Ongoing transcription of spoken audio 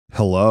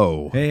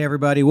Hello. Hey,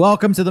 everybody.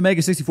 Welcome to the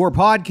Mega64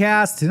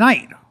 Podcast.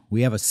 Tonight,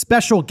 we have a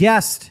special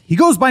guest. He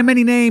goes by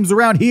many names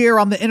around here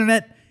on the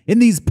internet in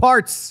these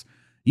parts.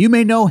 You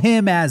may know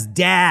him as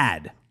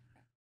Dad.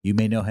 You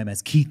may know him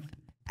as Keith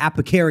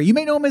Apicary. You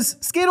may know him as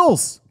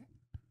Skittles.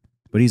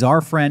 But he's our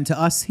friend. To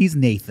us, he's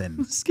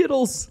Nathan.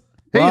 Skittles.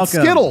 Hey, Welcome. it's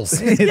Skittles.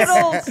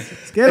 Skittles.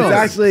 Skittles. It's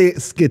actually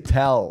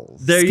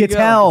Skittles. There you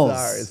go.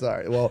 Skittles.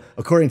 Sorry. Well,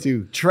 according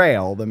to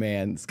Trail, the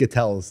man,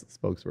 Skittles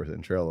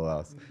spokesperson, Trail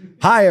Lewis.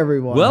 Hi,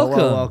 everyone. Welcome.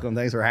 Hello, welcome.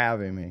 Thanks for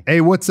having me.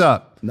 Hey, what's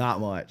up?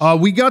 Not much.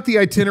 We got the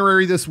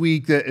itinerary this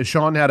week that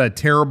Sean had a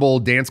terrible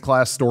dance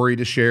class story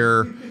to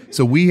share.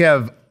 So we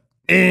have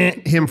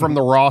him from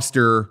the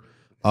roster.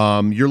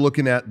 You're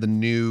looking at the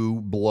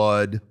new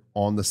blood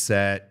on the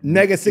set.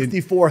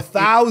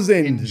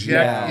 Mega64,000.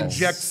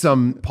 Inject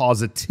some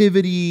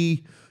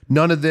positivity.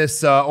 None of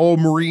this,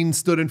 Marine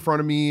stood in front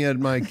of me at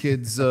my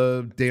kid's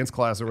dance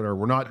class or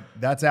whatever.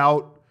 That's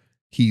out.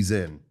 He's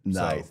in.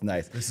 Nice, So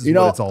nice. This is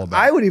what it's all about.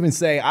 I would even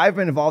say I've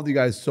been involved with you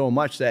guys so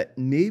much that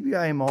maybe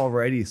I am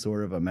already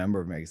sort of a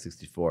member of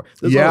Mega64.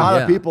 There's a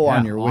lot of people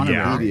on your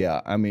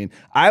Wikipedia. I mean,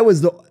 I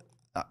was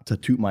to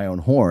toot my own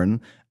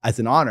horn, as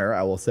an honor,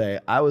 I will say,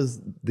 I was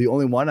the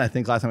only one, I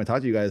think, last time I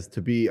talked to you guys,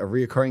 to be a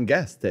reoccurring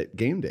guest at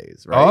game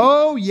days, right?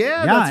 Oh,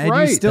 yeah, that's and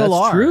right. you still That's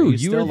are. true. You You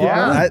still were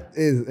are. That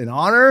is an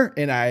honor,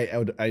 and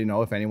I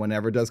know if anyone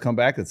ever does come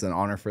back, it's an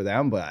honor for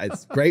them, but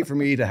it's great for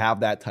me to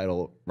have that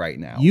title right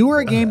now. You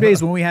were at game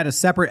days when we had a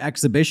separate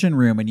exhibition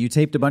room and you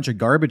taped a bunch of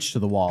garbage to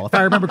the wall, if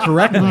I remember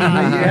correctly.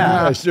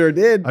 yeah, I sure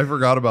did. I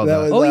forgot about that.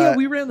 was, Oh yeah,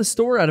 we ran the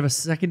store out of a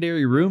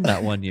secondary room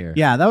that one year.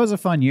 Yeah, that was a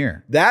fun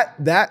year.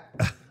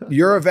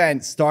 Your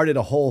event started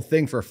a whole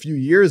thing for a few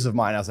years of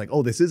mine. I was like,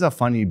 oh, this is a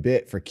funny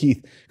bit for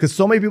Keith, because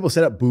so many people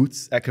set up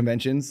booths at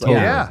conventions. Like,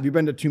 Yeah. Have you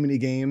been to too many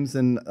games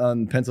in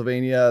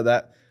Pennsylvania?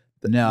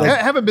 No. I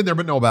haven't been there,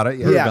 but know about it.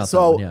 Yeah. about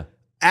So that one, yeah.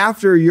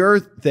 after your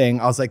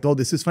thing, I was like, oh,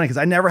 this is funny because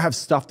I never have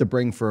stuff to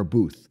bring for a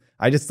booth.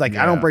 I just I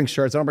don't bring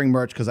shirts, I don't bring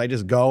merch because I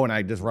just go and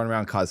I just run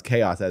around and cause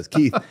chaos as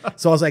Keith.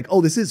 So I was like, oh,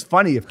 this is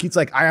funny. If Keith's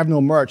like, I have no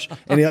merch,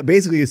 and he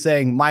basically is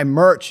saying my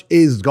merch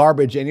is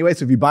garbage anyway.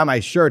 So if you buy my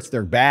shirts,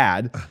 they're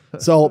bad.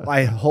 So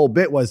my whole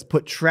bit was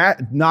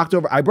knocked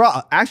over. I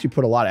actually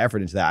put a lot of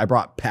effort into that. I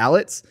brought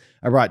pallets.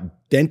 I brought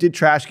dented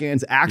trash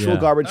cans, actual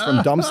garbage from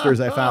dumpsters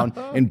I found,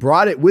 and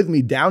brought it with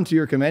me down to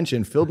your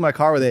convention, filled my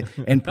car with it,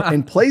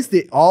 and placed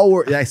it all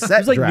where I set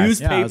There's like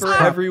dressed. newspaper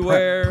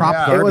everywhere. Prop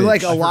Yeah. garbage. It was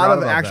like a I lot forgot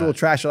of about actual that.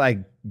 trash that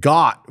I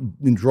got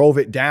and drove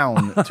it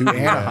down to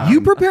Anaheim.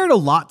 You prepared a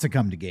lot to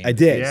come to game. I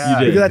did. Yeah,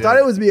 you because I did. thought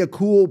it would be a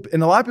cool,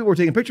 and a lot of people were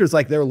taking pictures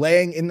like they're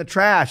laying in the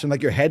trash and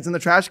like your head's in the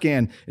trash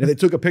can. And if they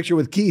took a picture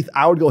with Keith,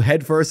 I would go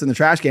head first in the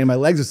trash can and my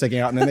legs are sticking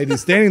out, and then they'd be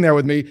standing there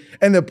with me.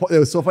 And it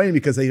was so funny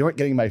because they weren't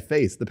getting my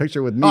face. The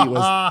picture with me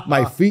was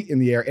my feet in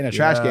the air in a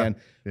trash can.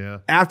 Yeah.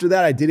 After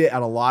that, I did it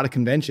at a lot of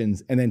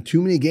conventions, and then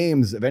too many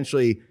games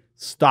eventually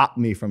stopped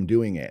me from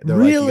doing it. They're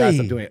like, you gotta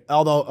stop doing it.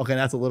 Although, okay,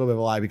 that's a little bit of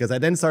a lie because I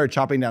then started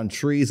chopping down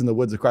trees in the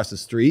woods across the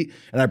street,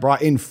 and I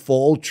brought in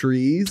full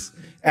trees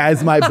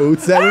as my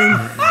booth setting.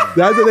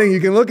 That's the thing. You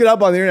can look it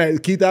up on the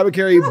internet. Keith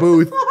Apicary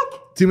booth,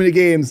 too many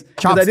games.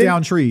 'Cause Chops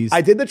down trees.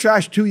 I did the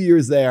trash 2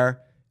 years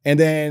there. And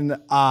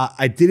then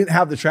I didn't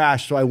have the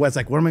trash, so I was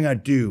like, what am I going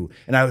to do?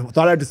 And I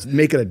thought I'd just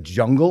make it a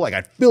jungle. Like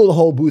I'd fill the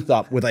whole booth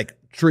up with like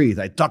trees.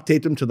 I duct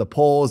taped them to the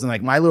poles, and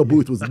like my little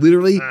booth was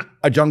literally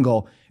a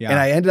jungle. Yeah. And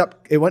I ended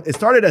up, it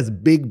started as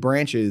big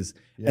branches,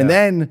 and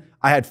then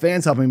I had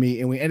fans helping me,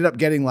 and we ended up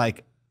getting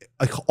like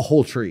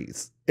whole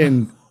trees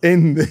in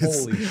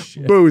this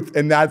booth.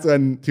 And that's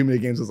when Too Many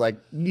Games was like,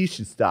 you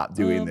should stop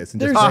doing this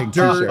and just There's bring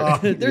dirt.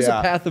 t-shirts. There's Yeah.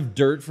 a path of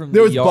dirt from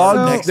There was the yard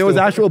bugs. next There was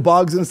door. actual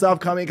bugs and stuff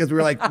coming because we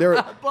were like, there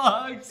were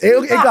bugs.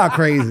 it got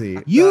crazy.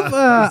 You've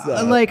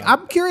like,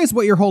 I'm curious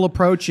what your whole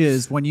approach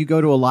is when you go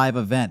to a live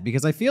event,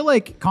 because I feel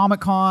like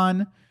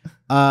Comic-Con,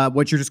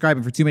 what you're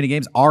describing for Too Many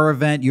Games, our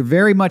event, you're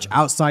very much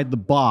outside the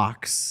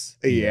box.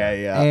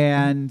 Yeah.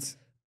 And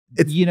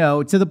you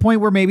know, to the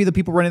point where maybe the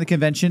people running the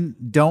convention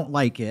don't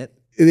like it.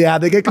 Yeah,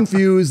 they get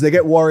confused. They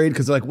get worried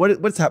because they're like,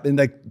 what's happening?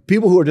 Like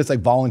people who are just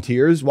like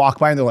volunteers walk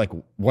by and they're like,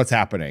 what's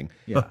happening?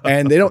 Yeah.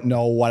 And they don't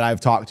know what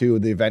I've talked to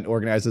the event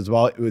organizers as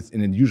well. And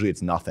then usually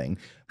it's nothing.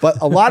 But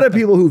a lot of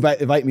people who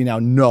invite me now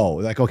know,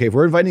 like, okay, if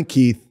we're inviting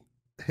Keith,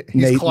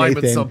 He's climbing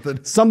Nathan, something.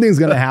 something's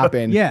going to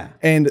happen. Yeah.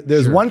 And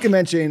there's one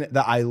convention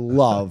that I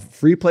love,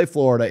 Free Play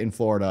Florida in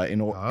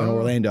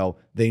Orlando.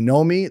 They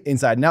know me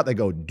inside and out. They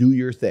go, do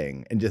your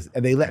thing. And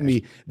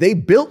they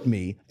built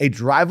me a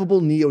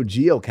drivable Neo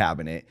Geo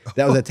cabinet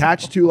that was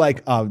attached to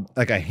like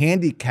a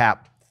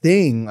handicap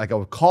thing, like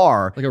a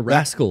car. Like a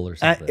rascal or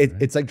something.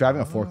 It's like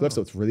driving a forklift,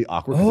 so it's really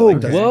awkward. Oh,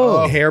 it does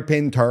whoa.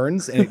 hairpin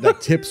turns and it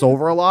like, tips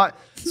over a lot.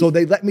 So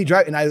they let me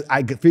drive, and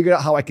I figured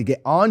out how I could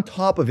get on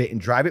top of it and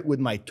drive it with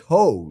my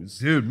toes.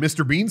 Dude,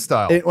 Mr. Bean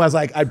style. It was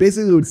like I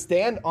basically would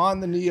stand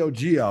on the Neo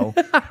Geo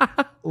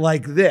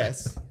like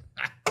this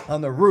on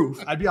the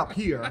roof. I'd be up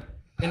here,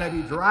 and I'd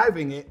be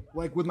driving it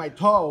like with my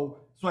toe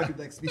so I could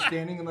like be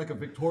standing in like a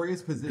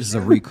victorious position. This is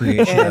a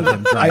recreation of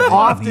him I driving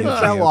often the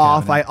fell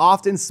off. I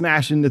often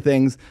smashed into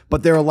things,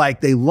 but they were like,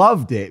 they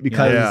loved it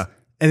because, Yeah.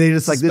 and they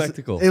just like this.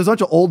 Spectacle. It was a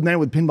bunch of old men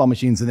with pinball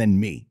machines and then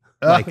me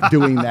like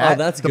doing that. Oh,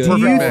 that's The good. Do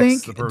you perfect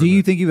mix, the think? perfect Do you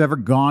mix. think you've ever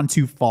gone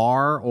too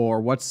far,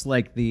 or what's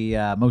like the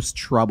most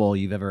trouble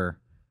you've ever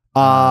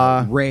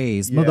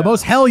raised? yeah. The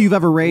most hell you've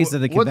ever raised at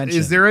a What, convention?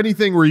 is there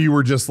anything where you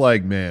were just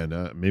like,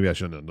 man, maybe I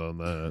shouldn't have done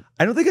that?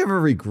 I don't think I ever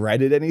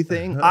regretted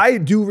anything. I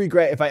do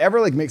regret if I ever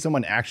like make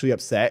someone actually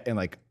upset and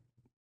like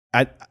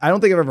I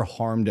don't think I've ever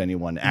harmed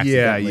anyone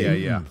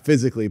accidentally yeah.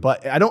 physically,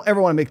 but I don't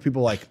ever want to make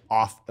people like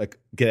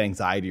get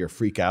anxiety or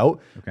freak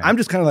out. Okay. I'm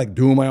just kind of like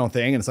doing my own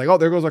thing and it's like, oh,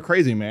 there goes a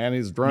crazy man.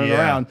 He's running Yeah.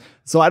 around.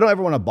 So I don't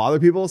ever want to bother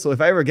people. So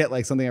if I ever get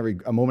like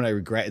something, a moment I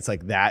regret, it's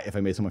like that if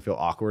I made someone feel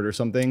awkward or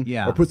something.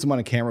 Yeah. Or put someone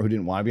on camera who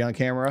didn't want to be on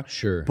camera.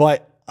 Sure.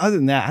 But other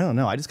than that, I don't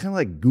know. I just kind of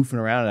like goofing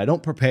around and I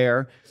don't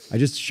prepare. I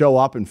just show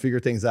up and figure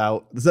things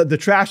out. The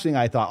trash thing,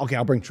 I thought, okay,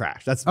 I'll bring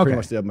trash. That's pretty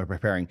Okay. much my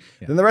preparing.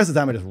 Then the rest of the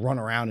time I just run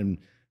around and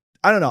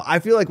I don't know. I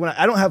feel like when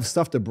I don't have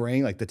stuff to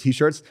bring, like the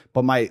t-shirts,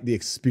 but the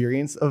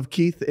experience of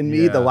Keith and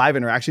me, Yeah. the live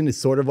interaction is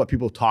sort of what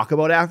people talk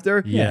about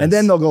after. Yes. And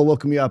then they'll go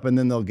look me up and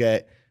then they'll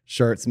get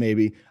shirts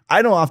maybe.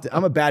 I'm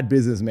a bad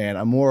businessman.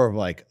 I'm more of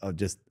like, I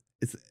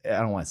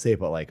don't want to say it,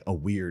 but like a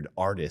weird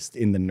artist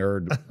in the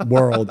nerd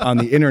world on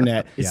the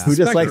internet Yeah. who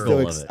just likes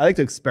Spectacle to, of it. I like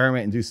to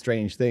experiment and do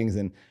strange things.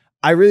 And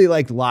I really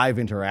like live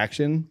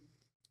interaction.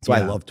 So I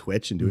love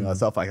Twitch and doing all that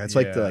stuff. Like I just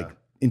like to Yeah. like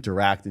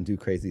interact and do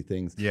crazy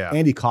things. Yeah.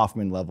 Andy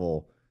Kaufman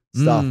level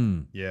stuff.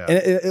 Yeah.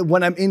 And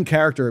when I'm in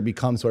character, it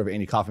becomes sort of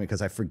Andy Kaufman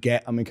because I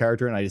forget I'm in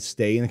character and I just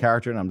stay in the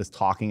character and I'm just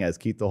talking as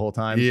Keith the whole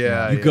time.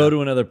 Yeah. You go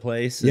to another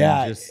place. And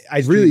Yeah, just I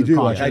really do. stream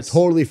of Like, I conscious.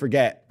 totally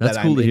forget That's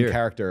that cool I'm to in hear.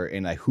 character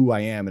and like who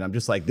I am, and I'm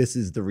just like, this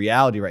is the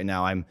reality right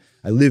now. I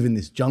live in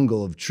this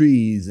jungle of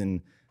trees,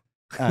 and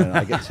I don't know.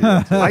 I get too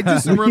into it. I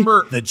just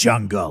remember the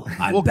jungle?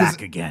 I'm Well, 'cause-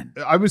 back again.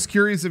 I was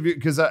curious if you,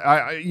 because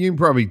you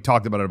probably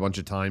talked about it a bunch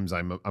of times.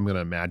 I'm going to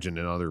imagine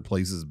in other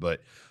places, but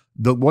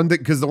the one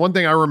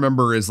thing I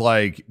remember is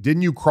like,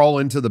 didn't you crawl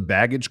into the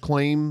baggage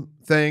claim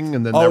thing?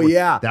 And then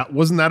that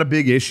wasn't that a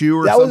big issue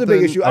or that something? was a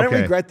big issue. I don't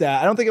Okay. regret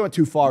that. I don't think I went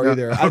too far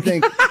either. I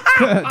think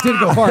Didn't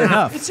go far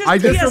enough. I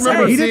just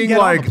remember He didn't seeing get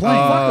on like,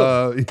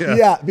 the plane.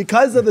 yeah,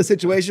 because of the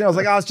situation, I was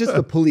like, oh, it's just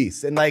the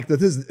police, and like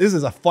this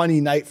is a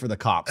funny night for the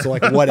cops. So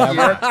like whatever.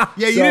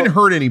 Yeah, you So- didn't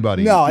hurt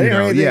anybody. No, I you didn't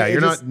hurt know? anything. Yeah, It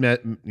you're just- not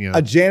met. You know.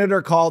 A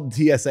janitor called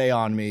TSA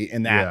on me,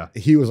 and that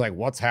he was like,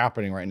 "What's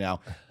happening right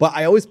now?" But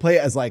I always play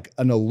it as like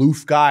an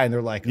aloof guy, and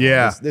they're like,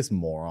 Yeah. this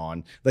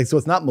moron." Like, so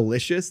it's not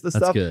malicious. The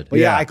That's stuff. good. But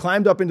yeah, Yeah. I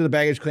climbed up into the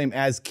baggage claim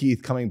as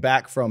Keith coming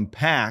back from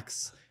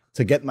PAX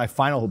to get my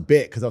final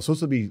bit because I was supposed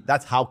to be.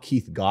 That's how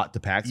Keith got to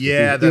PAX. 'cause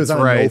Yeah, he was that's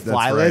on right, a that's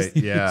no-fly right, list.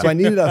 yeah. So I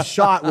needed a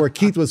shot where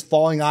Keith was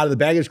falling out of the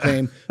baggage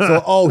claim.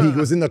 So he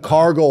was in the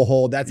cargo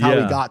hold. That's how he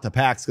Yeah. got to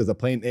PAX because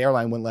the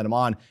airline wouldn't let him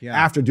on. Yeah.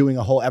 After doing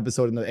a whole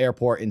episode in the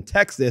airport in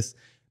Texas.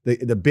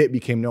 The bit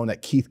became known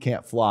that Keith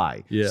can't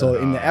fly. Yeah. So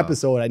in the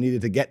episode, I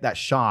needed to get that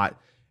shot.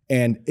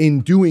 And in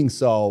doing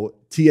so,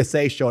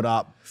 TSA showed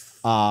up,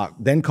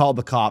 then called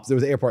the cops. There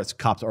was airport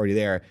cops already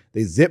there.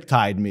 They zip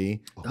tied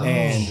me.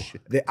 And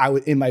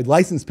in my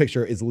license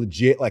picture is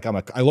legit. Like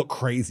I look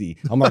crazy.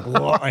 I'm like,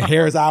 my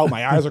hair's out,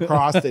 my eyes are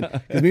crossed. And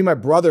because me and my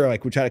brother,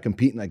 like we try to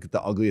compete in like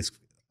the ugliest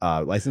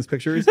license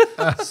pictures.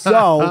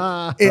 So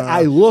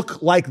I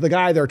look like the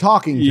guy they're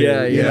talking to,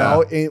 Yeah, you yeah.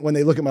 know, and when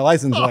they look at my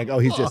license, they're like, oh,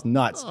 he's just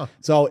nuts.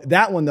 So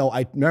that one though,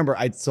 I remember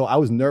I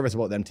was nervous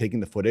about them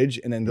taking the footage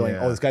and then going,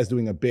 Yeah. oh, this guy's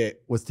doing a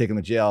bit, was taken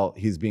to jail,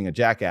 he's being a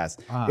jackass.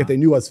 If they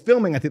knew I was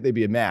filming, I think they'd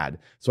be mad.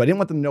 So I didn't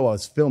want them to know I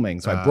was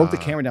filming. So I broke the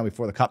camera down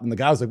before the cop, and the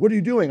guy was like, what are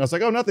you doing? I was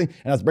like, oh, nothing.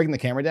 And I was breaking the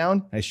camera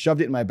down, and I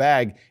shoved it in my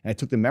bag, and I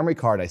took the memory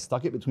card, I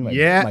stuck it between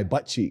my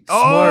butt cheeks.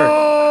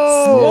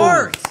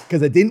 Smart.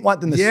 Because I didn't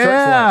want them to search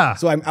Yeah. for it.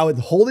 So I was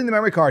holding the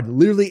memory card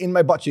literally in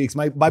my butt cheeks.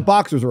 My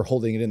boxers were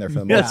holding it in there for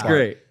the most That's part.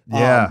 great.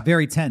 Yeah.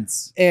 Very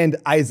tense. And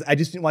I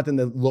just didn't want them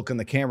to look in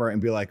the camera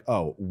and be like,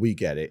 oh, we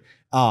get it.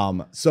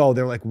 So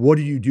they're like, what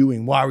are you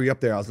doing? Why were you up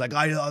there? I was like,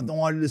 I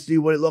wanted to see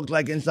what it looked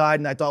like inside.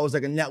 And I thought it was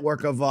like a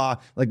network of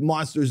like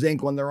Monsters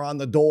Inc. when they're on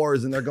the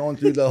doors and they're going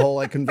through the whole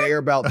like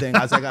conveyor belt thing. I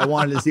was like, I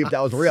wanted to see if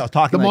that was real. I was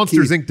talking The like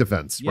Monsters Keith. Inc.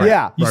 defense.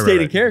 Yeah. You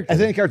stayed in character. I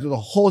stayed in character the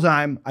whole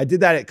time. I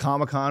did that at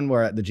Comic-Con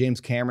where at the James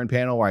Cameron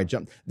panel where I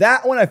jumped.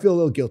 That one I feel a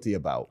little guilty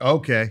about.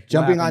 Okay.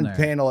 Jumping on happened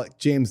there? panel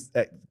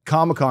at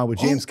Comic-Con with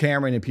James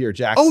Cameron and Peter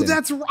Jackson. Oh,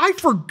 that's I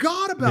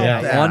forgot about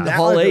Yeah, that. on That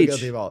Hall one I feel H.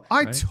 guilty about.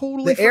 I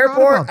totally The forgot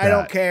airport, about I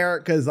don't that. care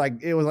because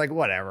like it was like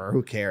whatever,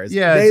 who cares?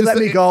 Yeah, they it's let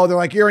just me go. They're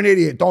like, you're an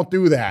idiot, don't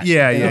do that.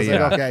 Yeah, And I yeah, was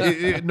yeah. like,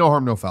 okay, No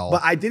harm, no foul.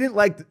 but I didn't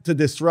like to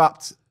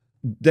disrupt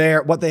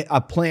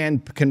a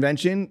planned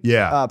convention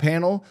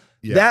panel.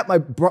 Yeah. That my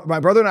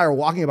brother and I were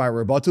walking by. We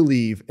were about to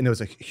leave, and there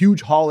was a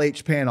huge Hall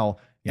H panel.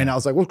 And I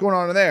was like, what's going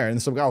on in there?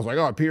 And some guy was like,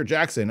 oh, Peter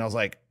Jackson. And I was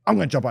like, I'm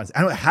going to jump on.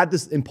 I had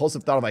this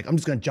impulsive thought of like, I'm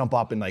just going to jump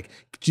up and like,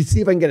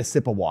 see if I can get a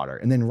sip of water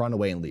and then run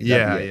away and leave.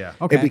 That'd be it. Yeah.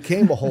 Okay. It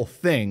became a whole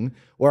thing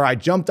where I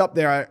jumped up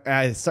there.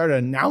 I started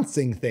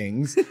announcing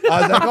things.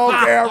 I was like,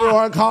 okay,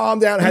 everyone calm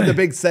down. I had the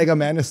big Sega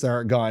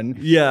Menacer gun.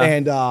 Yeah.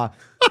 And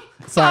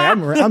Sorry,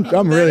 I'm really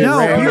No,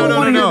 rambling. people no,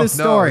 want to no, hear no. this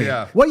No, story.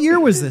 yeah. What year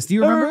was this? Do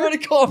you remember?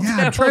 Everybody calm Yeah,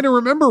 down. I'm trying to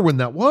remember when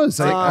that was.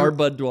 Our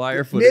Bud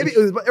Dwyer footage. Maybe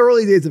it was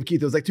early days of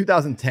Keith. It was like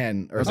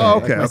 2010 or something. Oh,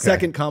 okay, Like my okay.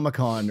 second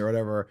Comic-Con or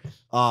whatever.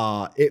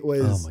 It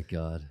was. Oh my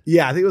god.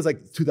 Yeah, I think it was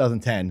like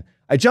 2010.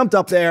 I jumped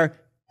up there.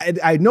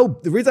 I know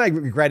the reason I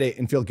regret it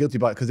and feel guilty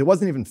about it because it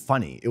wasn't even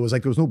funny. It was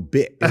like there was no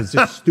bit. It was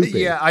just stupid.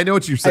 Yeah, I know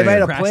what you're If saying. I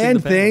had a Crashing planned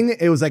the family. thing,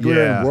 it was like it would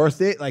have Yeah. been worth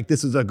it. Like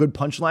this was a good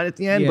punchline at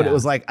the end, but Yeah. it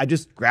was like I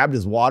just grabbed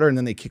his water and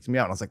then they kicked me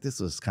out. And I was like,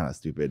 this was kind of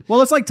stupid.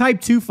 Well, it's like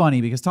type 2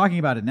 funny because talking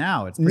about it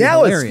now, it's pretty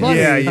Now hilarious. it's funny.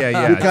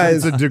 Yeah.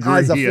 Because It's a degree,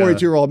 as a yeah.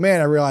 42-year-old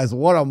man, I realized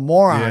what a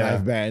moron Yeah.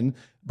 I've been.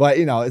 But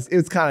you know,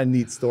 it's kind of a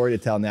neat story to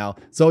tell now.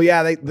 So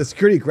yeah, the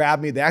security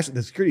grabbed me. The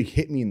security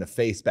hit me in the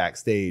face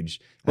backstage.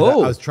 I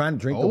was trying to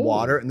drink the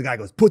water, and the guy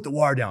goes, "Put the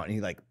water down." And he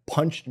like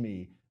punched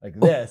me like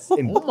this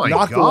and Oh my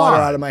knocked the water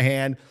God. out of my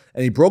hand.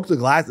 And he broke the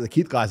glass, the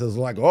Keith glass. I was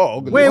like, "Oh,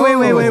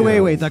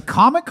 Wait. The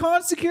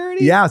Comic-Con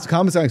security? Yeah, it's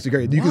commissary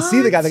security. You can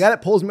see the guy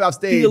that pulls me off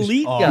stage. The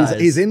elite guys.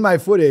 He's in my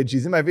footage.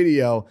 He's in my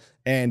video.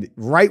 And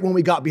right when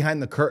we got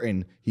behind the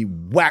curtain, he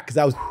whacked, because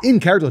I was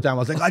in character at the time. I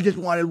was like, I just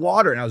wanted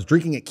water. And I was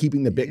drinking it,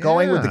 keeping the bit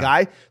going with the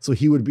guy. So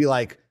he would be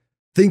like,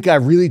 think I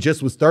really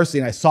just was thirsty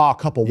and I saw a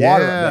cup of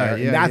water up there.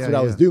 And that's what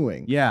I was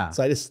doing. Yeah.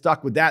 So I just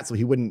stuck with that so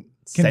he wouldn't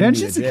send me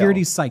Convention to jail.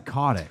 security's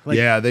psychotic. Like,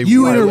 Yeah, they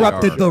you really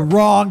interrupted are. the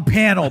wrong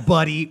panel,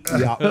 buddy.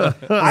 Yeah.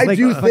 I like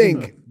do fucking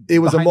think it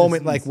was a behind the moment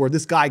scenes. like where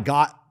this guy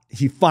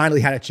he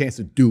finally had a chance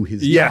to do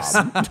his Yes,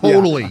 job.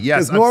 totally. Yes,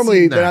 Because I've normally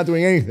seen they're that. not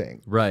doing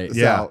anything. Right.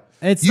 Yeah. So,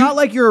 It's not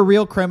like you're a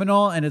real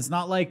criminal, and it's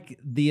not like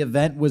the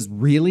event was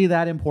really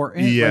that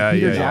important. Yeah, like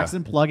Peter yeah.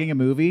 Jackson plugging a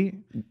movie,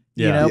 you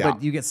Yeah. know, Yeah.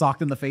 but you get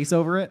socked in the face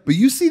over it. But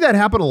you see that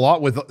happen a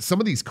lot with some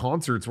of these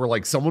concerts where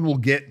like someone will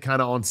get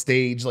kind of on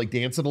stage, like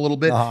dancing a little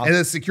bit, and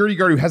the security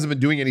guard who hasn't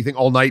been doing anything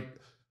all night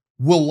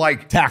will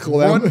like Tackle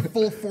them. run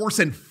full force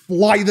and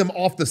fly them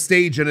off the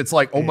stage. And it's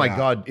like, oh my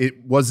God,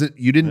 it wasn't,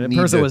 you didn't The need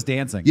person to, was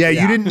dancing. Yeah,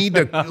 you didn't need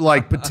to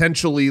like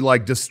potentially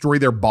like destroy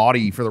their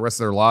body for the rest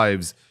of their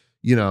lives.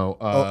 You know,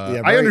 yeah,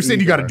 I very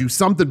understand you got to eager. do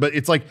something, but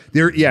it's like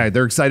they're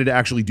excited to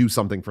actually do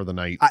something for the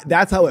night.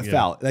 that's how it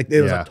felt. Like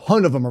there was Yeah. a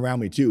ton of them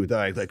around me too.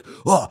 They're like,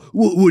 oh,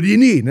 what do you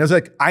need? And I was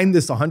like, I'm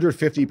this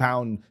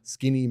 150-pound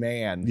skinny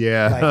man.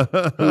 Yeah.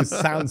 Like, who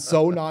sounds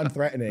so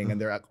non-threatening, and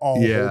they're like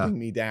all Yeah. holding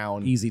me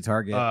down. Easy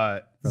target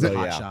for the- the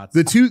hot yeah. shots.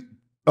 The two,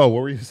 oh,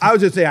 what were you saying? I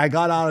was just saying, I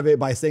got out of it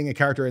by saying a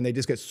character, and they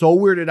just get so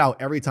weirded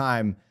out every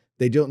time.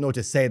 They don't know what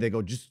to say. They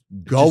go, just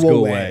go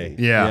away.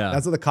 Yeah.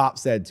 That's what the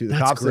cops said too. The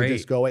That's cops great. said,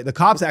 just go away. The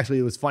cops actually,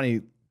 it was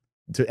funny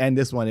to end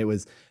this one. It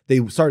was,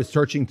 they started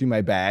searching through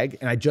my bag,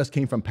 and I just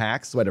came from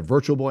PAX. So I had a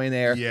Virtual Boy in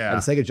there. Yeah. I had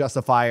a Sega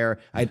Justifier.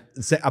 I had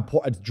a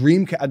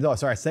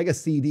Sega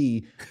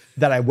CD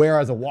that I wear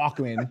as a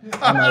Walkman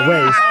on my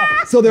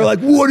waist. So they're like,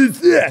 what is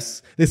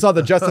this? They saw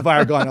the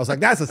Justifier gun. I was like,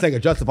 that's a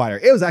Sega Justifier.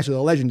 It was actually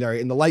a legendary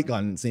in the light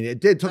gun scene. It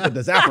did took what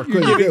the Zapper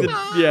couldn't do.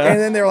 yeah. And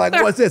then they were like,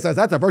 what's this? I said,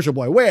 that's a Virtual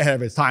Boy, way ahead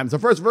of its time. It's the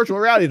first virtual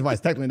reality device.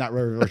 Technically not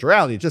really virtual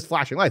reality, just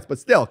flashing lights, but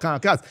still kind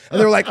of cuts. And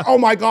they were like, oh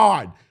my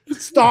God,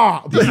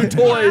 stop.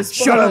 Toys.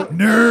 Shut up,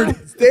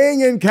 nerd.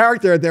 Staying in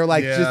character, they're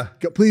like, Yeah.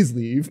 just please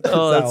leave.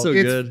 Oh, that's so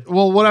It's- good.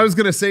 Well, what I was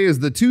going to say is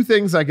the two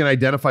things I can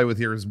identify with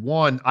here is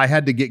one, I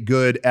had to get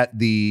good at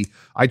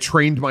I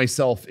trained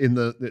myself in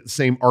the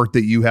same art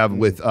that you have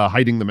with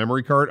hiding the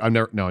memory card. I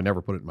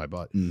never put it in my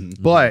butt,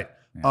 but,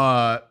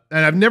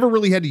 and I've never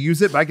really had to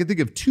use it, but I can think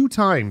of 2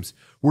 times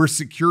where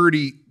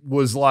security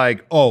was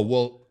like, oh,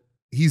 well,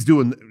 he's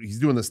doing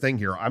this thing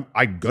here.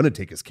 I'm going to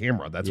take his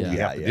camera. That's what we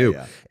have to do.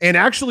 Yeah. And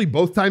actually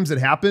both times it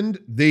happened,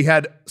 they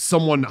had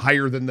someone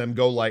higher than them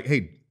go like,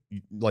 hey,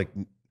 like,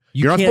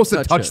 you're not can't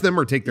supposed to touch it. them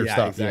or take their Yeah,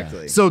 stuff.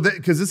 exactly. So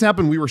because this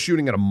happened, we were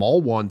shooting at a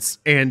mall once,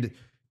 and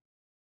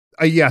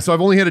so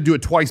I've only had to do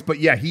it twice. But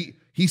yeah,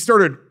 he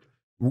started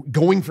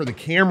going for the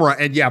camera,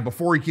 and yeah,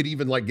 before he could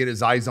even like get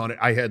his eyes on it,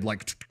 I had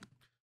like,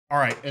 all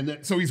right, and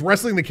then so he's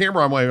wrestling the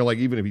camera. I'm like,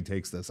 even if he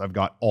takes this, I've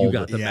got all You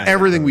got the Yeah.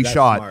 everything we That's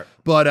shot. smart.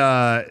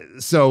 But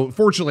so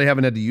fortunately, I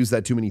haven't had to use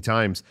that too many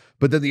times.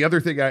 But then the other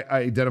thing I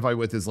identify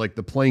with is like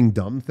the playing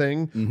dumb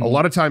thing. A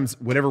lot of times,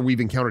 whenever we've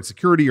encountered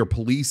security or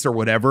police or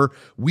whatever,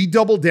 we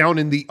double down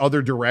in the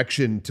other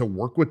direction to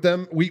work with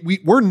them.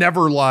 We're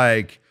never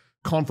like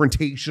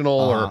confrontational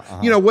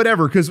or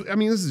whatever, because I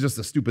mean this is just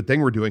a stupid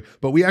thing we're doing,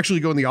 but we actually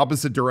go in the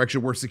opposite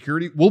direction where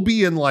security will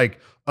be in like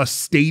a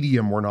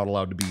stadium we're not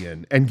allowed to be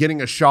in and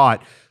getting a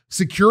shot.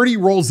 Security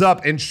rolls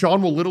up and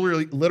Sean will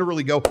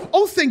literally go,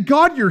 oh, thank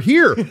God you're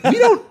here. We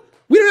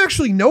don't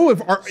actually know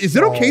if is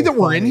it okay that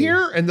we're in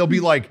here? And they'll be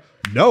like,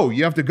 no,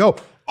 you have to go.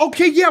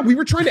 Okay, yeah, we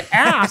were trying to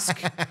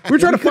ask. We were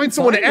trying to find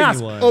someone to ask.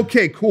 anyone.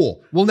 Okay,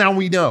 cool. Well, now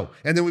we know.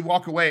 And then we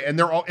walk away and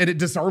it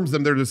disarms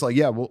them. They're just like,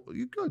 yeah, well,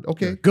 you're good.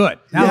 Okay. Good.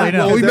 Now Yeah, we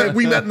know. Well,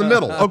 we met in the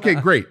middle. Okay,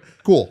 great.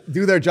 Cool.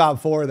 do their job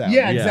for them.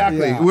 Yeah,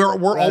 exactly. Yeah. We're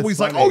That's always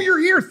like, funny. oh, you're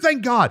here.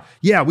 Thank God.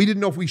 Yeah, we didn't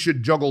know if we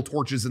should juggle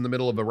torches in the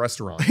middle of a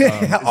restaurant.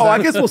 I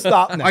guess we'll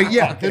stop now.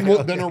 Yeah,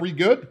 then are we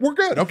good? We're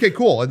good. Okay,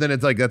 cool. And then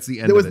it's like, that's the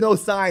end There of was it. no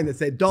sign that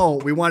said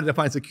don't. We wanted to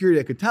find security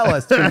that could tell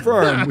us to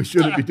confirm we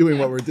shouldn't be doing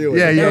what we're doing.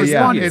 Yeah, They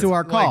responded It's to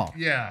our like, call.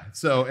 yeah.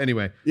 So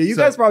anyway. Yeah, you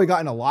So- guys probably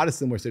got in a lot of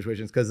similar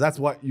situations because that's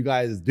what you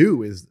guys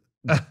do is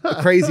a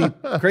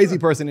crazy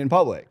person in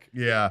public.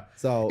 Yeah.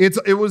 So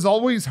It was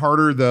always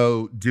harder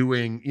though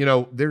doing,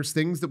 there's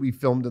things that we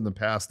filmed in the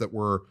past that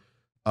were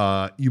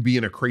you be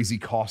in a crazy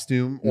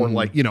costume or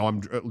like,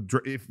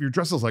 if you're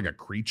dressed as like a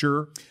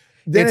creature,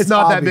 Then it's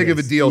not that big of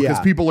a obvious. deal because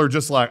Yeah. people are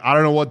just like, I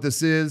don't know what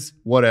this is,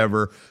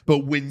 whatever.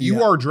 But when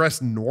you are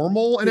dressed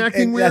normal and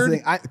acting that's the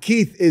weird, thing.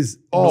 Keith is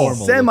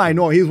Normal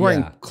semi-normal. He's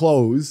wearing Yeah.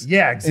 clothes.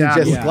 yeah, And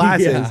exactly. just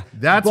glasses. Yeah.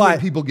 That's But when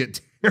people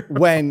get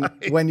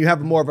when you have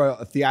more of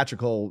a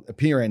theatrical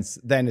appearance,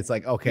 then it's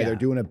like, okay, they're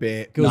doing a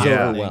bit. Goes not Yeah.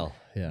 over everything. well.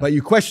 Yeah. But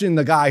you question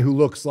the guy who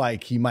looks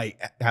like he might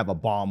have a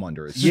bomb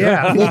under his shirt.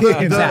 Yeah,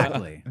 well,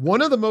 Exactly.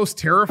 One of the most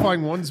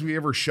terrifying ones we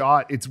ever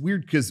shot. It's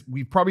weird because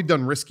we've probably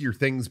done riskier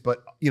things,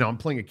 but I'm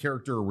playing a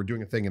character or we're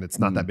doing a thing, and it's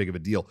not that big of a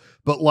deal.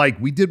 But like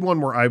we did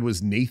one where I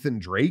was Nathan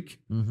Drake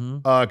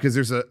because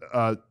there's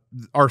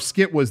our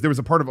skit was there was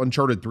a part of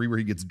Uncharted 3 where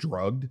he gets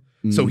drugged.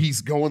 So he's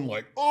going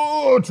like,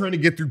 trying to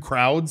get through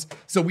crowds.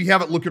 So we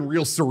have it looking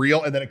real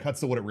surreal, and then it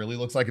cuts to what it really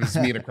looks like, and it's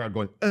me in a crowd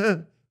going,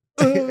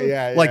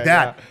 like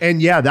that.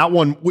 And that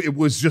one, it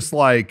was just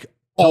like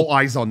all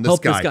eyes on this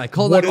help guy. this guy.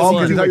 Call What that is he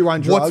line. doing? Thought you were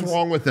on What's drugs?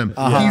 wrong with him?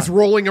 He's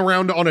rolling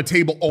around on a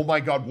table. Oh my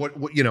God, what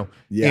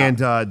Yeah. And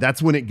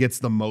that's when it gets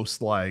the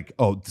most like,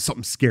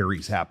 something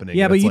scary's happening.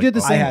 Yeah, And but it's you like, did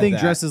the I same had thing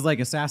that. dressed as like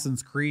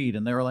Assassin's Creed,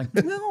 and they were like,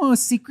 "No, a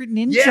secret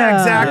ninja." Yeah,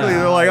 exactly.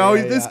 They're like,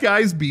 Yeah, this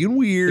guy's being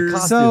weird.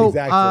 costume, So,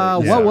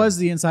 exactly. what Yeah. was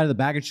the inside of the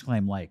baggage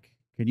claim like?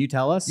 Can you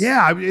tell us?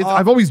 Yeah,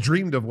 I've always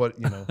dreamed of what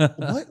What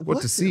to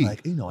was see. it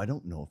like? I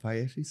don't know if I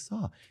actually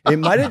saw. It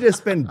might have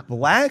just been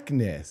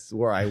blackness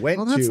where I went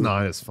Well, that's to.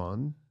 not as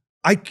fun.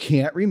 I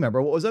can't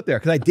remember what was up there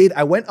because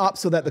I went up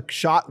so that the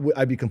shot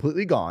I'd be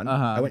completely gone.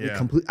 I went Yeah.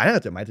 complete. I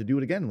might have to do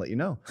it again and let you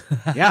know.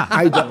 Yeah.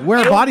 I don't-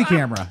 Wear a body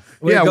camera.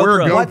 Yeah,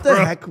 we're a What the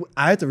GoPro. heck?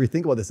 I have to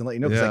rethink about this and let you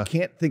know because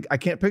Yeah. I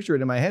can't picture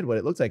it in my head what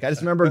it looks like. I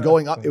just remember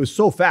going up. It was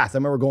so fast. I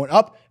remember going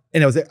up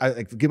and I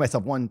like give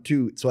myself 1,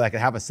 2 so I could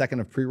have a second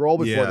of pre-roll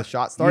before Yeah. the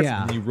shot starts.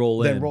 Yeah. You roll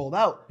Then in. rolled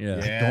out. Yeah.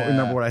 I don't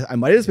remember what I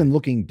might have just been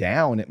looking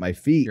down at my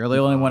feet. You're the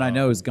only one I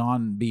know who's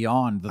gone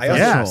beyond the I also-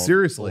 threshold. Yeah,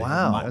 seriously.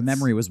 Wow. My that's-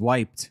 memory was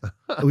wiped.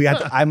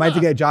 I might have to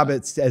get a job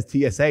as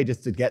TSA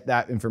just to get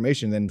that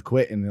information, then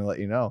quit and then let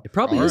you know. It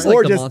probably All is right. like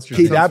Or the just monster.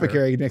 Keith transfer.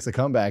 Apicary makes a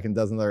comeback and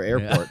does another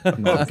airport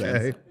nonsense.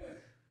 Okay.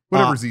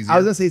 Whatever's easier. I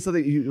was gonna say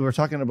something. You were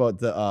talking about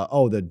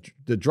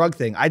the drug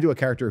thing. I do a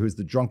character who's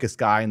the drunkest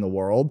guy in the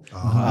world,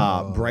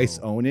 Bryce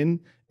Onan,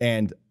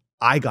 and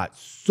I got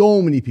so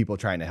many people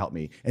trying to help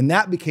me, and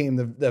that became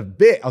the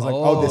bit. I was like,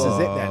 oh, this is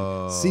it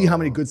then. See how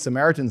many good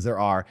Samaritans there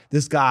are.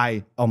 This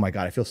guy, oh my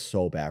God, I feel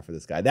so bad for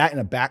this guy. That in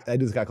a back, I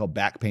do this guy called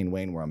Back Pain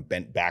Wayne, where I'm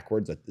bent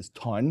backwards like this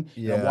ton.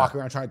 And I'm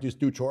walking around trying to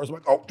do chores. I'm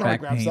like, trying Back to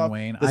grab Pain stuff.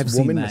 Wayne. This I've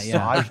seen woman that, yeah.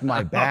 massaged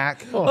my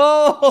back.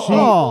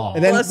 Oh,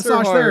 and then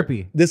massage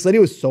therapy. This lady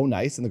was so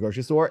nice in the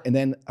grocery store, and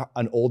then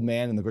an old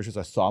man in the grocery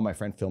store saw my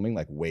friend filming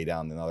like way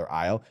down another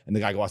aisle, and the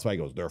guy walks by, he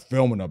goes, "They're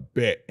filming a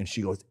bit," and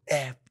she goes,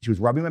 "Eh." She was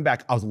rubbing my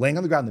back. I was laying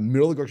on the ground in the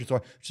middle of the grocery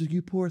store. She's like,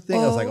 "You poor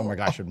thing." I was like, "Oh my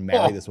gosh, I should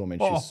marry this woman.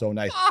 She's so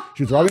nice."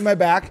 She was rubbing my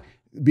back,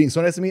 being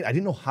so nice to me. I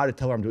didn't know how to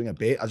tell her I'm doing a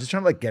bit. I was just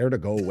trying to like get her to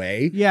go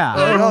away. Yeah.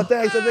 I'm like, "Oh,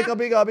 thanks. I think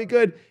I'll be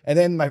good." And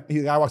then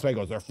the guy walks by and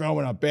goes, "They're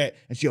filming a bit."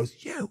 And she goes,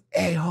 "You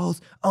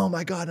a-holes. Oh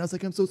my God." And I was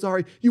like, "I'm so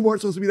sorry. You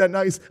weren't supposed to be that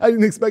nice. I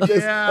didn't expect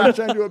this. I'm not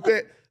trying to do a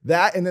bit."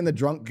 That and then the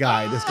drunk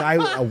guy, this guy,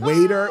 a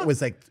waiter,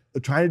 was like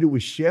trying to do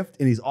his shift,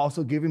 and he's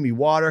also giving me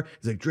water.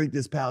 He's like, "Drink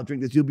this, pal.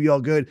 Drink this. You'll be all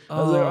good."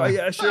 I was like, "Oh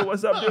yeah, sure.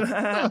 What's up, dude?"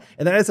 And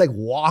then I just like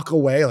walk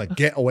away, like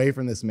get away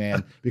from this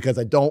man because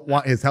I don't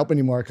want his help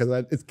anymore because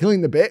it's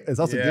killing the bit. It's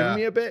also giving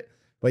me a bit.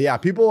 But yeah,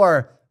 people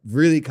are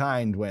really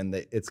kind when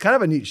it's kind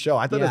of a neat show.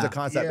 I thought there's a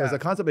concept. There's a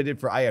concept I did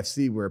for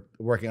IFC. We're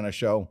working on a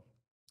show.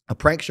 A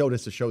prank show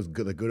just to show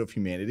the good of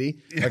humanity.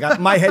 Like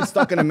my head's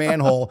stuck in a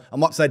manhole.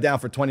 I'm upside down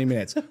for 20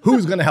 minutes.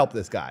 Who's going to help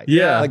this guy?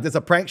 Yeah. Like there's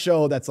a prank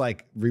show that's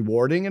like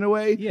rewarding in a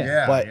way.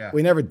 Yeah. But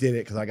we never did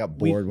it because I got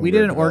bored. We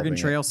did an Oregon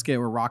Trail skit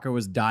where Rocco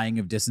was dying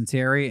of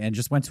dysentery and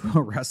just went to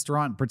a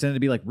restaurant and pretended to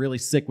be like really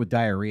sick with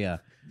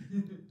diarrhea.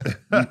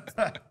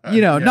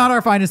 Not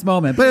our finest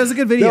moment, but it was a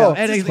good video. No,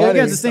 and it's again, funny.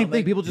 the same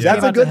thing. People just That's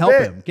came a out to good help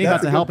bit. him. Came That's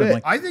out to a help good him.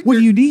 bit. Like, I think what do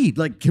there- you need?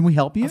 Like, can we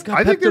help you?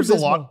 I think there's a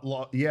Pepto-Bismol.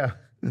 lot. Yeah,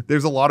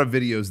 there's a lot of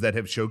videos that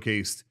have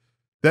showcased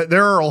that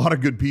there are a lot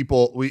of good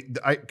people.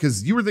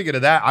 Because you were thinking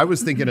of that, I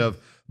was thinking of.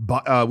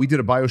 We did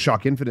a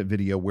BioShock Infinite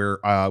video where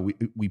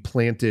we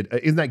planted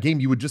in that game.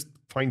 You would just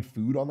find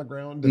food on the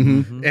ground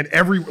and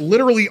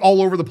literally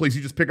all over the place.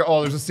 You just pick up.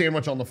 Oh, there's a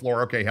sandwich on the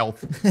floor. Okay,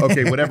 health.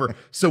 Okay, whatever.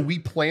 So we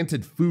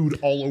planted food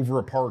all over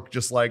a park,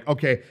 just like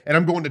okay. And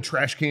I'm going to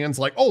trash cans,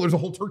 like oh, there's a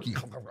whole turkey.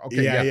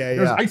 Okay, Yeah.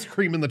 There's ice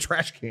cream in the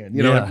trash can.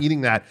 And I'm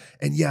eating that.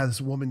 And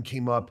this woman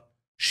came up.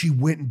 She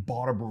went and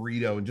bought a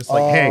burrito and just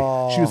like hey,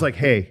 she was like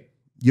hey.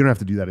 you don't have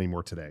to do that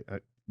anymore today.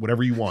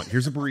 Whatever you want.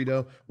 Here's a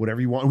burrito, whatever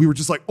you want. And we were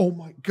just like, oh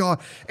my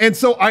God. And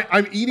so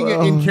I'm eating it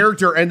in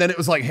character. And then it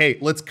was like, hey,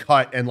 let's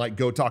cut and like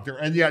go talk to her.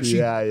 And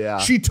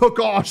she took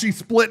off, she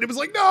split. And it was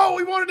like, no,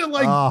 we wanted to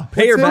like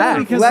pay her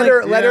back. Let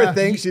her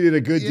think she did a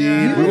good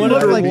deed. We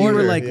wanted to like you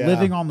were like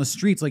living on the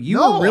streets. Like you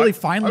were really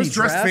finely I was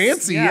dressed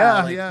fancy.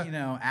 Like, you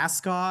know,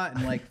 ascot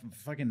and like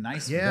fucking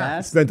nice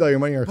vest. Spent all your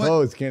money on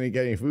clothes, can't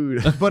get any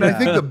food. But I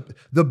think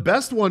the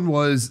best one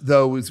was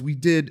we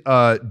did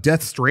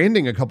Death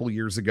Stranding a couple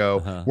years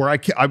ago where I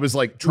was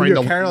like trying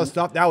to carrying all the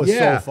stuff. That was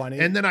so funny.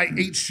 And then I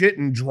ate shit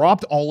and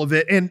dropped all of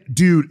it. And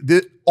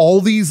dude, all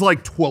these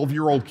like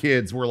 12-year-old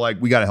kids were like,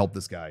 we got to help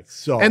this guy.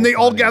 And they're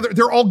all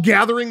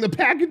gathering the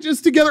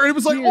packages together. And it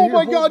was like, oh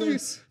my God,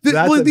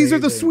 these are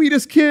the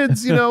sweetest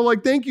kids, you know,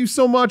 like, thank you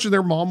so much. And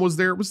their mom was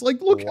there. It was like,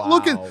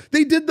 look at,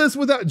 they did this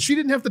without, she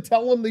didn't have to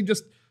tell them. They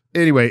just,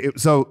 anyway,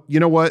 so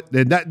you know what?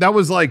 That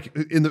was like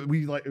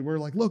we're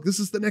like, look, this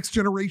is the next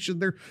generation.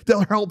 They're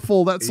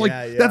helpful. That's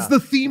that's the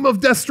theme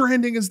of Death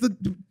Stranding is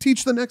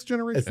teach the next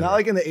generation. It's not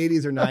like in the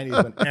 80s or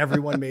 90s when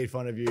everyone made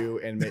fun of you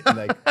and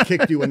like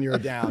kicked you when you were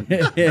down.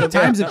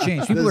 Times have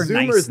changed. People are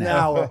Zoomers nice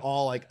now are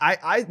all like,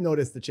 I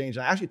noticed the change.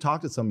 I actually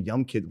talked to some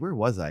young kids. Where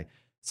was I?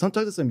 Talked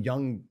to some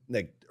young,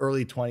 like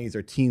early 20s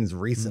or teens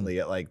recently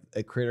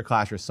at Creator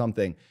Clash or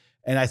something.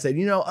 And I said,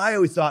 you know, I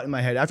always thought in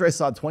my head, after I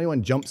saw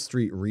 21 Jump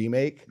Street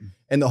remake,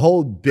 and the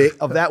whole bit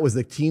of that was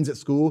the teens at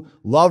school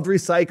loved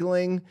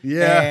recycling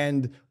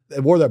and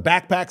wore their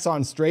backpacks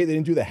on straight. They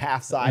didn't do the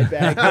half side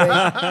bag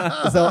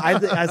thing. So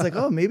I was like,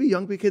 oh, maybe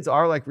young kids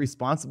are like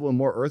responsible and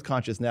more earth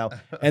conscious now.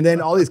 And then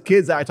all these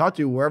kids that I talked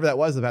to, wherever that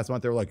was the past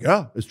month, they were like,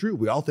 yeah, it's true.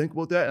 We all think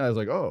about that. And I was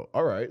like, oh,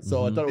 all right.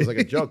 So I thought it was like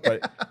a joke,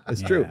 but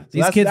it's true. So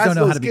these kids don't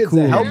know how to be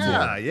cool.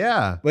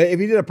 Yeah. But if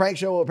you did a prank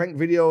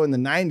video in the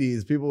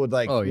 90s, people would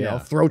like, you know,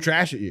 throw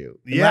trash at you.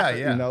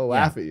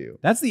 Laugh at you.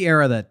 That's the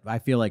era that I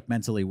feel like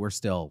mentally we're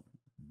still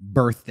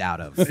birthed out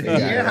of.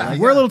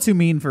 We're a little too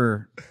mean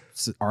for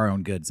our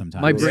own good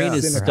sometimes. My brain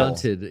is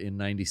stunted in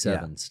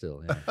 97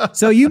 still. Yeah.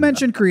 So you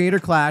mentioned Creator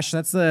Clash.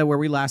 That's where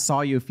we last saw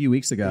you a few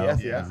weeks ago.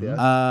 Yes.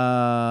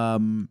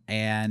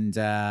 And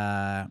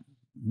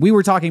we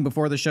were talking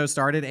before the show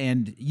started,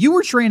 and you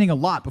were training a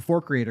lot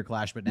before Creator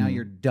Clash, but now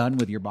you're done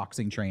with your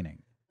boxing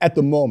training. At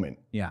the moment.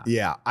 Yeah.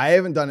 Yeah. I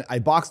haven't done it. I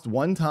boxed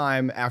one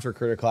time after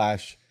Creator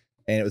Clash,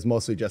 and it was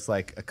mostly just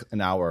like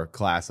an hour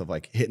class of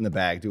like hitting the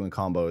bag, doing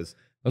combos,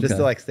 just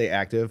to like stay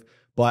active.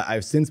 But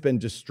I've since been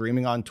just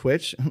streaming on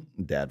Twitch.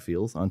 Dad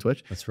feels on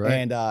Twitch. That's right.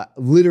 And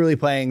literally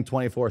playing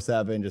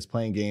 24/7, just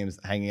playing games,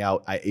 hanging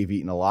out. I've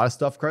eaten a lot of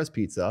stuffed crust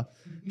pizza,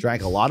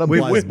 drank a lot of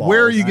Buzz balls.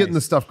 Where are you getting the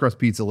stuffed crust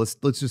pizza? Let's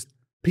just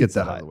get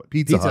that out of the way.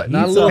 Pizza Hut.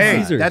 Not Little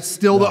Caesars. That's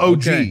still the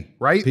OG,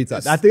 right?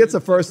 Pizza. I think it's the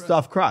first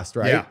stuffed crust,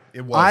 right? Yeah,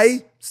 it was.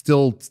 I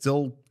still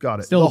got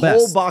it. Still the the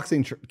whole best.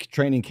 boxing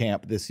training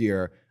camp this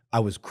year,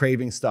 I was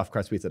craving stuffed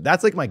crust pizza.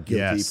 That's like my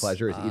guilty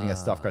pleasure is eating a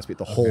stuffed crust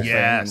pizza, the whole thing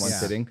in one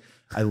sitting.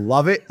 I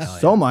love it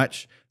so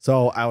much.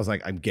 So I was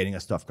like, I'm getting a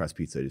stuffed crust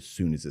pizza as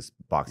soon as this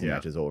boxing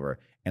match is over.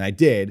 And I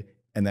did.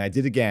 And then I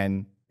did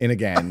again and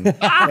again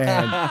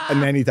and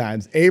many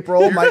times.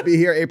 April might be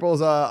here.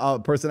 April's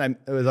a person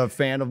was a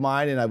fan of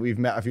mine, and we've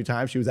met a few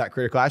times. She was at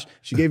Creator Clash.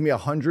 She gave me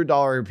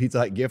 $100 Pizza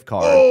Hut gift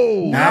card.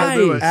 Oh,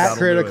 at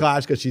Creator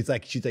Clash because she's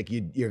like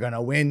you're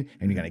gonna win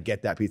and you're gonna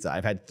get that pizza.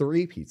 I've had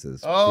 3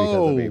 pizzas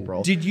because of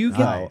April. Did you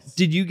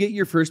get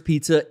your first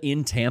pizza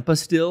in Tampa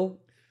still?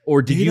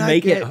 Or did you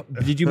make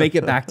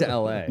it back to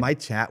LA? My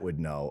chat would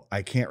know.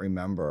 I can't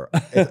remember.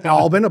 It's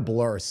all been a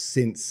blur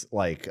since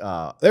like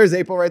there's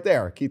April right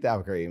there. Keith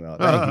Apicary email.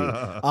 Thank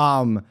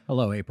you.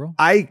 Hello, April.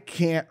 I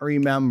can't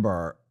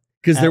remember.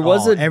 Because there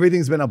was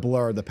everything's been a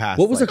blur the past.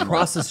 What was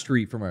across the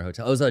street from our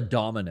hotel? It was a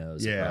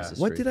Domino's across the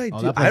street. What did I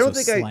do? That I don't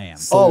place think was I.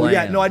 Slam. Oh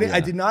yeah, no, I didn't.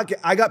 I did not get.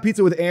 I got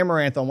pizza with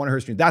Amaranth on one of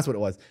her streams. That's what it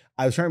was.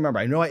 I was trying to remember.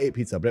 I know I ate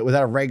pizza, but it was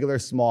at a regular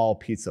small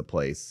pizza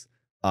place.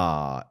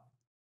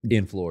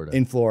 In Florida.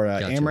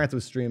 Gotcha. Amaranth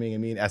was streaming,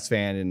 and me and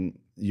S-Fan and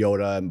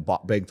Yoda and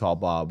Big Tall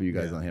Bob, you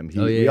guys know him.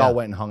 We all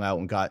went and hung out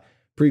and got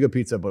pretty good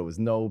pizza, but it was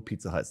no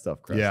Pizza Hut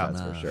stuffed crust.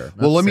 That's for sure.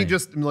 Well, let me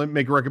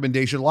make a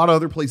recommendation. A lot of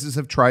other places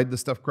have tried the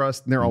stuffed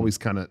crust, and they're always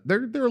kind of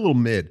they're a little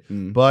mid,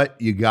 but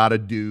you got to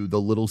do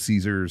the Little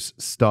Caesars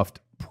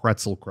stuffed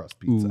pretzel crust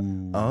pizza.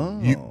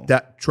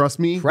 Trust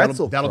me,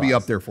 that'll be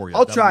up there for you.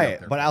 I'll try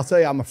it, but I'll tell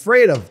you, I'm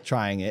afraid of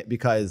trying it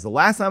because the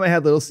last time I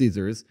had Little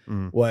Caesars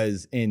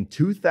was in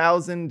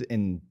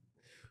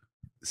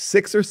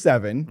 2006 or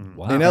 7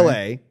 in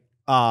LA.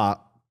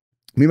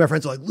 Me and my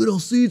friends were like, Little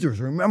Caesars,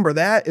 remember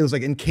that? It was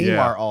like in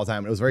Kmart all the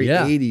time. It was very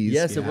 80s.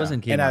 Yes, it was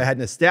in Kmart. And I had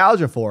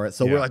nostalgia for it.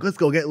 So we're like, let's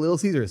go get Little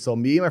Caesars. So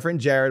me and my friend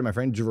Jared and my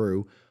friend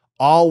Drew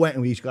all went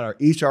and we each got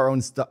our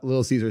own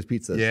Little Caesars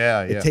pizzas.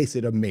 Yeah, It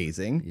tasted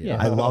amazing. Yeah.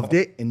 I loved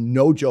it. And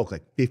no joke,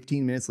 like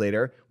 15 minutes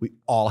later, we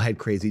all had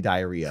crazy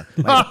diarrhea.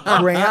 Like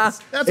cramps.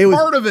 That's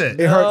part of it.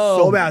 It hurt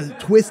so bad. It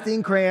was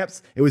twisting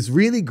cramps. It was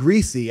really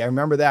greasy. I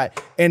remember that.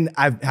 And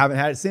I haven't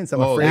had it since. I'm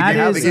afraid to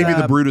have they it. gave you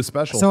the Brutus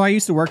special. So I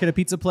used to work at a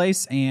pizza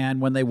place,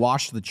 and when they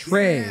wash the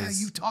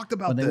trays, yeah, you talked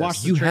about when they this.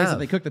 wash the trays that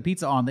they cook the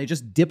pizza on, they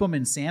just dip them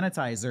in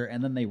sanitizer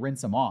and then they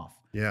rinse them off.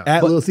 Yeah.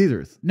 At Little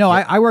Caesars. No,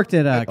 I worked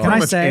at can Pretty I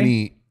much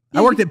say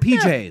I worked at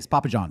PJ's,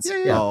 Papa John's.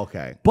 Yeah. Oh,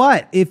 okay.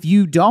 But if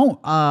you don't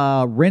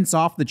rinse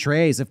off the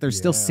trays, if there's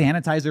still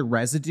sanitizer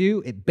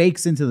residue, it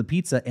bakes into the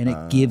pizza and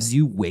it gives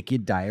you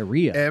wicked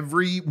diarrhea.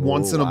 Every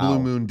once in a blue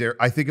moon,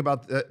 I think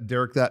about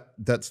Derek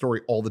that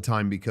story all the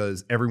time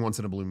because every once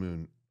in a blue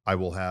moon, I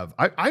will have.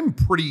 I'm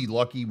pretty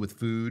lucky with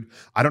food.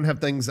 I don't have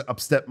things that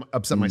upset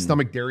my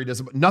stomach. Dairy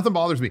doesn't. Nothing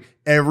bothers me.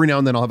 Every now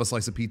and then, I'll have a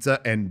slice of pizza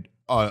and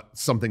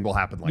something will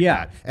happen like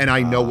that. And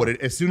I know what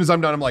it. As soon as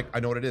I'm done, I'm like, I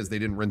know what it is. They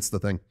didn't rinse the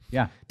thing.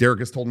 Yeah. Derek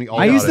has told me all.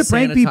 I about used to it.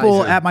 prank people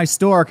Sanitizer. at my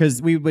store because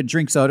we would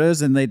drink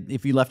sodas, and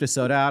if you left a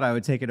soda out, I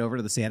would take it over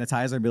to the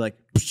sanitizer and be like,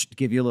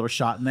 give you a little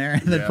shot in there,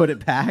 and then put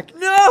it back.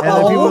 No! And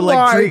then people would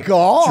like drink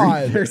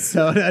God. their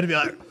soda and be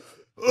like,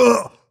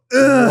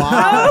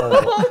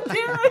 Wow.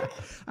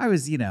 I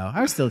was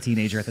still a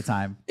teenager at the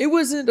time. It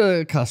wasn't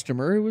a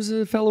customer. It was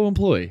a fellow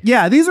employee.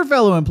 Yeah, these are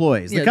fellow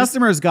employees. Yeah, The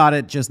customers got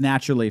it just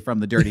naturally from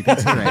the dirty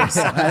pizza trays.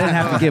 I didn't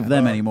have to give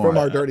them anymore. From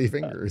our dirty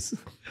fingers.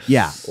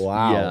 Yeah.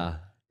 Wow. Yeah.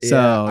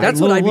 So That's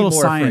a what little, I'd be little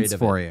more science afraid of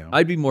for it. you.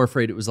 I'd be more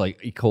afraid it was like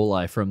E.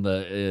 coli from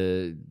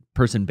the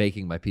person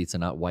baking my pizza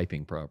not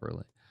wiping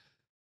properly.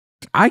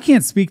 I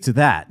can't speak to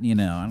that. I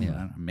don't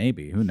know,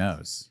 maybe. Who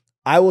knows?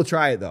 I will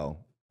try it though.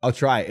 I'll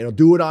try it. I'll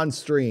do it on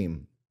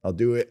stream. I'll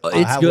do it. I'll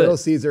It's have good. Little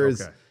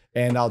Caesars. Okay.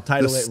 And I'll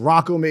title it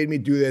Rocco made me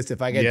do this.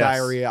 If I get Yes.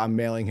 diarrhea, I'm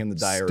mailing him the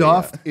diarrhea.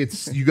 Stuffed.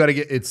 You got to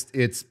get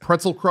it's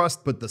pretzel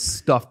crust, but the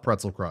stuffed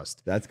pretzel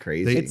crust. That's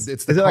crazy. It's the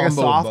Is it like a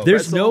combo of soft both.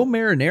 There's pretzel? no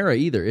marinara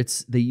either.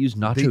 They use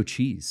nacho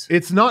cheese.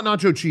 It's not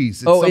nacho cheese.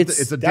 It's Oh, something, it's-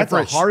 it's a that's a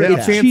different, heart they have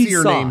a attack.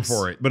 fancier Cheese name sauce.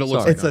 for it, but it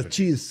looks Sorry. like It's a nacho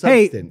cheese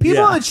Hey, substance.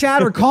 people in the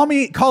chat are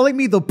calling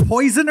me the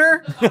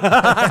poisoner.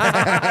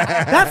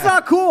 That's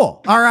not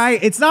cool. All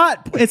right, it's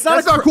not. It's not.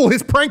 That's not cool.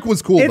 His prank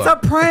was cool. It's though. a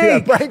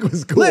prank. Yeah, prank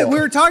was cool. Look, we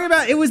were talking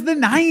about it was the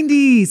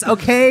 90s.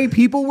 Okay,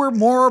 people were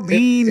more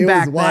mean it was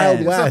back Wild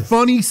then. West. It's a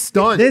funny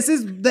stunt. This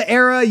is the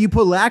era you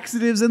put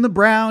laxatives in the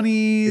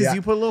brownies. Yeah.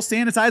 You put a little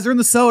sanitizer in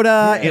the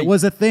soda. It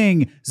was a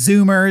thing.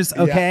 Zoomers.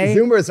 Okay. Yeah.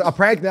 Zoomers, a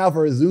prank now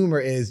for a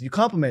Zoomer is you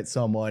compliment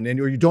someone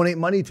or you donate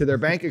money to their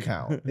bank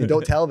account and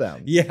don't tell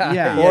them.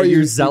 Yeah. Or you're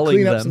you selling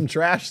clean up them. some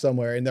trash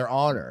somewhere in their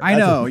honor. I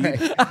That's a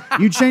know.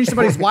 prank. You change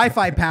somebody's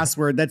Wi-Fi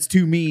password. That's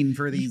too mean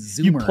for these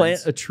Zoomers. You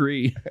plant a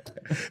tree.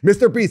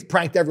 Mr. Beast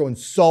pranked everyone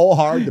so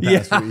hard the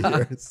past few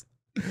years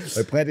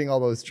by planting all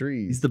those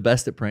trees. He's the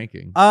best at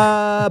pranking.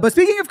 But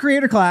speaking of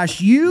Creator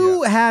Clash,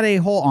 you had a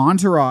whole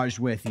entourage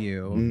with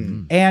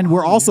you, and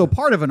we're also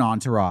part of an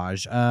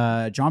entourage.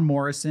 John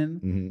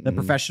Morrison, the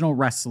professional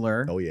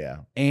wrestler. Oh, yeah.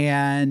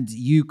 And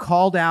you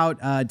called out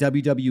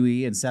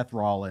WWE and Seth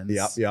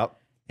Rollins. Yep.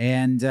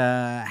 And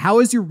how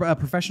is your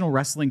professional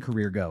wrestling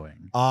career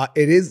going?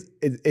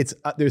 It's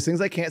there's things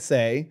I can't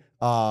say.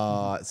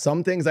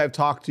 Some things I've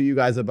talked to you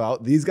guys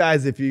about. These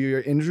guys, if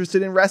you're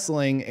interested in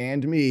wrestling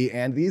and me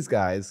and these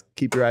guys,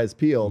 keep your eyes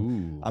peeled.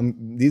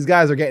 These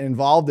guys are getting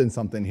involved in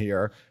something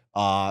here.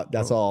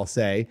 That's all I'll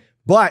say.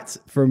 But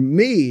for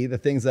me, the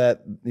things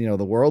that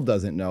the world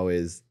doesn't know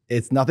is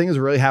nothing has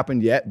really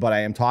happened yet, but I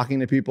am talking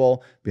to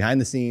people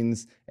behind the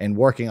scenes and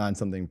working on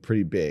something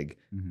pretty big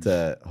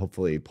to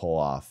hopefully pull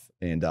off.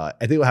 And I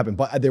think it will happen.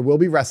 But there will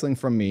be wrestling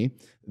from me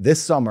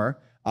this summer.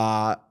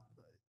 I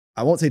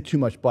won't say too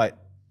much, but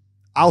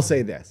I'll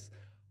say this.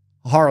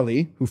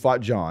 Harley, who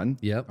fought John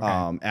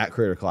at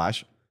Creator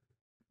Clash,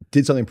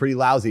 did something pretty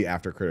lousy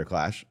after Creator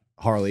Clash.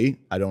 Harley,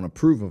 I don't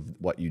approve of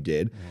what you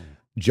did.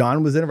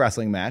 John was in a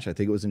wrestling match. I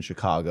think it was in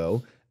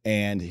Chicago.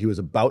 And he was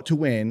about to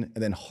win.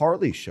 And then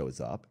Harley shows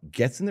up,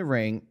 gets in the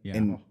ring,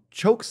 and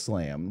choke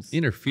slams.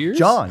 Interferes?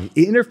 John.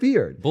 He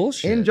interfered.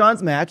 Bullshit. In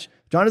John's match.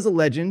 John is a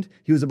legend.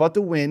 He was about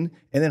to win.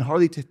 And then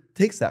Harley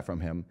takes that from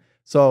him.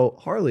 So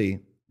Harley,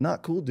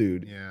 not cool,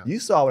 dude. Yeah. You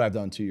saw what I've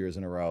done 2 years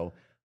in a row.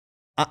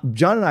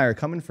 John and I are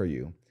coming for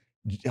you.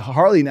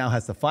 Harley now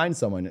has to find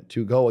someone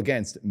to go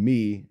against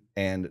me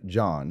and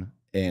John.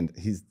 And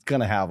he's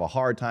going to have a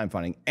hard time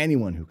finding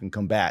anyone who can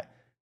combat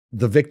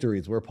the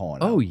victories we're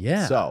pulling out. Oh,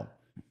 yeah. So,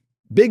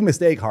 big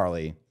mistake,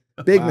 Harley.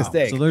 Big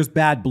mistake. So there's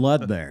bad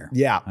blood there.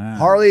 Yeah.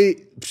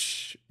 Harley,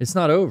 It's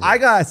not over. I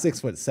got a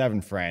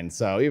 6'7" friend.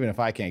 So even if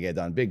I can't get it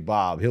done, Big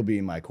Bob, he'll be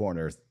in my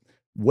corner,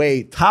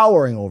 way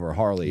towering over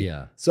Harley.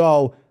 Yeah.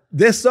 So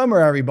this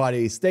summer,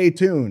 everybody, stay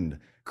tuned.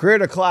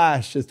 Creator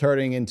Clash is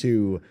turning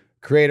into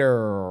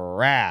Creator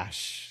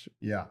Rash.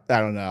 Yeah. I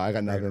don't know. I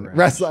got nothing. I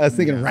was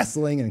thinking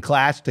wrestling and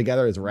Clash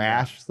together is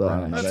Rash. So I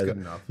don't know. That's good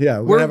enough. Yeah,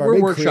 We're gonna have our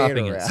big workshopping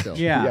creator it Rash. still.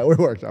 Yeah. We're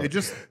workshopping. It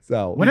just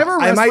So Whenever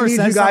a I might wrestler need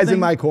says you guys in something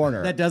my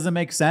corner. that doesn't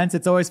make sense,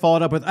 it's always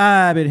followed up with,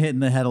 I've been hitting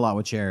the head a lot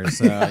with chairs.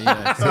 So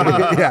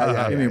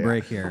give me a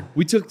break here.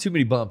 We took too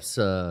many bumps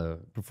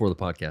before the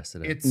podcast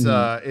today.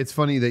 it's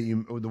funny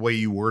that the way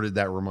you worded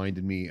that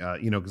reminded me,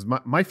 because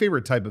my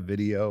favorite type of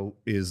video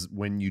is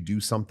when you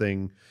do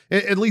something,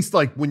 at least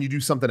like when you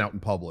do something out in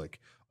public.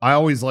 I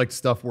always like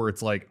stuff where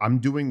it's like I'm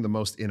doing the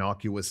most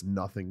innocuous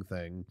nothing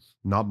thing,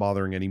 not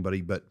bothering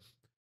anybody, but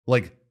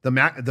like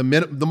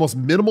the most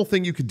minimal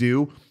thing you could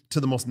do to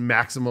the most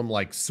maximum,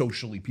 like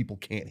socially people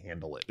can't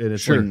handle it. And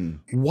it's like,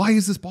 why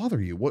does this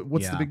bother you?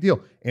 What's the big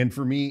deal? And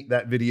for me,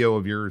 that video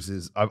of yours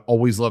is, I've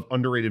always loved,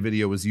 underrated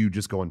video is you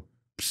just going,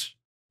 psh.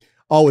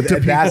 Oh, with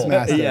Ed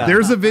Bassmaster. Yeah.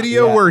 There's a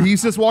video where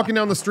he's just walking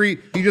down the street.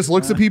 He just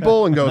looks at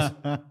people and goes,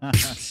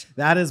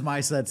 That is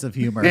my sense of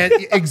humor. and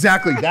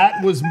exactly.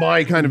 That was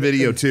my kind of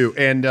video too.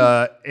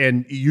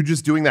 And you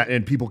just doing that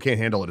and people can't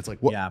handle it. It's like,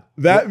 what? Yeah.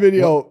 That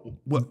video,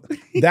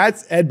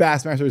 that's Ed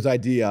Bassmaster's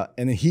idea,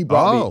 and then he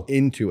brought me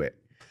into it.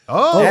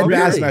 Oh, Ed really?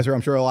 Bassmaster,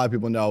 I'm sure a lot of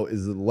people know,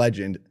 is a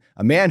legend.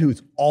 A man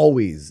who's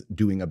always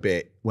doing a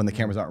bit when the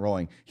cameras aren't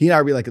rolling. He and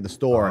I would be like at the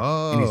store,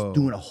 and he's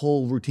doing a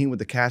whole routine with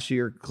the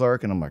cashier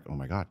clerk, and I'm like, oh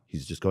my God,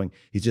 he's just doing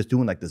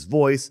like this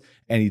voice,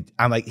 and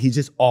I'm like, he's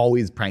just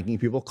always pranking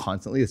people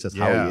constantly. It's just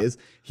how he is.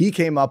 He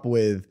came up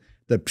with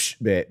the psh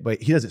bit,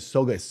 but he does it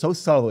so good. It's so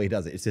subtle the way he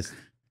does it. It's just,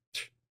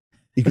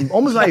 you can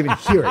almost not even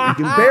hear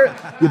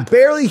it. You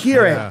barely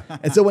hear it.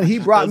 And so when he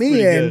brought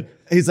me in,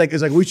 he's like,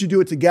 we should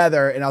do it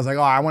together. And I was like,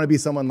 oh, I want to be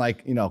someone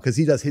like, because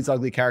he does his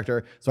ugly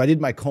character. So I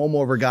did my comb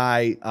over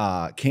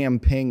guy. Cam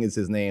Ping is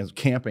his name.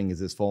 Camping is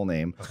his full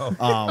name.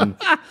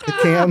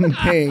 Cam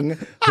Ping,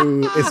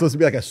 who is supposed to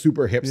be like a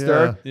super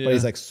hipster, but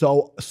he's like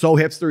so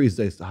hipster. He's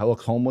just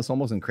homeless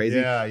almost and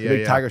crazy.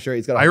 Big tiger shirt.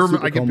 He's got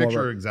I can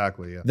picture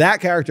exactly. Yeah. That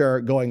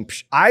character going,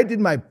 psh, I did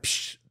my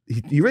psh.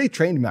 He really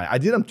trained me on it. I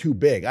did them too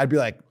big. I'd be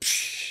like,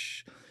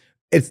 psh.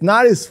 It's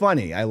not as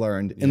funny, I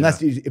learned,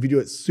 unless if you do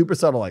it super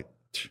subtle, like,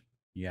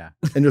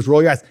 and just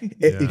roll your eyes.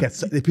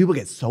 People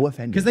get so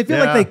offended Because they feel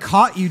like they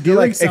caught you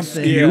doing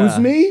something. Excuse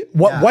me?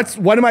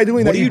 What am I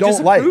doing that you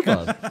don't like?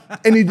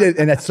 And he did,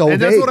 and that's so vague.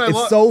 That's what I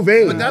love. It's so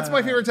vague. But that's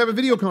my favorite type of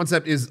video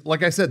concept is,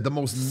 like I said, the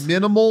most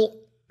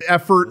minimal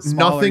effort,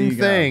 nothing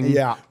thing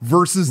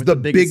versus the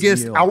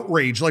biggest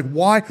outrage. Like,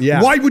 why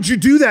would you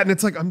do that? And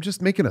it's like, I'm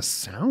just making a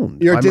sound.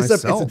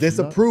 It's a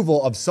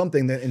disapproval of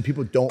something that, and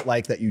people don't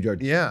like that you are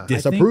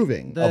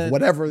disapproving of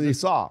whatever you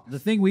saw. The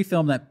thing we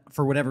filmed that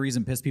for whatever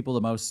reason pissed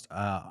them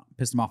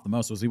off the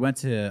most was we went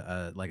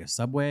to like a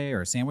Subway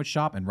or a sandwich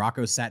shop, and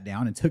Rocco sat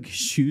down and took his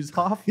shoes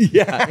off. in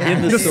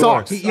the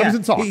store. Socks.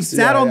 He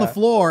sat on the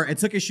floor and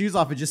took his shoes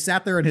off and just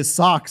sat there in his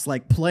socks,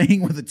 like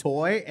playing with a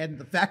toy. And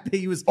the fact that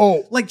he was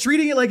like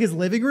treating it like his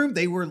living room,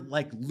 they were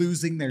like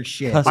losing their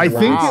shit. I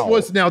think it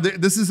was, now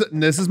this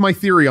is my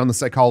theory on the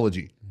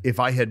psychology. If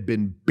I had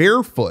been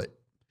barefoot,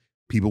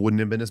 people wouldn't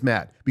have been as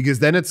mad, because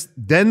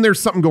then there's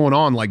something going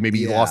on. Like maybe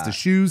he lost his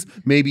shoes,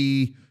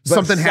 maybe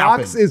something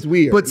happened. Socks is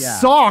weird. But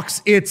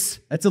socks,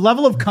 it's a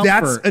level of comfort.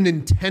 That's an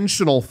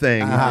intentional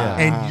thing.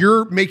 And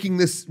you're making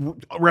this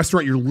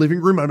restaurant your living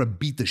room. I'm going to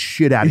beat the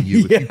shit out of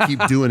you if you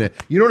keep doing it.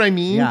 You know what I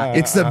mean?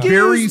 It's a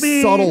very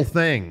subtle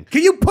thing.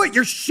 Can you put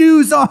your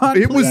shoes on?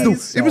 It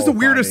was the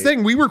weirdest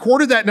thing. We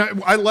recorded that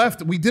and I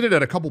left. We did it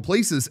at a couple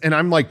places, and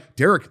I'm like,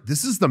 Derek,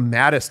 this is the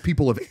maddest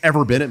people have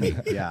ever been at me.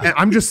 And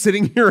I'm just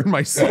sitting here in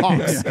my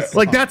socks.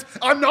 Like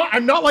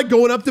I'm not like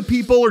going up to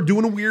people or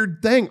doing a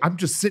weird thing. I'm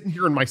just sitting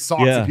here in my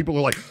socks. And people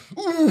are like,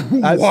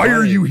 why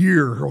are you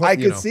here? I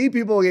could see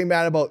people getting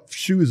mad about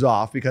shoes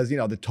off because,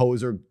 the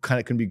toes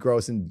can be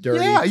gross and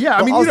dirty. Yeah.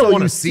 I mean, you don't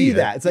want to see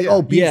that. It's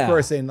like, beach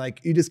person,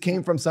 like you just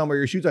came from somewhere,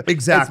 your shoes are.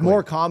 Exactly. It's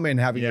more common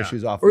having your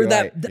shoes off. Or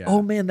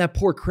oh man, that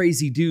poor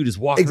crazy dude is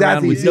walking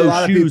around with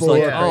no shoes.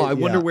 Like, I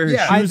wonder where his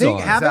shoes are. I think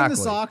having the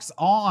socks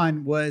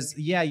on was,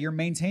 you're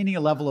maintaining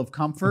a level of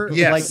comfort.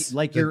 Yes.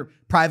 Like you're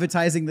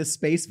privatizing this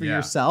space for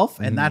yourself,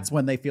 and that's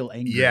when they feel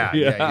angry.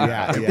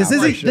 This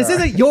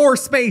isn't your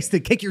space to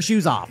kick your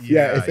shoes off.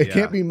 If it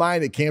can't be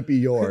mine, it can't be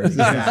yours.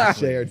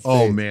 Shared space.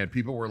 Oh man,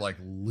 people were like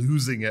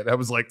losing it. I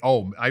was like,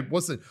 I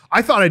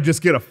thought I'd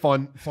just get a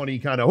funny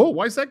kind of,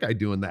 why is that guy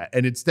doing that?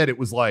 And instead it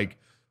was like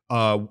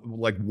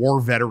war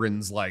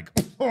veterans, like,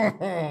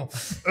 let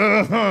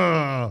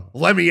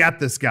me at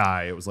this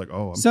guy. It was like,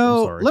 I'm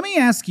sorry. Let me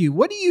ask you,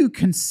 what do you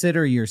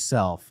consider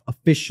yourself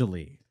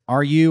officially?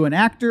 Are you an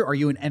actor? Are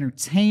you an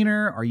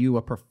entertainer? Are you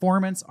a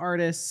performance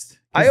artist?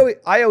 I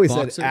always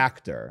said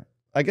actor.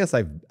 I guess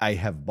I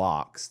have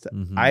boxed.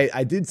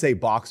 I did say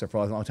boxer for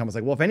a long time. I was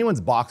like, well, if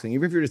anyone's boxing,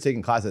 even if you're just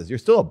taking classes, you're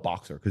still a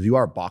boxer because you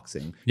are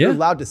boxing. You're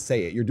allowed to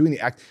say it. You're doing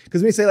the act.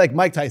 Because when you say like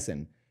Mike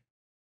Tyson,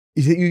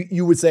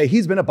 you would say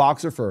he's been a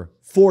boxer for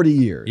 40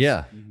 years.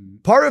 Yeah.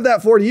 Part of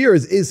that 40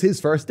 years is his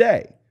first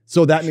day.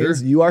 So that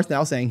means you are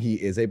now saying he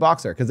is a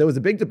boxer. Because there was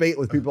a big debate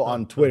with people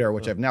on Twitter,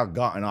 which I've now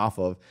gotten off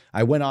of.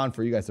 I went on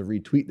for you guys to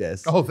retweet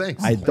this. Oh,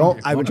 thanks. I've been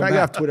trying to get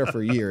off Twitter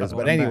for years.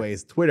 But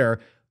anyways, Twitter,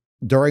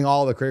 during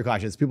all the career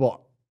clashes,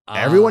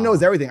 everyone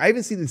knows everything. I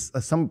even see this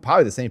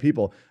probably the same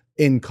people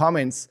in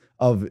comments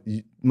of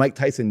Mike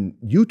Tyson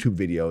YouTube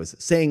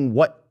videos saying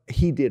what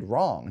he did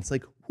wrong. It's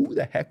like, who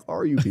the heck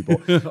are you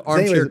people?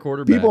 Armchair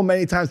quarterback. People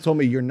many times told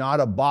me you're not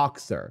a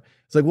boxer.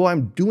 It's like, well,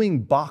 I'm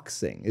doing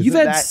boxing. You've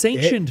had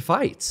sanctioned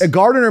fights. A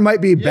gardener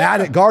might be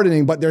bad at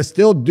gardening, but they're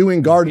still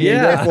doing gardening.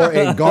 Therefore,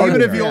 a gardener.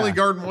 Even if you only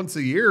garden once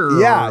a year.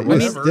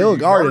 You're still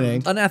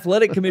gardening. An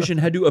athletic commission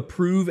had to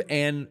approve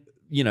and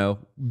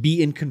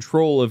be in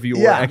control of your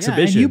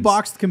exhibitions. And you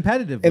boxed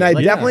competitively. And I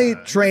definitely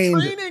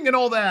trained. Training and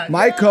all that.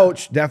 My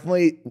coach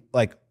definitely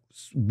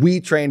we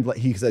trained.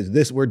 He says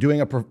this. We're doing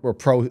a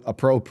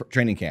pro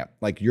training camp.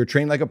 Like you're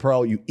trained like a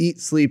pro. You eat,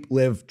 sleep,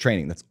 live,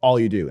 training. That's all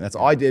you do. And that's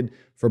all I did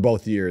for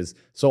both years.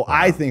 So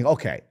I think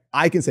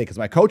I can say because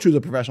my coach who's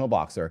a professional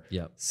boxer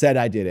said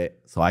I did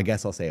it. So I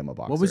guess I'll say I'm a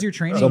boxer. What was your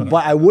training? So,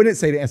 but I wouldn't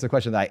say to answer the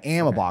question that I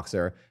am a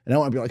boxer. And I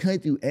don't want to be like, can I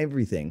do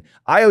everything?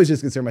 I always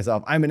just consider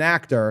myself. I'm an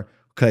actor.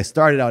 Because I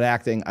started out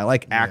acting. I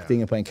like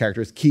acting and playing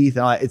characters. Keith,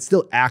 and it's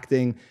still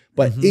acting.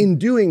 But in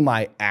doing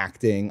my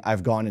acting,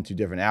 I've gone into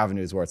different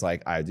avenues where it's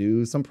like, I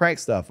do some prank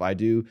stuff. I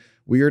do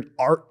weird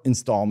art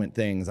installment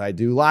things. I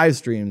do live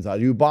streams. I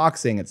do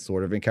boxing. It's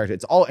sort of in character.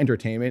 It's all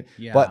entertainment.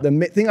 Yeah. But the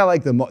thing I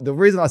like the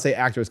reason I say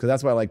actor is because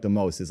that's what I like the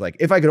most is like,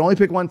 if I could only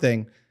pick one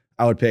thing,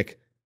 I would pick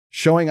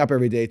showing up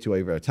every day to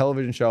either a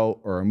television show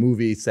or a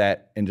movie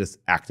set and just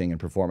acting and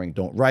performing.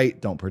 Don't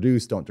write, don't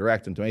produce, don't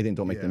direct, don't do anything,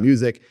 don't make the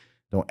music.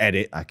 Don't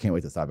edit. I can't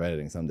wait to stop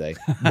editing someday.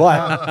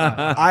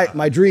 But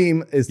my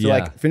dream is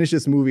to finish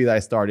this movie that I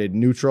started,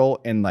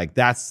 Neutral, and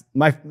that's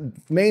my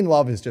main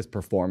love is just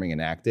performing and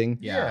acting.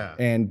 Yeah.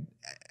 And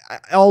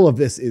all of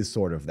this is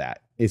sort of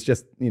that. It's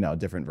just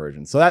different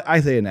versions. So that I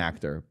say an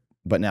actor,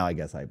 but now I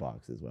guess I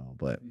box as well.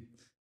 But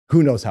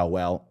who knows how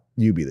well?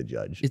 You be the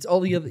judge. It's all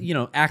the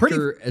other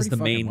actor as the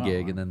main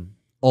gig, and then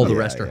all the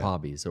rest are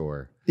hobbies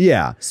or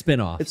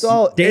spin-offs. It's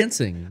all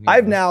dancing.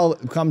 I've now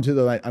come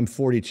to I'm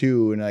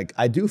 42 and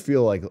I do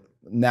feel like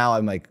now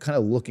I'm kind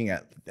of looking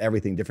at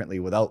everything differently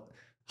without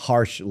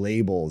harsh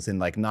labels and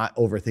not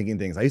overthinking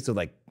things. I used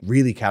to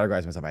really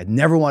categorize myself. I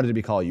never wanted to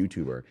be called a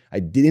YouTuber. I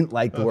didn't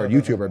like the word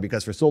YouTuber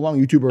because for so long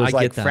YouTuber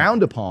was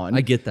frowned upon.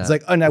 I get that.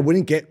 It's and I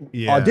wouldn't get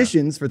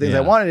auditions for things I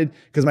wanted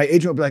because my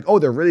agent would be like, "Oh,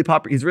 they're really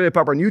popular. He's really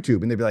popular on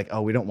YouTube," and they'd be like,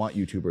 "Oh, we don't want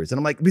YouTubers." And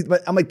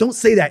I'm like, "Don't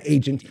say that,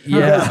 agent.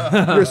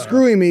 Because you're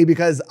screwing me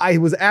because I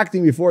was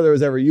acting before there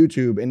was ever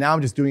YouTube, and now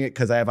I'm just doing it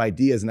because I have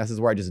ideas, and this is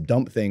where I just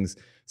dump things."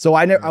 So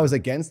I was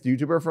against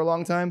YouTuber for a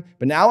long time,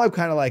 but now I'm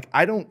kind of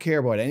I don't care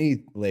about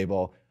any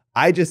label.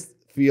 I just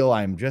feel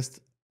I'm just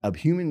a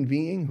human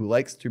being who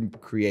likes to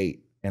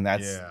create. And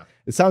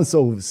it sounds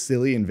so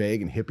silly and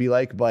vague and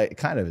hippie-like, but it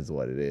kind of is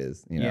what it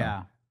is.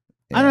 Yeah.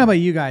 I don't know about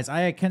you guys.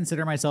 I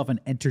consider myself an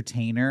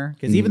entertainer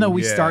because even though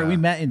we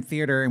met in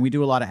theater and we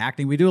do a lot of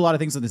acting, we do a lot of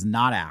things that is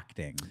not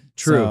acting.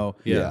 True.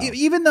 So,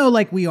 even though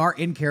we are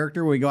in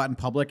character when we go out in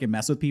public and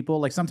mess with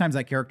people, sometimes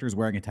that character is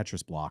wearing a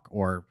Tetris block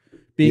or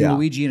being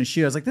Luigi in a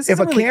shoe. I was like, this is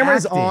if a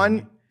camera's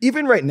on.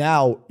 Even right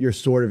now, you're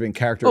sort of in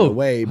character in a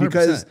way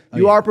because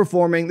you are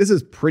performing. This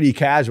is pretty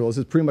casual. This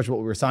is pretty much what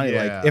we were sounding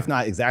like, if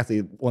not exactly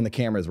when the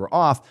cameras were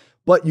off.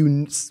 But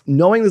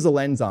knowing there's a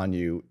lens on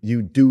you,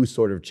 you do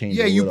sort of change.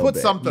 Yeah, you put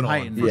bit. something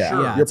on for sure.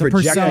 Yeah, you're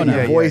projecting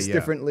your voice yeah.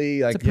 differently.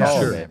 It's a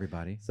all of it. it.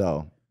 Everybody.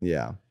 So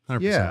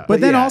 100%. Yeah.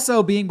 But then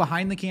also being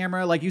behind the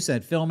camera, like you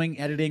said, filming,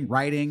 editing,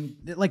 writing,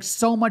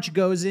 so much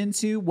goes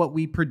into what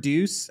we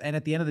produce. And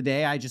at the end of the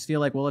day, I just feel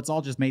like, well, it's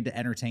all just made to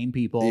entertain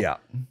people. Yeah.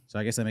 So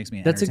I guess that makes me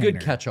an That's a entertainer.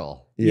 good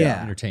catch-all.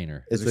 Yeah.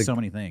 Entertainer. There's so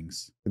many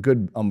things. A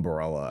good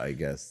umbrella, I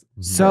guess.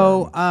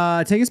 So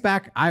take us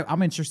back.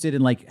 I'm interested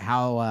in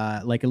how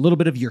a little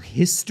bit of your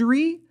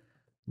history.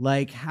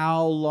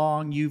 How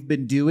long you've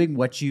been doing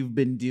what you've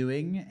been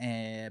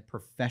doing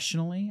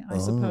professionally, I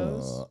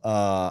suppose.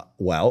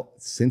 Well,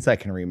 since I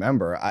can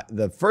remember,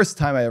 the first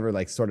time I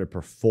ever started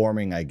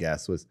performing, I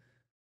guess, was,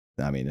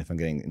 if I'm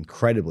getting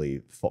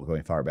incredibly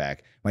going far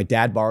back, my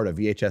dad borrowed a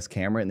VHS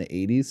camera in the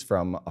 80s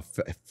from a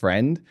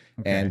friend.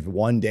 Okay. And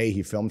one day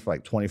he filmed for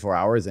 24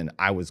 hours and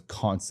I was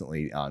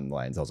constantly on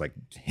lines. I was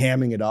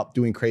hamming it up,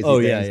 doing crazy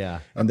things.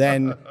 Yeah. And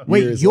then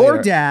wait,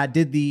 your dad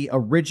did the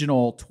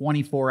original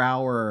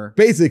 24-hour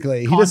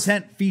basically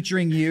content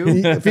featuring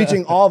you?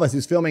 Featuring all of us. He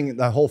was filming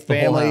the whole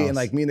family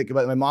and me and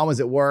my mom was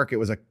at work. It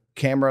was a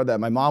camera that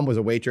my mom was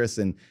a waitress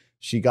and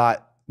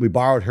we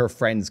borrowed her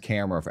friend's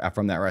camera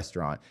from that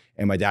restaurant.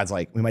 And my dad's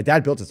my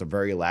dad built us a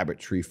very elaborate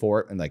tree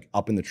fort and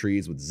up in the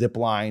trees with zip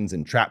lines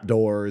and trap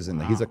doors.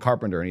 And he's a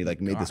carpenter and he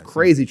made this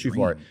crazy tree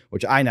fort,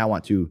 which I now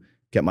want to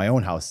get my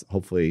own house,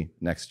 hopefully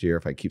next year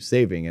if I keep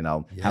saving, and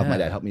I'll have my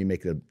dad help me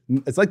make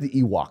it's like the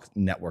Ewok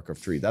network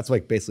of trees. That's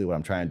basically what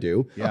I'm trying to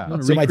do. Yeah.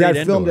 So my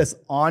dad filmed us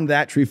on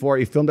that tree fort.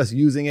 He filmed us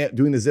using it,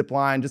 doing the zip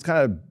line, just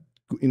kind of,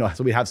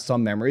 so we have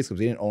some memories because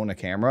we didn't own a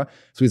camera.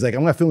 So he's like, I'm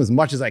going to film as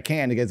much as I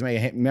can to get as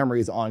many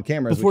memories on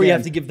camera before you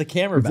have to give the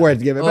camera back. Before I have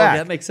to give it back.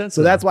 That makes sense.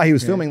 So that's why he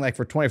was filming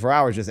for 24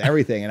 hours, just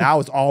everything. And I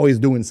was always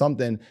doing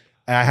something.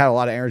 And I had a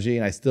lot of energy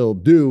and I still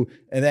do.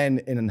 And then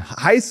in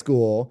high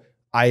school,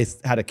 I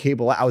had a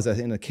cable. I was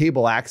in a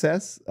cable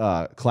access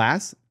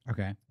class.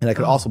 Okay. And I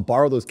could also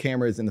borrow those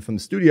cameras from the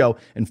studio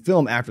and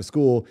film after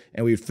school.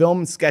 And we'd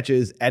film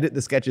sketches, edit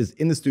the sketches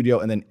in the studio,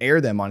 and then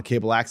air them on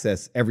cable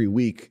access every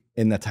week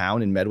in the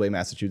town in Medway,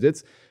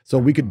 Massachusetts. So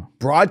we could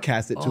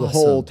broadcast it to the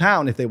whole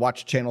town. If they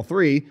watched Channel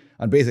 3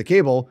 on basic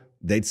cable,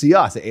 they'd see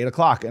us at 8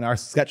 o'clock. And our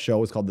sketch show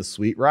was called The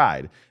Sweet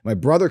Ride. My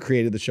brother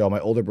created the show, my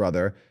older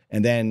brother.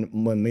 And then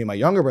when me and my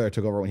younger brother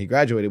took over when he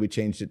graduated, we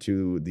changed it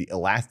to the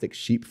Elastic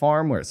Sheep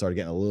Farm, where it started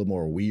getting a little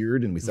more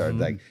weird and we started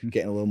like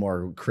getting a little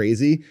more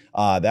crazy.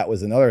 That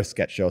was another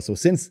sketch show. So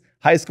since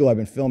high school, I've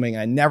been filming,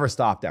 and I never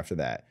stopped after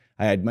that.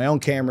 I had my own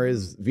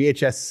cameras,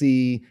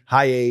 VHS-C,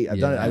 High 8. I've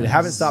done it. I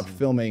haven't stopped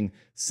filming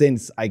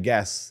since, I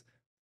guess,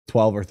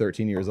 12 or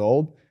 13 years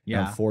old.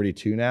 Yeah. I'm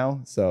 42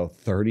 now, so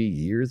 30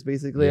 years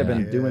basically I've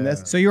been doing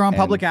this. So you're on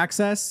public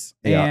access,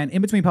 Yeah. and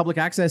in between public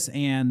access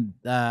and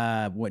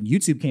when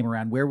YouTube came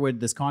around, where would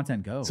this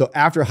content go? So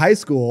after high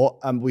school,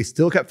 we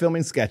still kept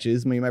filming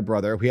sketches, me and my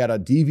brother. We had a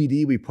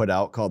DVD we put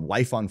out called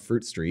Life on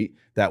Fruit Street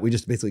that we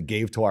just basically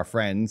gave to our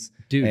friends.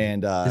 Dude,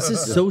 and this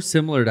is so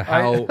similar to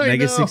how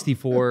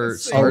Mega64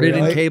 started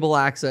in cable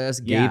access,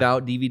 gave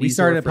out DVDs. We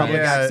started a to our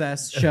public friends.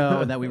 access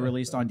show that we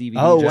released on DVD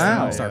Oh, just wow.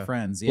 amongst our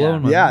friends.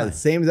 Blowing my Yeah, mind. the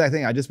same exact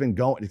thing. I just been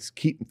going, just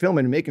keep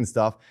filming and making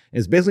stuff. And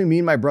it's basically me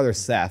and my brother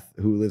Seth,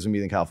 who lives with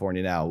me in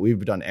California now.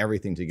 We've done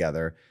everything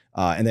together.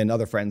 And then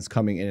other friends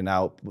coming in and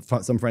out,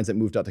 some friends that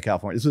moved out to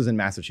California. This was in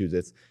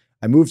Massachusetts.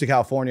 I moved to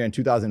California in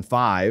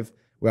 2005,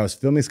 where I was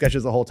filming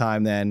sketches the whole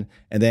time then.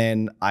 And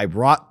then I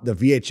brought the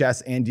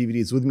VHS and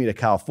DVDs with me to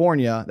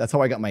California. That's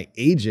how I got my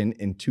agent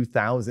in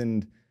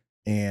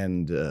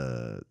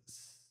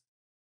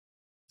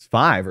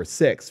 2005 or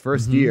 6,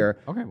 first year.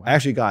 Okay, wow. I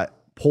actually got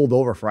pulled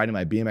over for riding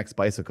my BMX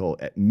bicycle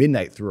at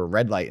midnight through a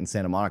red light in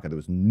Santa Monica. There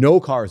was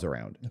no cars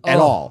around at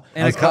all.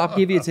 And a cop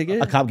gave you a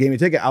ticket? A cop gave me a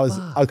ticket. I was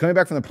coming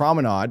back from the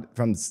promenade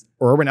from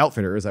Urban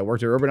Outfitters. I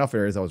worked at Urban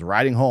Outfitters. I was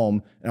riding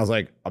home, and I was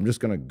like, I'm just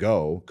gonna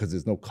go because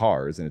there's no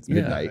cars and it's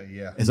midnight.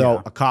 And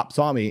so a cop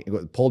saw me,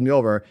 pulled me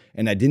over,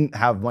 and I didn't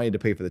have money to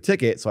pay for the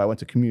ticket, so I went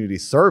to community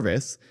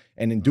service.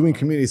 And in doing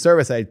community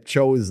service, I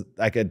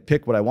could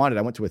pick what I wanted.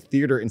 I went to a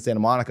theater in Santa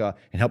Monica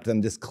and helped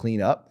them just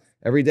clean up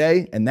every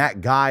day. And that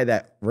guy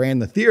that ran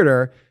the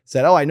theater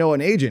said, "Oh, I know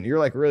an agent. You're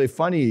like really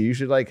funny. You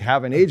should like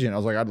have an agent." I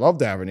was like, "I'd love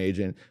to have an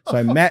agent." So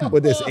I met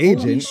with this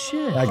agent.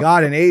 I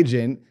got an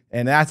agent,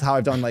 and that's how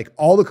I've done like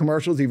all the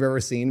commercials you've ever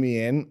seen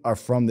me in are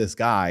from this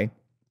guy.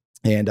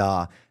 And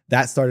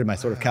that started my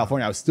sort of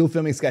California. I was still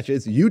filming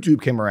sketches. YouTube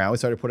came around. We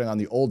started putting on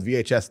the old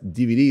VHS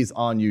DVDs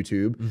on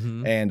YouTube.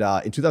 And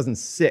in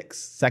 2006,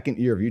 second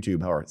year of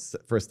YouTube, or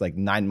first like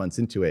 9 months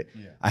into it,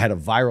 I had a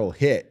viral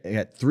hit. It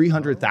had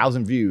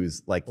 300,000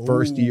 views, like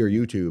first year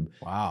YouTube.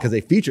 Wow. Because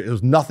they featured, it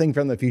was nothing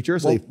from the feature.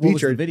 So they What was the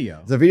featured video?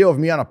 It's a video of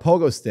me on a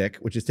pogo stick,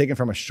 which is taken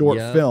from a short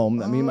film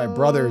that me and my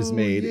brothers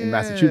made in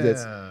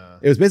Massachusetts.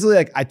 It was basically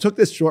like, I took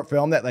this short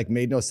film that like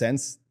made no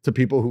sense to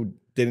people who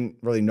didn't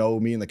really know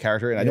me and the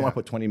character, and I didn't want to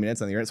put 20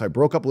 minutes on the internet, so I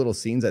broke up little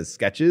scenes as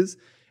sketches.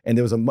 And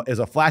there's a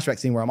flashback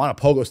scene where I'm on a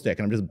pogo stick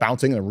and I'm just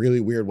bouncing in a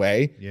really weird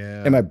way.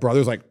 And my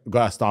brother's like,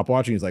 got a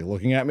stopwatch, and he's like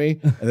looking at me.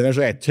 And then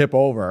eventually I tip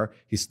over.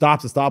 He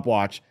stops the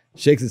stopwatch,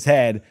 shakes his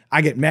head.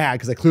 I get mad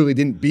because I clearly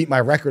didn't beat my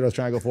record I was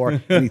trying to go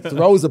for. And he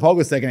throws the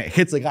pogo stick and it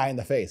hits the guy in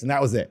the face. And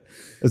that was it.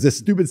 It was this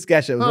stupid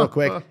sketch that was real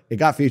quick. It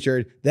got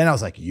featured. Then I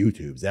was like,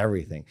 YouTube's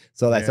everything.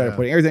 So I started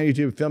putting everything on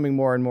YouTube, filming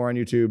more and more on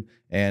YouTube.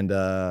 And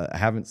I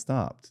haven't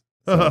stopped.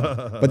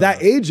 So. But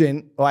that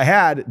agent I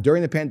had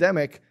during the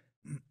pandemic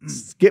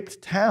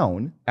skipped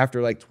town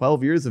after like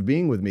 12 years of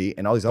being with me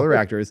and all these other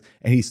actors,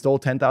 and he stole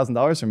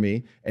 $10,000 from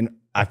me. And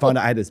I found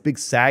out I had this big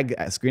SAG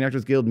Screen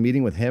Actors Guild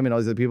meeting with him and all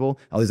these other people,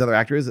 all these other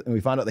actors, and we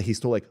found out that he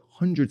stole like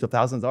hundreds of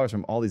thousands of dollars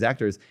from all these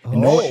actors.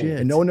 And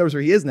no one knows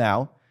where he is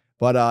now.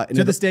 But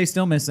to this day,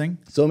 still missing.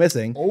 Still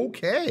missing.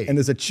 Okay. And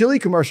there's a chili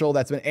commercial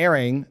that's been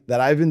airing that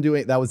I've been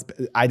doing.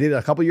 I did it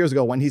a couple years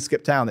ago when he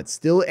skipped town. That's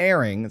still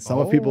airing. Some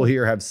of people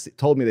here have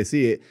told me they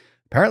see it.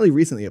 Apparently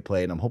recently it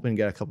played, and I'm hoping to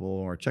get a couple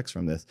more checks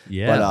from this.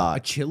 Yeah. But, A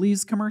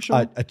Chili's commercial?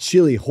 a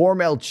chili,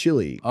 Hormel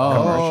chili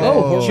commercial.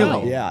 Oh,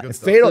 chili. Yeah. Good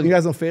stuff. Fatal, you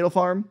guys know Fatal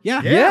Farm?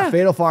 Yeah.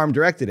 Fatal Farm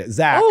directed it.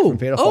 Zach from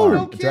Fatal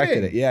Farm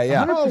directed it.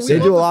 Yeah. Oh, we They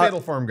love do a the lot.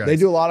 Fatal Farm guys. They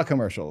do a lot of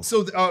commercials.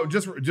 So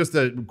just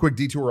a quick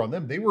detour on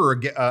them. They were,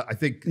 I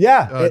think,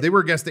 Yeah. they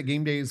were a guest at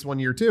Game Days one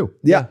year too.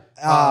 Yeah.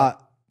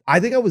 I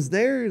think I was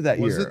there that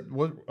Was year. it?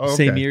 Okay.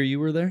 Same year you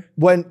were there?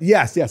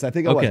 Yes, I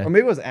think it was. Okay. Or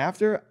maybe it was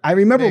after. I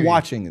remember Maybe.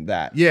 watching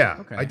that. Yeah,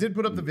 Okay. I did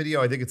put up the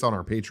video. I think it's on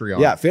our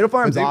Patreon. Yeah, Fatal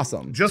Farm's But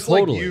awesome. Just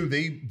Totally. like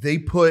you, they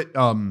put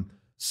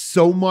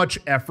so much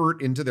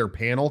effort into their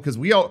panel because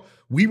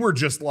we were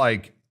just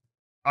like,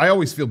 I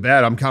always feel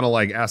bad. I'm kind of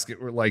like asking,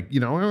 like,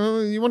 you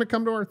want to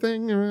come to our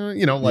thing?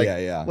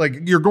 Like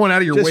you're going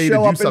out of your Just way to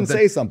show do up and something.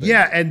 say something.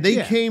 Yeah, and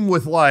they came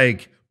with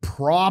like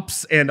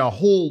props and a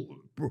whole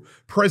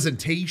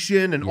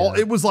presentation and all.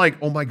 It was like,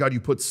 oh my God, you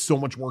put so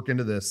much work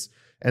into this.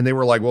 And they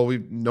were like, well,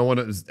 no one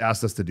has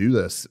asked us to do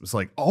this. It was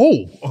like,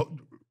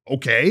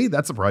 okay,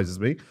 that surprises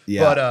me.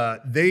 Yeah.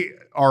 But they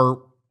are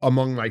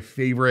among my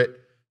favorite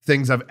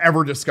things I've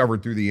ever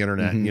discovered through the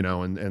internet, you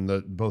know, and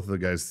both of the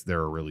guys there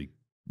are really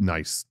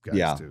nice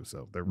guys too.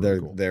 So they're really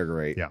cool. They're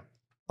great. Yeah.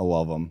 I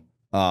love them.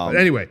 But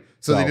anyway,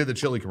 so they did the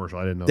chili commercial.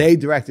 I didn't know. They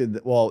directed,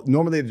 well,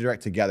 normally they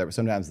direct together, but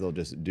sometimes they'll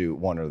just do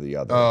one or the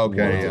other. Oh,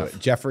 okay. Yeah.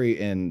 Jeffrey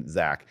and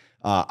Zach.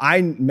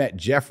 I met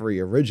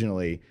Jeffrey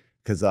originally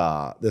because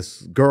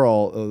this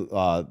girl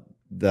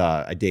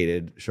I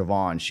dated,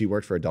 Siobhan, she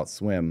worked for Adult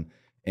Swim,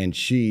 and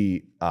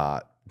she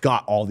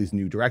got all these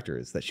new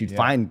directors that she'd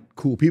find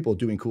cool people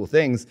doing cool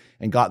things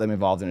and got them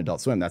involved in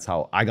Adult Swim. That's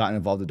how I got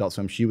involved in Adult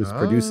Swim. She was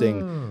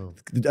producing.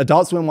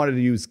 Adult Swim wanted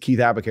to use Keith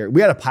Apicary. We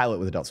had a pilot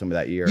with Adult Swim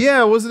that year.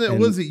 Yeah, wasn't it?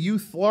 Was it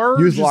Youth Large?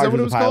 Youth Is that Large what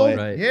it was was a pilot.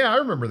 called? Right. Yeah, I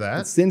remember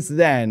that. Since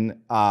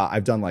then,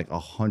 I've done like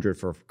 100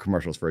 for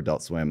commercials for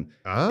Adult Swim.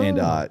 And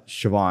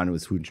Siobhan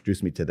was who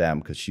introduced me to them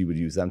because she would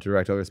use them to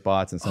direct other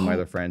spots and some of my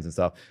other friends and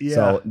stuff. Yeah.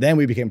 So then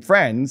we became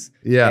friends.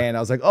 Yeah. And I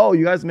was like, oh,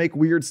 you guys make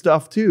weird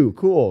stuff too.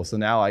 Cool. So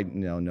now I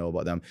know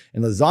about them.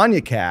 And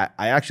Lasagna Cat,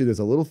 there's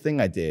a little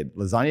thing I did.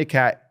 Lasagna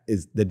Cat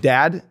is the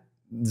dad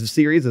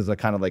series is a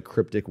kind of like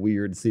cryptic,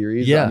 weird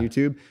series on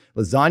YouTube.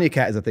 Lasagna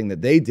Cat is a thing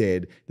that they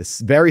did.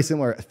 This very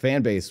similar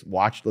fan base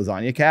watched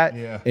Lasagna Cat.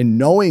 Yeah. And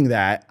knowing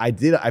that, I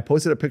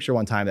posted a picture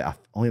one time that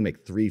only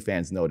like 3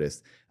 fans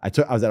noticed. I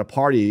was at a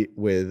party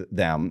with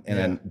them, and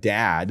then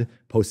Dad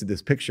posted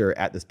this picture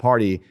at this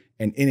party,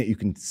 and in it you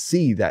can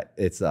see that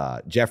it's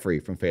Jeffrey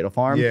from Fatal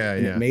Farm. Yeah,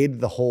 and yeah. it made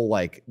the whole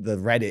like the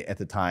Reddit at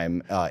the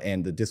time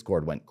and the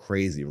Discord went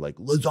crazy. We're like,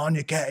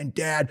 Lasagna Cat and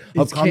Dad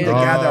have come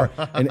together.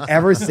 And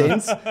ever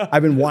since,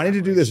 I've been wanting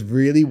to do this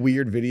really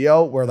weird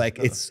video where like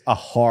it's a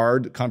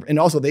hard and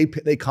also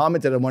they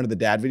commented on one of the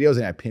Dad videos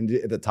and I pinned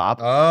it at the top.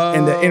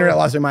 And the internet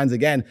lost their minds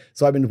again.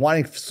 So I've been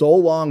wanting so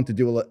long to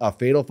do a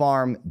Fatal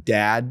Farm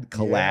Dad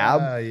collab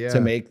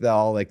to make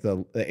all like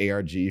the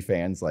ARG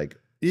fans like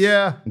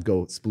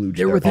go splooge.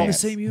 They're within the pants.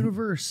 same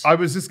universe. I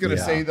was just going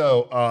to say,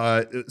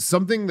 though,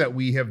 something that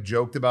we have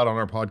joked about on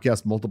our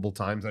podcast multiple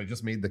times. I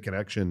just made the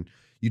connection.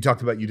 You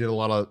talked about you did a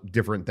lot of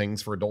different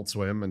things for Adult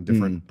Swim and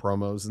different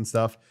promos and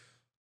stuff.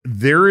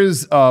 There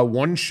is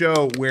one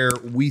show where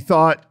we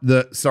thought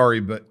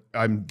but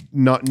I'm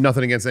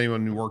nothing against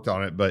anyone who worked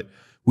on it, but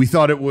we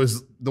thought it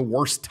was the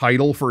worst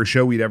title for a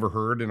show we'd ever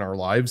heard in our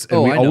lives.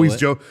 And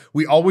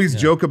we always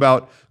joke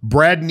about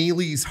Brad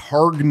Neely's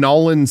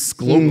Hargnolin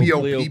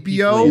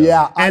Sclopio.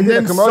 Yeah, and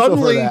then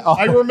suddenly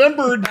I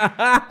remembered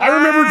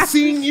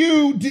seeing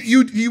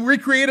you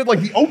recreated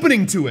like the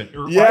opening to it.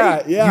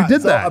 Right? Yeah. You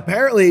did that.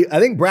 Apparently, I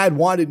think Brad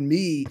wanted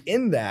me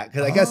in that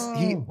because I guess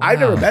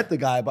I've never met the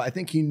guy, but I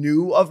think he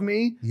knew of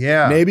me.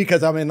 Yeah. Maybe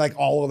because I'm in like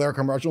all of their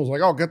commercials,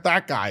 like, oh, get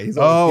that guy. He's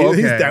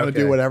down to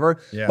do whatever.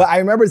 Yeah. But I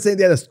remember saying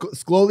they had a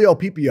Sclopio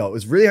Pipio. It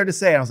was really hard to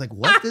say. And I was like,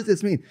 what does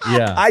this mean?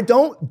 Yeah. I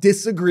don't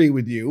disagree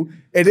with you.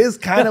 It is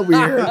kind of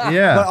weird.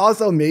 Yeah. But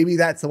also maybe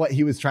that's what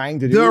he was trying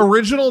to do. The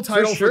original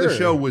title for the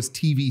show was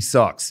TV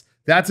Sucks.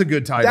 That's a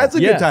good title. That's a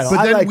good title.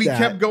 But then like we that.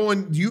 kept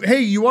going.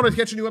 You want to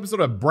catch a new episode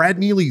of Brad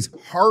Neely's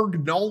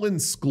Hargnolin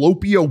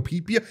Sclopio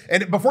Pipia?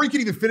 And before you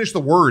could even finish the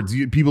words,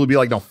 people would be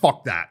like, no,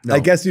 fuck that. No. I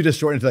guess you just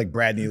shortened it to like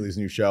Brad Neely's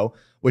new show,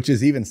 which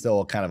is even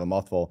still kind of a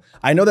mouthful.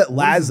 I know that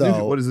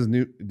Lazo. What is his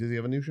new? Does he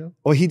have a new show?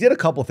 Well, he did a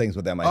couple things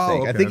with them, I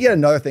think. I think he had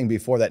another thing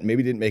before that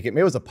maybe didn't make it.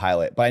 Maybe it was a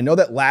pilot. But I know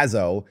that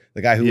Lazo,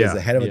 the guy who was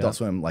the head of Adult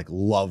Swim, like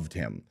loved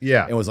him.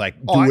 Yeah. And was like,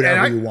 do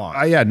whatever you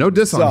want. No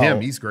diss on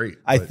him. He's great.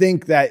 I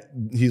think that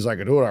he's like,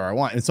 I do whatever I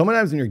want. And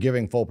sometimes when you're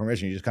giving full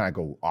permission, you just kind of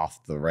go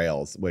off the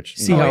rails, which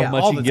See how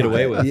much you can get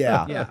away with.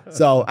 Yeah.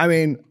 So, I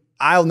mean,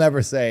 I'll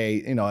never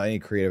say, any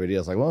creative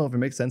ideas like, well, if it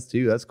makes sense to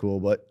you, that's cool,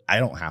 but I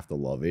don't have to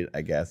love it,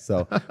 I guess.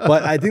 So,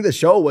 but I think the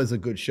show was a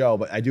good show,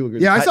 but I do agree.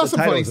 Yeah, I saw some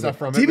funny stuff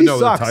from it. TV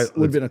Sucks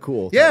would have been a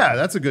cool thing. Yeah,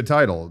 that's a good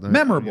title.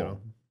 Memorable.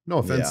 No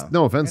offense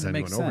to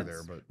anyone over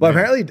there. But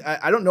apparently,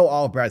 I don't know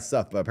all of Brad's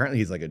stuff, but apparently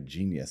he's like a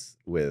genius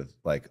with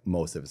like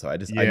most of it. So I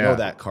know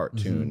that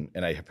cartoon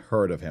and I have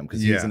heard of him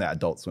because he's in that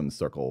Adult Swim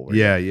circle.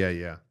 Yeah.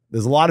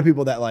 There's a lot of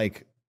people that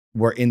like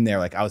were in there.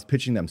 Like I was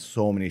pitching them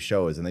so many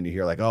shows, and then you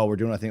hear like, oh, we're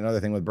doing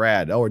another thing with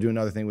Brad. Oh, we're doing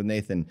another thing with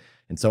Nathan,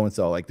 and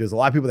so. Like there's a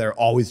lot of people that are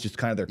always just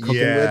kind of they're cooking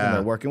with and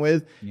they're working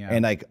with,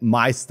 and like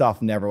my stuff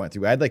never went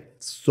through. I had like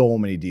so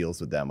many deals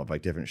with them of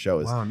like different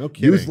shows. Wow, no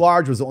kidding. Youth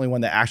Large was the only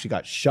one that actually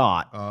got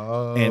shot,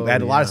 and I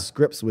had a lot of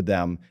scripts with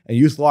them. And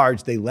Youth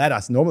Large, they let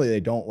us. Normally, they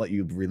don't let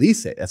you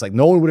release it. It's like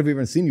no one would have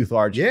even seen Youth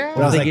Large. Yeah,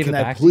 but I was like, can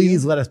I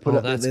please let us put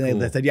it? That's They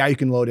cool. said, yeah, you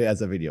can load it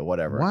as a video,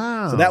 whatever.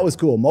 Wow. So that was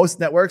cool. Most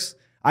networks.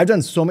 I've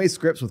done so many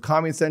scripts with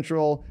Comedy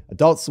Central,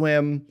 Adult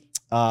Swim,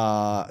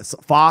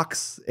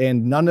 Fox,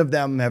 and none of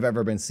them have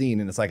ever been seen.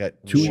 And it's like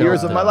 2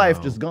 years of my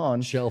life just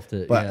gone. Shelved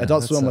it. But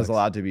Adult Swim was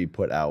allowed to be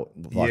put out.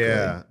 Luckily.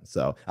 Yeah.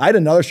 So I had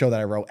another show that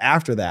I wrote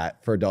after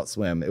that for Adult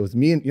Swim. It was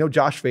me and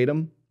Josh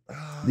Fadum.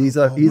 He's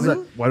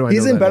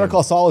in Better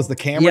Call Saul as the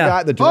camera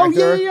guy, the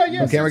director,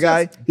 the camera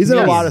guy. He's in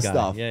a lot of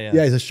stuff. Yeah,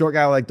 he's a short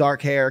guy with like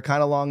dark hair,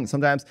 kind of long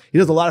sometimes. He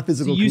does a lot of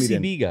physical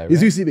comedian. UCB guy, right?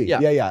 He's UCB. Yeah.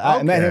 I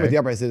Okay. met him at the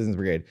Upright Citizens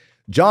Brigade.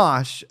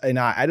 Josh and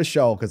I had a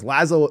show because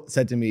Lazo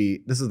said to me,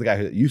 this is the guy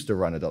who used to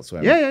run Adult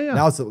Swim. Yeah.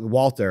 Now it's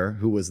Walter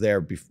who was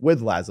there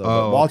with Lazo,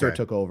 but Walter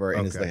took over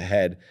and is the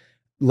head.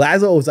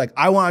 Lazo was like,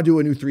 I want to do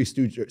a new Three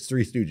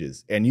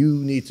Stooges, and you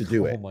need to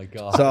do it. Oh my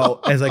God.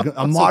 So it's like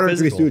a modern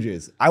Three physical.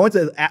 Stooges. I went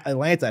to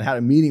Atlanta and had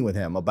a meeting with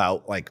him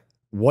about like,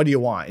 what do you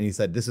want? And he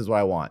said, this is what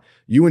I want.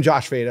 You and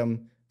Josh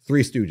Fadem,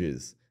 Three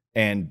Stooges,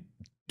 and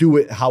do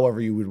it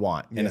however you would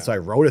want. And so I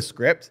wrote a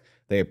script.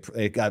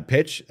 They got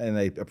pitched and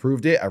they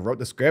approved it. I wrote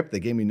the script. They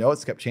gave me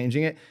notes, kept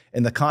changing it.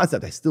 And the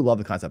concept, I still love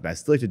the concept. And I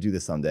still like to do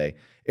this someday.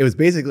 It was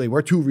basically,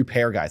 we're two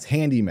repair guys,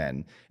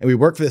 handymen. And we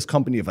work for this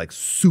company of like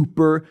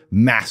super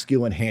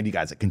masculine handy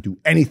guys that can do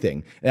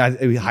anything. And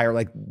we hire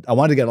like, I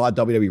wanted to get a lot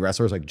of WWE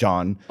wrestlers like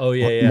John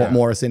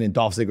Morrison and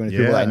Dolph Ziggler and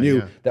people that I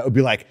knew that would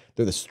be like,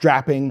 they're the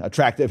strapping,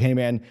 attractive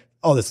handyman.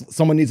 Oh,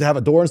 someone needs to have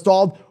a door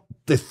installed.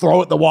 They throw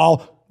it at the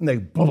wall. And they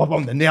boom, boom,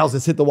 boom, the nails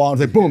just hit the wall and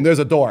it's like, boom, there's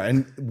a door.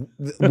 And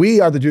we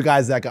are the two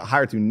guys that got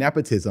hired through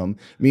nepotism.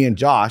 Me and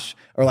Josh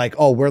are like,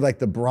 oh, we're like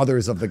the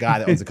brothers of the guy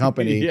that owns the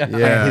company.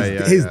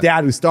 His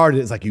dad who started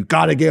it is like, you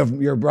got to give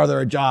your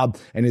brother a job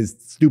and his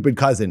stupid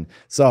cousin.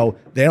 So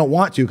they don't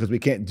want to because we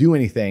can't do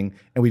anything.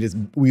 And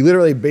we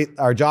literally,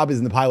 our job is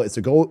in the pilot is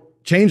to go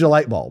change a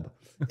light bulb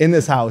in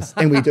this house,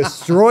 and we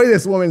destroy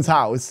this woman's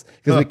house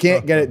because we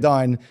can't get it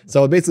done.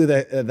 So basically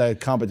the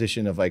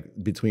competition of like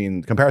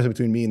comparison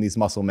between me and these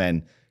muscle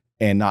men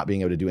and not being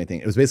able to do anything.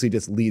 It was basically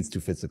just leads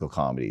to physical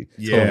comedy.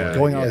 So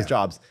going on all these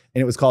jobs.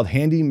 And it was called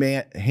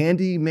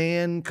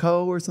Handyman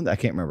Co. or something. I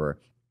can't remember.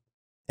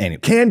 Anyway,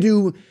 Can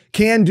Do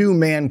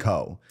Man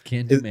Co.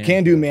 Can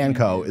Do Man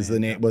Co. is the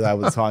name what I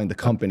was calling the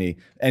company.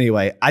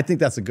 Anyway, I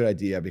think that's a good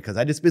idea because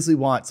I just basically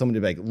want someone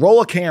to be like,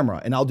 roll a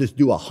camera and I'll just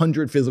do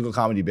 100 physical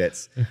comedy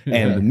bits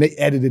and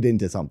edit it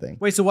into something.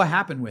 Wait, so what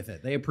happened with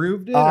it? They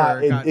approved it?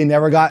 It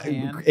never got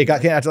canned? It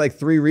got canned after like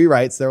 3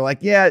 rewrites. They were like,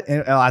 yeah.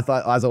 And I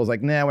thought, I was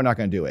like, nah, we're not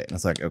going to do it. And I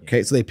was like,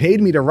 okay. So they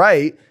paid me to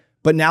write,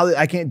 but now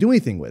I can't do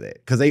anything with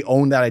it because they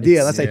own that idea.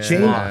 Unless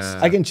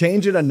I can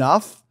change it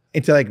enough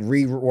and to like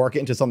rework it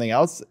into something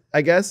else,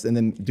 I guess, and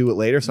then do it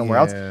later somewhere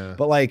else.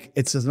 But like,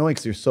 it's just annoying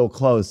because you're so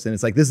close. And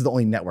it's like, this is the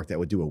only network that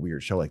would do a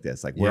weird show like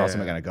this. Like, where else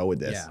am I going to go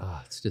with this? Yeah.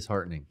 Oh, it's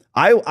disheartening.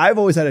 I've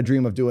always had a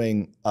dream of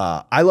doing,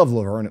 I love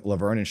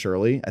Laverne and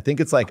Shirley. I think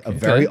it's like a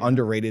very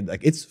underrated,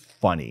 like it's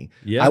funny.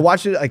 Yeah. I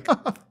watched it like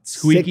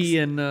Squeaky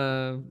and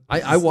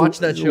I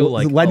watched that show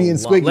like Lenny and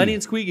Squeaky. Lenny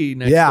and Squeaky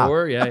next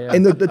door. Yeah.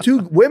 And the two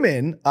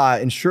women,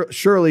 and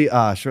Shirley,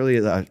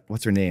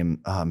 what's her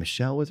name?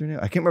 Michelle was her name?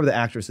 I can't remember the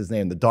actress's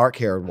name, the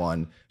dark-haired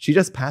one. She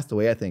just passed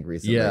away, I think,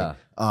 recently. Yeah.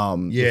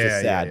 Which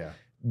is sad.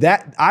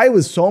 That I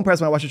was so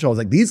impressed when I watched the show. I was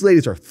like, these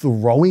ladies are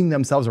throwing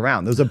themselves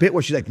around. There was a bit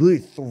where she like literally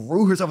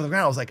threw herself on the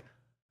ground. I was like,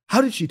 how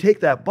did she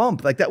take that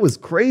bump? Like, that was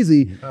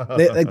crazy.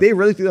 They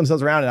really threw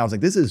themselves around, and I was like,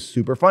 this is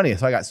super funny.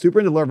 So I got super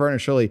into Laverne and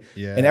Shirley.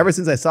 Yeah. And ever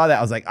since I saw that,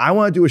 I was like, I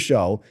want to do a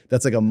show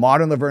that's like a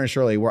modern Laverne and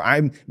Shirley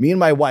where me and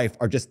my wife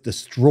are just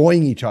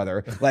destroying each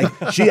other. Like,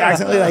 she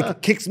accidentally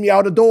like kicks me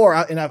out a door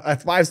in a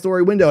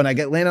 5-story window, and I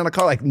get landed on a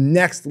car, like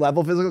next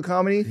level physical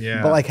comedy.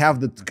 Yeah. But like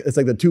it's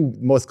like the two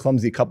most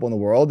clumsy couple in the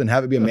world, and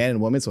have it be a man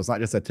and woman, so it's not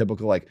just a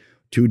typical like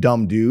two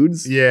dumb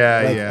dudes. You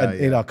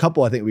know, a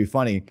couple I think would be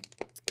funny.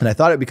 And I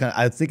thought it'd be kind of,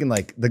 I was thinking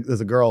like, there's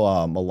a girl,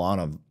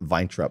 Milana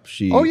Weintrup.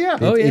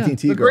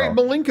 AT&T the girl. great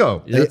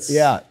Malenko.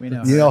 We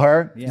know you know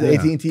her? Yeah. The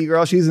AT&T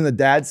girl. She's in the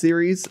Dad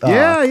series.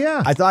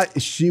 I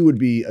thought she would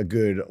be a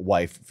good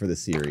wife for the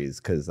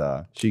series because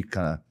she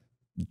kind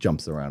of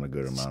jumps around a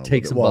good amount.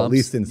 Takes some bumps. At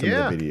least in some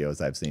of the videos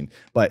I've seen.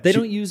 But they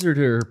don't use her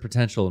to her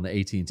potential in the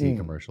AT&T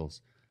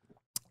commercials.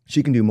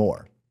 She can do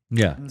more.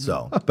 Yeah.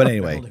 So, but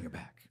anyway. Holding her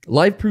back.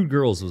 Live Prude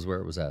Girls was where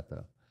it was at,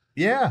 though.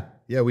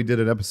 Yeah, we did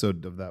an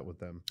episode of that with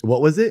them.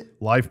 What was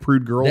it? Live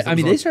Prude Girls.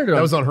 They started.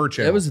 That was on her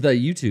channel. That was the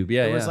YouTube.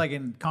 Yeah, it was like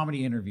a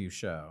comedy interview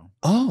show.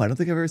 Oh, I don't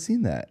think I've ever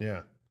seen that.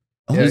 Yeah.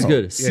 Oh, it was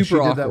good. Super she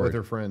awkward. did that with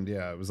her friend.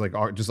 Yeah, it was like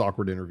just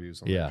awkward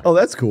interviews. Yeah. Oh,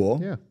 that's cool.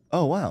 Yeah.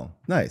 Oh, wow.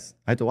 Nice.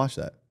 I had to watch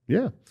that.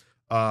 Yeah.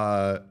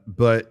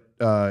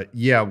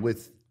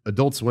 With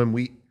Adult Swim,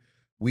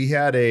 we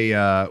had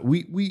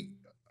we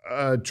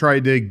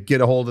tried to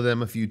get a hold of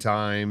them a few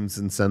times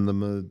and send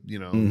them a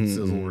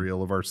sizzle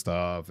reel of our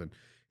stuff and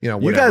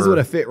you guys would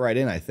have fit right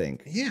in, I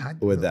think. Yeah,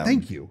 with them.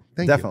 Thank you.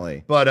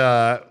 Definitely.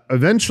 But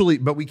eventually,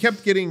 we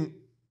kept getting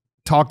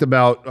talked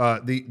about.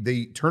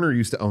 Turner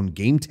used to own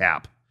Game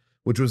Tap,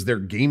 which was their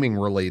gaming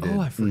related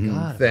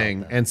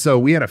thing, and so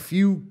we had a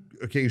few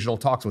occasional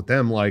talks with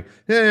them, like,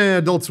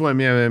 Adult Swim,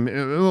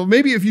 well,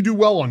 maybe if you do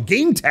well on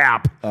Game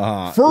Tap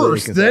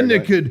first, then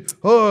it could.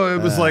 It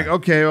was like,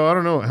 okay, well, I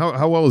don't know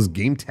how well is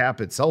Game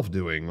Tap itself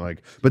doing,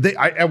 like, but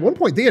at one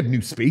point they had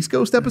new Space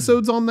Ghost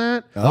episodes on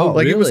that.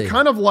 It was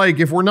kind of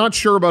like, if we're not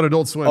sure about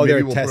Adult Swim,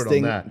 maybe we'll put it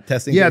on that.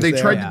 Testing. Yeah, they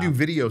tried to do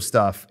video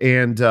stuff,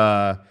 and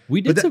we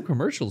did some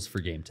commercials for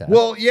Game Tap.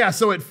 Well, yeah.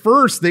 So at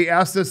first they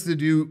asked us to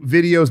do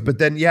videos, but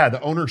then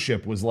the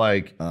ownership was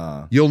like,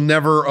 you'll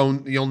never. I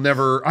don't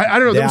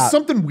know. There was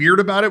something weird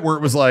about it where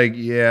it was like,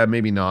 yeah,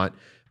 maybe not.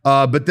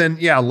 But then,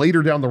 yeah,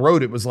 later down the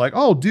road, it was like,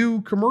 oh,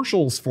 do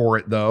commercials for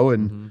it though,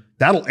 and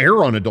that'll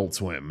air on Adult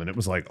Swim. And it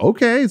was like,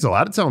 okay, so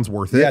that sounds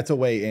worth it. Yeah, it's a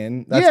way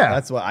in.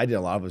 That's what I did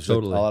a lot of. Was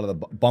Totally. a lot of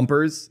the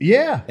bumpers.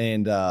 Yeah.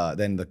 And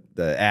then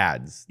the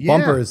ads. Yeah.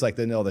 Bumpers, like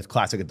the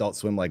classic Adult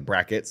Swim like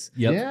brackets.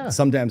 Yep. Yeah.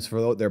 Sometimes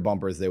for their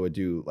bumpers, they would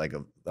do like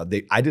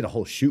I did a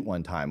whole shoot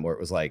one time where it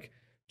was like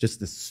just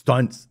the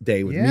stunts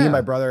day with me Yeah. and my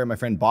brother and my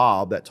friend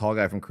Bob, that tall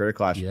guy from Critter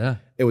Clash. Yeah.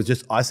 It was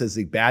just us as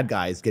the bad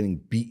guys getting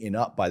beaten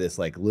up by this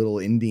like little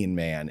Indian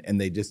man,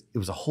 and it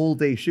was a whole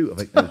day shoot.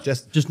 Like, it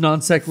was just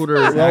non sequitur.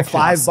 well,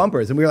 5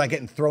 bumpers, and we were like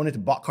getting thrown into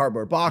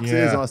cardboard boxes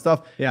and all that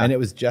stuff. Yeah. And it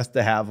was just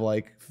to have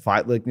like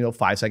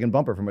 5-second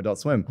bumper from Adult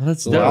Swim. Well,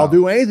 that's so dope. I'll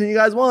do anything you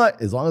guys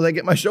want as long as I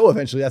get my show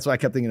eventually. That's what I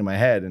kept thinking in my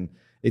head, and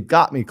it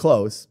got me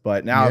close.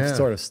 But now I've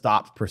sort of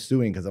stopped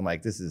pursuing because I'm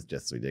like, this is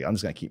just ridiculous. I'm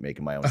just gonna keep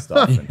making my own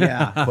stuff. And putting it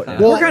Well, out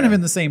we're kind of there.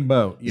 in the same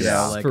boat, you Yeah,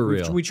 know. Like for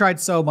real. we tried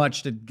so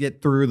much to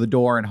get through the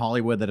door in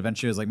Hollywood that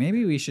eventually it was like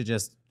maybe we should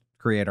just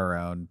create our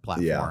own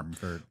platform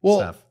for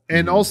stuff.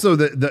 And also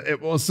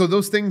so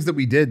those things that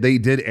we did, they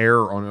did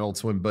air on Adult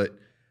Swim, but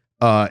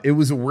it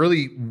was a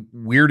really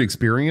weird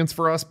experience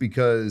for us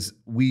because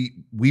we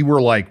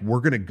were like, we're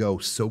gonna go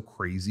so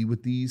crazy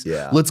with these.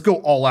 Yeah. Let's go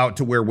all out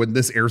to where when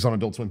this airs on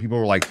Adult Swim, people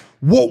were like,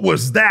 what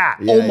was that?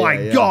 Yeah, oh my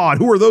yeah. God,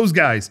 who are those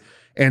guys?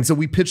 And so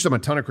we pitched them a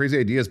ton of crazy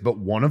ideas, but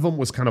one of them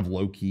was kind of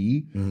low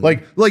key.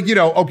 Like, you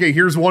know, okay,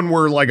 here's one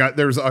where like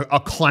there's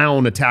a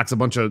clown attacks a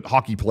bunch of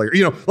hockey players,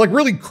 you know, like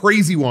really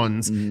crazy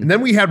ones. And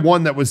then we had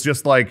one that was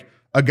just like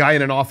a guy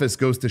in an office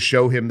goes to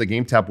show him the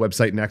Game Tap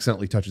website and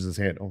accidentally touches his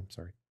hand. Oh,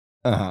 sorry.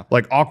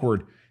 Like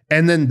awkward.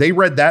 And then they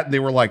read that and they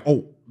were like,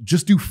 oh,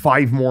 just do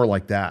 5 more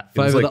like that. It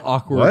 5 was of like, the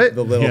awkward. what?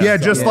 The little Yeah,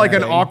 stuff. just Yeah. like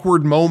an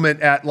awkward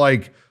moment at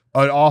like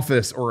an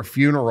office or a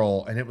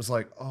funeral. And it was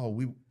like, oh,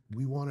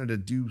 we wanted to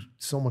do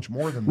so much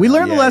more than that. We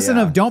learned the Yeah, lesson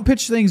yeah. of don't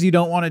pitch things you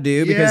don't want to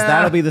do because Yeah.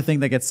 that'll be the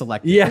thing that gets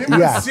selected. Yeah. It was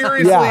Yeah.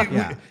 seriously.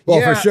 Yeah.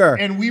 Well, for sure.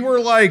 And we were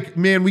like,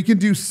 man, we can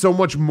do so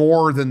much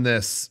more than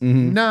this.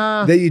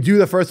 Nah. Then you do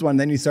the first one,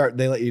 then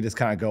they let you just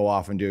kind of go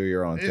off and do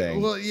your own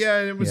thing. Well, yeah,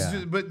 it was Yeah.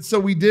 just, but so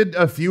we did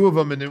a few of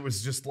them and it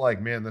was just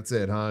like, man, that's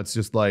it, huh? It's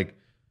just like,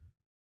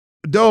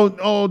 don't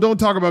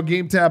talk about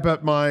Game Tap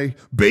at my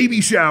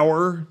baby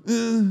shower.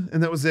 And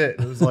that was it.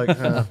 It was like,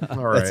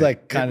 all right. It's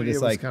like kind of It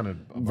just was like kind of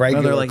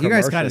regular. They're like, you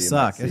guys commercial kind of you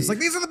suck. might It's see. like,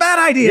 these are the bad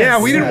ideas.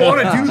 yeah, we didn't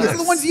want to do this. These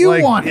are the ones you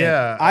Like, wanted.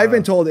 Yeah. I've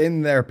been told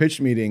in their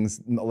pitch meetings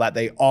that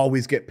they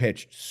always get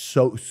pitched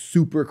so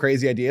super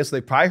crazy ideas. So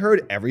they probably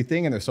heard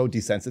everything and they're so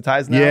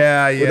desensitized now.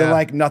 Yeah, where They're yeah.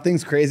 like,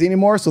 nothing's crazy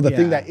anymore. So the Yeah.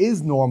 thing that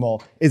is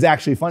normal is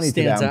actually funny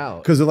Stands to them.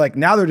 out. Because they're like,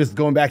 now they're just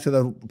going back to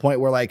the point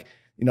where like,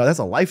 you know, that's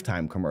a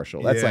Lifetime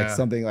commercial. That's like Yeah.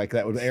 something like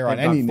that would air They've on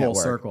any gone full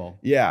network. circle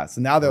Yeah.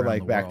 So now they're around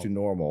like the back world. to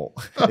normal.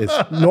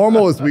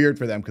 Normal is weird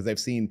for them because they've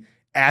seen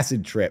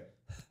acid trip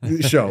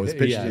shows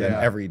pitched to them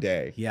Yeah. every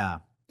day. Yeah.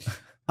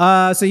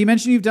 So you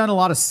mentioned you've done a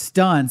lot of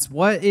stunts.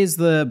 What is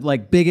the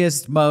like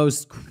biggest,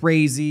 most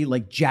crazy,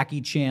 like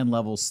Jackie Chan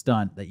level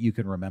stunt that you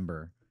can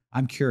remember?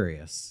 I'm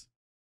curious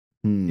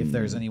if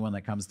there's anyone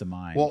that comes to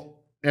mind. Well,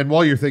 and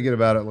while you're thinking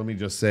about it, let me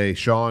just say,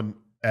 Sean,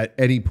 at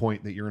any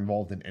point that you're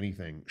involved in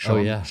anything,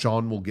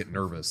 Sean will get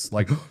nervous.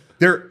 Like,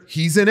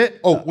 he's in it.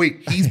 Oh,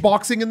 wait, he's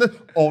boxing in the.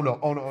 Oh no.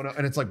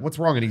 And it's like, what's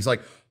wrong? And he's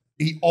like,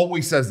 he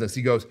always says this.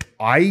 He goes,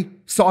 I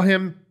saw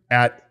him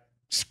at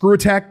Screw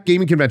Attack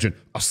Gaming Convention,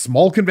 a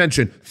small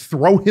convention,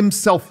 throw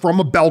himself from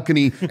a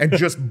balcony and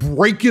just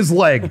break his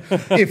leg.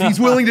 If he's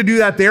willing to do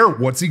that there,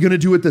 what's he going to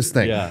do with this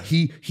thing? Yeah.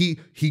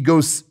 He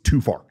goes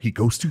too far. He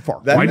goes too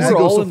far. That Why We does he were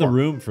go all so in the far?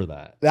 room for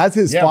that. That's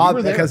his Yeah, we father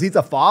were there. because he's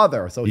a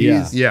father. So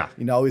he's, Yeah.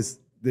 you know,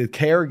 the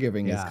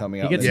caregiving is coming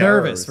He out. gets the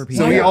nervous nerves. for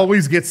people. So he Yeah.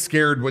 always gets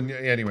scared when,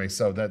 anyway,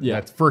 so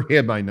that's for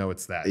him. I know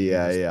it's that.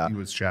 Yeah. He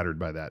was shattered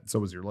by that. So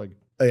was your leg.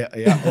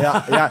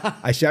 Yeah.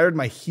 I shattered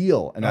my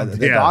heel, and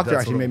the Yeah, doctor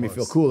that's actually what made it me was.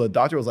 feel cool. The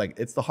doctor was like,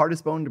 "It's the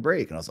hardest bone to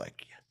break," and I was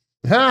like,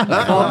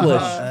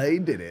 Accomplished. "I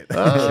did it."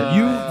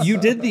 You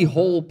did the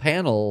whole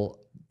panel.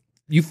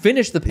 You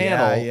finished the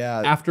panel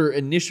Yeah. after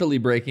initially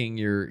breaking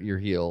your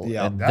heel,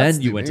 Yeah. and That's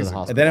then you went to the amazing.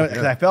 hospital. And then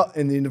because I felt,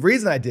 and the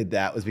reason I did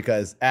that was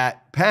because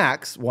at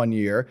PAX one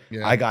year,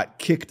 I got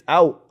kicked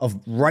out of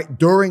right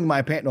during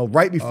my panel,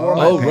 right before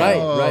my panel.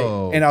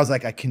 right. And I was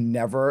like, I can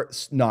never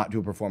not do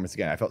a performance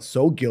again. I felt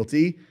so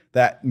guilty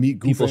that me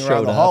People goofing around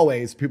showed the up.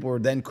 hallways, people were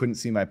then couldn't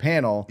see my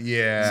panel.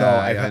 Yeah, So yeah,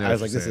 I I know was what like,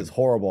 you're this saying. is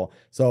horrible.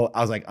 So I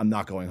was like, I'm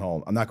not going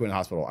home. I'm not going to the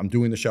hospital. I'm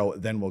doing the show,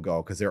 then we'll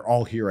go because they're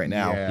all here right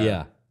now.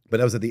 Yeah. But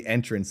that was at the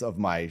entrance of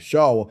my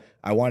show.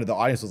 I wanted the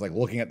audience was like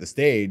looking at the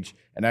stage,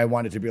 and I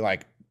wanted to be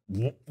like,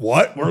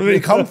 "What? Where did he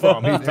come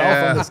from? He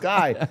fell from the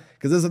sky."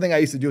 Because this is the thing I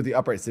used to do with the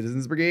Upright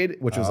Citizens Brigade,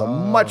 which was a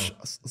much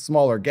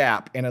smaller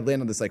gap, and I'd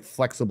land on this like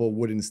flexible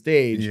wooden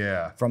stage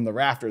from the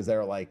rafters. They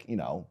were like, you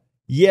know,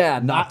 Yeah,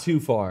 not too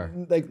far.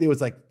 like it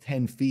was like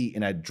 10 feet,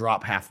 and I'd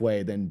drop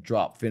halfway, then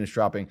finish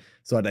dropping.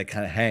 So I'd like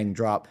kind of hang,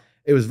 drop.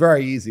 It was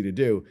very easy to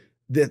do.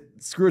 the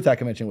screw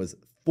attack I mentioned was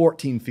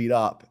 14 feet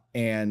up.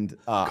 And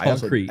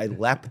Concrete. I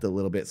leapt a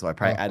little bit, so I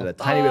probably added a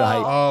tiny bit of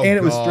height. Oh, and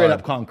it was straight God.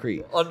 up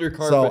concrete. Under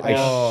carpet. So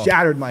I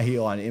shattered my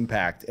heel on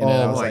impact. And then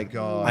I was my like,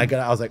 God.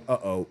 I was like,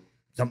 uh-oh,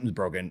 something's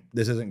broken.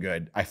 This isn't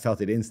good. I felt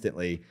it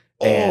instantly.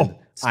 And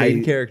Stayed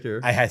in character.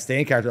 I had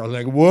staying character. I was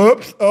like,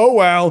 whoops, oh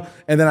well.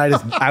 And then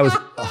I was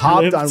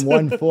hopped on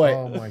one foot.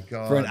 Oh my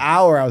God. For an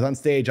hour, I was on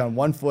stage on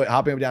one foot,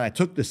 hopping up and down. I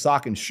took the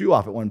sock and shoe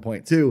off at one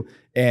point too.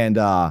 And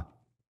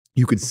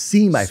you could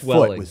see my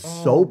Swelling. foot was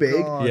so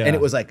big. God. Yeah. And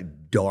it was like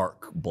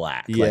dark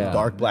black, like Yeah.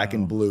 dark black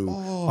and blue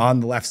on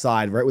the left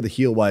side, right where the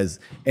heel was.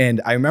 And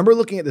I remember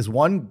looking at this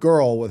one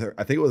girl with her,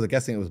 I think it was,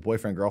 guessing it was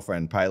boyfriend,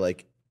 girlfriend, probably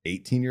like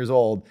 18 years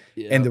old.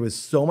 And there was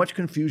so much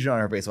confusion on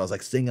her face. So I was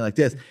like singing like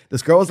this.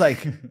 This girl was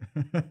like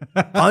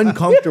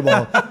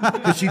uncomfortable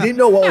because she didn't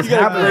know what was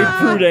happening. great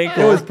prude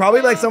ankle. It was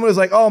probably like someone was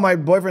like, oh, my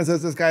boyfriend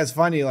says this guy's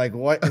funny. Like,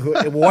 what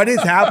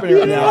is happening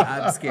right now?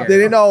 I'm scared. They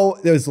didn't know.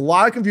 There was a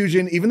lot of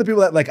confusion. Even the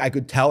people that like I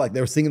could tell like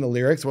they were singing the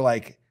lyrics were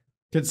like,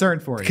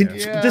 Concerned for you.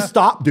 just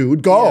stop,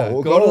 dude.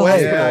 Go go to the away.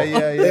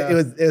 hospital. Yeah.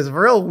 It was a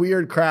real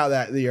weird crowd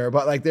that year,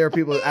 but like there were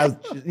people. I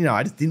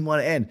just didn't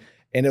want to end.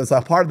 And it was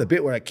a part of the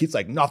bit where Keith's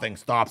like, nothing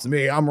stops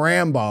me. I'm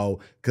Rambo.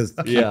 Because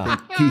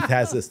Keith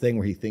has this thing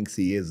where he thinks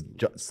he is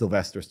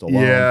Sylvester Stallone.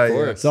 Yeah, Of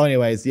course. So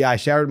anyways, I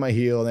shattered my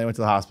heel and then I went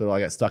to the hospital. I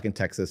got stuck in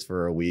Texas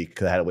for a week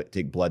because I had to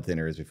take blood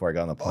thinners before I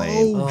got on the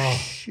plane.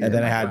 Shit. And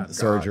then I had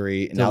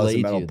surgery and now there's a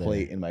Delayed metal you there.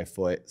 plate in my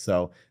foot.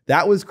 So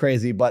that was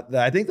crazy. But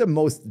I think the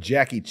most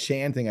Jackie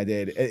Chan thing I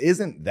did, it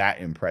isn't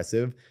that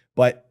impressive,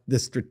 but the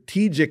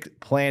strategic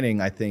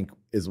planning, I think,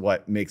 is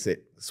what makes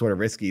it sort of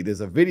risky.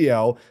 There's a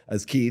video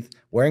as Keith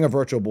wearing a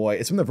Virtual Boy.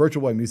 It's from the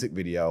Virtual Boy music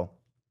video.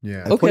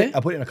 Yeah. I put Okay.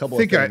 it in a couple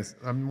I of think things.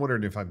 I'm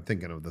wondering if I'm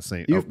thinking of the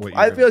same.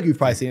 I feel like you've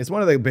probably seen it. It's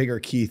one of the bigger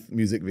Keith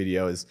music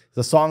videos. It's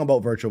a song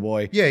about Virtual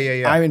Boy.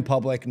 Yeah. I'm in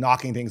public,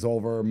 knocking things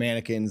over,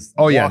 mannequins.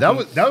 Oh yeah,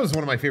 walking. that was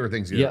one of my favorite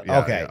things. Yeah.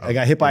 Okay. I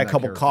got hit by a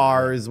couple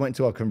cars, went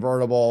to a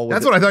convertible.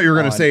 That's what I thought you were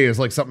going to say is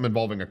like something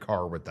involving a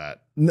car with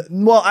that.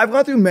 Well, I've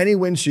gone through many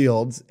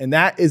windshields, and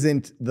that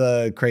isn't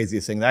the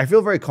craziest thing. I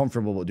feel very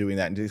comfortable with doing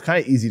that. And it's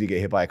kind of easy to get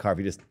hit by a car if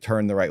you just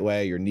turn the right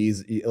way. Your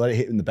knees, you let it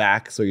hit in the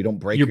back so you don't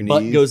break your knees.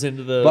 butt goes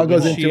into the butt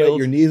goes into it. windshield.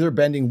 Your knees are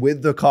bending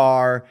with the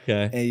car.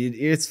 Okay. And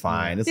it's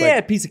fine. It's Yeah,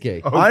 like, piece of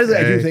cake. honestly,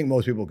 I do Okay. think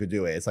most people could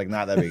do it. It's like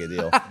not that big a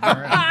deal.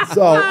 So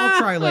So, I'll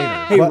try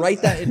later. Hey, but-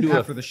 write that into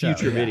After a the show,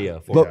 future yeah. video.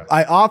 For but us.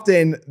 I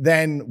often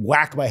then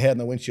whack my head on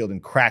the windshield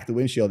and crack the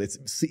windshield.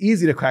 It's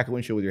easy to crack a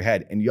windshield with your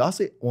head. And you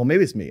also, well,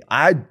 maybe it's me.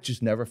 I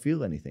just never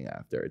feel anything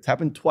after. It's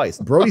happened twice.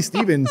 Brody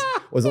Stevens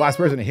was the last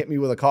person to hit me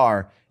with a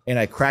car, and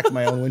I cracked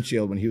my own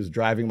windshield when he was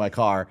driving my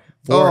car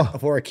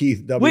for a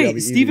Keith WWE Wait,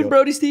 Stephen video.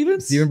 Brody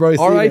Stevens? Stephen Brody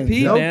Stevens.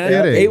 R.I.P. No man.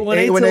 kidding.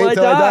 818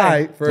 till I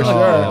die. for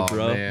Oh, sure.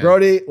 bro. man.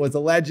 Brody was a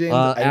legend.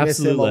 I miss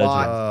absolute him a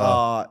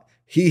lot. legend.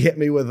 He hit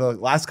me with the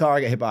last car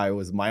I got hit by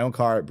was my own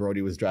car.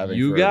 Brody was driving.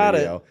 You for got a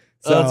it. video.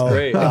 That's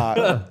great.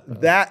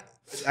 That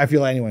I feel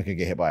like anyone could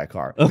get hit by a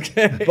car.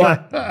 Okay.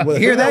 But the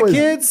Hear thing that, was,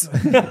 kids?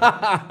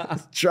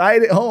 Try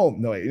it at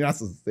home. No, wait, you're not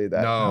supposed to say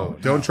that. No,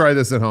 don't try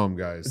this at home,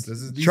 guys.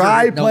 These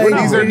Try are, playing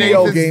these are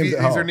video Nathan's, games at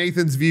these are home.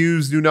 Nathan's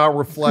views. Do not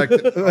reflect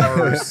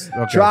ours.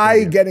 Okay, Try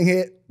thank you. getting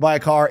hit by a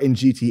car in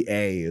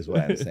GTA is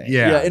what I'm saying.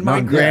 Yeah, in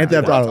not Minecraft. Grand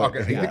Theft We're not Auto. talking-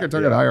 You think you're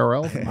talking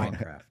IRL?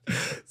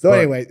 Minecraft. So But,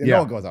 anyway, yeah. no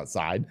one goes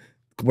outside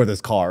where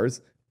there's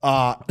cars.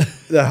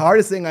 The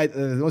hardest thing,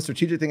 the most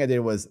strategic thing I did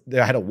was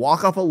I had to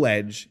walk off a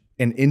ledge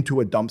and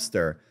into a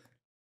dumpster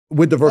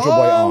with the Virtual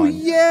Boy on.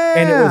 yeah.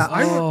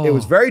 And it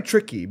was very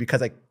tricky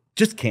because I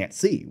just can't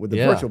see with the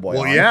Yeah. Virtual Boy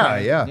Well, on.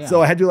 yeah.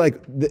 So I had to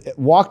like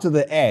walk to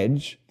the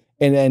edge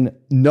and then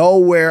know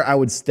where I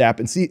would step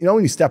and see. You know,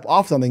 when you step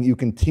off something, you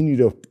continue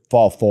to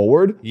fall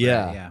forward.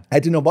 Yeah. I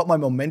had to know what my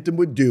momentum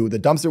would do. The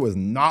dumpster was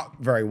not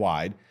very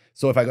wide.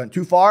 So if I went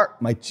too far,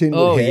 my chin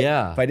would hit.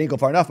 yeah. If I didn't go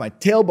far enough, my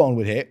tailbone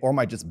would hit or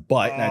my just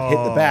butt and I'd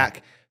hit the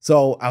back.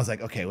 So I was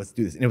like, okay, let's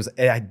do this.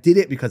 And I did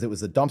it because it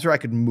was a dumpster I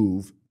could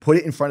move, put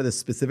it in front of the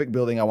specific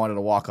building I wanted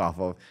to walk off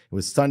of. It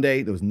was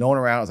Sunday. There was no one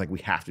around. I was like, we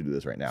have to do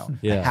this right now.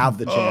 Yeah. I have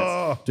the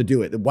chance to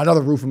do it. What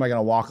other roof am I going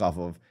to walk off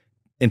of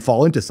and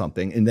fall into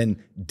something and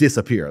then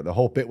disappear? The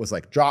whole bit was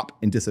like drop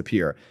and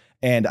disappear.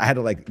 And I had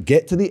to like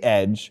get to the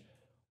edge,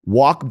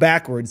 walk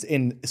backwards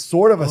in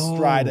sort of a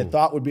stride I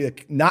thought would be I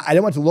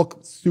didn't want to look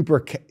super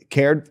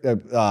cared.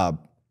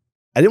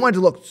 I didn't want it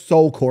to look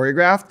so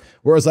choreographed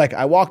where it was like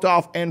I walked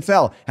off and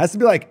fell. It has to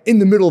be like in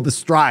the middle of the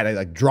stride. I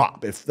like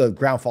drop if the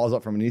ground falls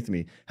up from underneath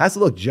me. It has to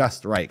look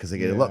just right because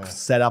it looks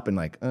set up and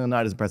like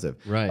not as impressive.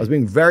 Right. I was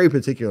being very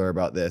particular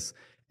about this.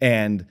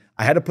 And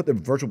I had to put the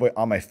Virtual Boy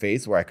on my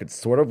face where I could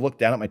sort of look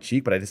down at my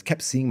cheek, but I just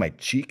kept seeing my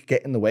cheek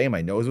get in the way and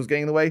my nose was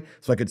getting in the way.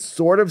 So I could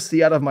sort of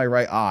see out of my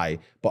right eye,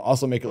 but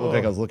also make it look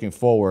like I was looking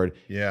forward.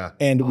 Yeah.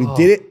 And we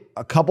did it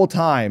a couple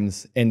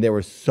times and they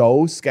were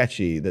so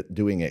sketchy that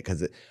doing it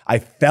because I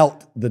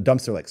felt the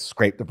dumpster like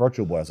scrape the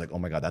Virtual Boy. I was like, oh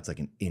my God, that's like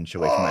an inch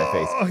away from my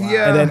face.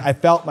 yeah. And then I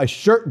felt my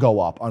shirt go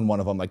up on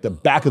one of them, like the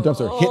back of the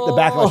dumpster hit the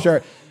back of my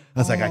shirt. I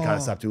was like, I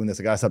gotta stop doing this.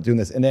 I gotta stop doing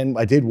this. And then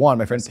I did one.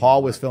 My friend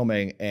Paul was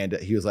filming, and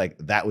he was like,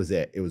 that was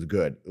it. It was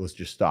good. It was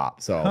just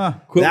stop. So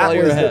Quit while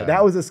you're ahead.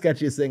 that was the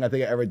sketchiest thing I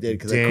think I ever did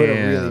because it could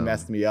have really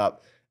messed me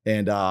up.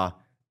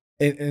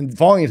 And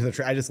falling into the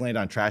trash, I just landed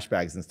on trash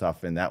bags and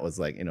stuff, and that was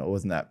like, it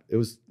wasn't that. It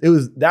was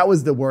that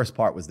was the worst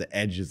part, was the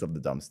edges of the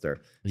dumpster.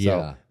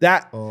 So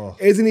that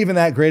isn't even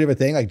that great of a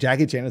thing. Like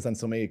Jackie Chan has done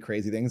so many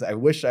crazy things. I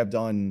wish I've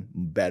done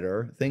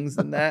better things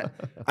than that.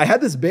 I had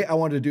this bit I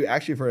wanted to do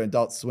actually for an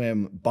Adult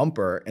Swim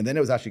bumper, and then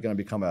it was actually going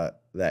to become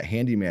that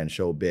handyman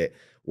show bit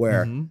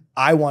where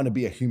I want to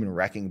be a human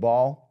wrecking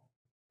ball,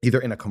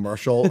 either in a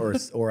commercial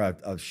or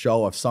a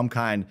show of some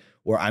kind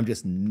where I'm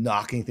just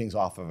knocking things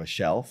off of a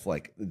shelf.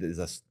 Like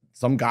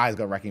some guy's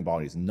got a wrecking ball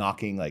and he's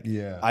knocking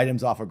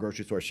items off a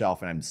grocery store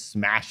shelf, and I'm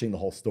smashing the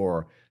whole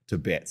store to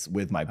bits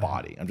with my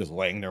body. I'm just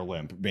laying there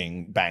limp,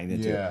 being banged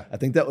into. I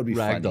think that would be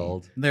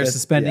ragdolled. They're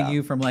suspending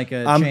you from like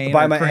a chain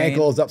by or my crane.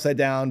 ankles, upside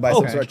down by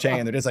some sort of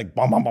chain. They're just like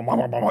bum, bum, bum, bum,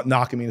 bum, bum,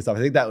 knocking me and stuff. I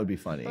think that would be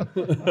funny.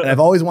 And I've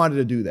always wanted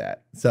to do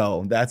that.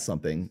 So that's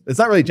something. It's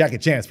not really Jackie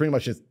Chan. It's pretty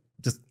much just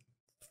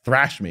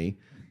thrash me.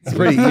 It's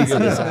pretty easy.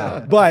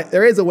 But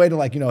there is a way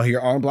to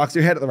your arm blocks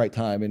your head at the right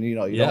time, and you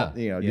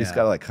just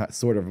gotta like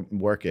sort of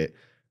work it.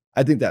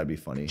 I think that would be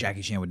funny.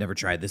 Jackie Chan would never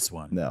try this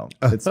one. No,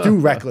 it's too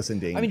reckless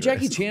and dangerous. I mean,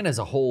 Jackie Chan has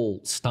a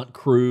whole stunt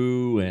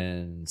crew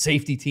and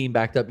safety team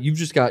backed up. You've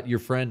just got your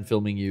friend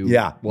filming you.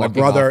 Yeah, my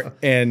brother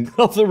and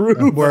off the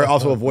roof. We're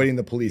also avoiding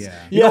the police.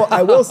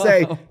 I will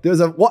say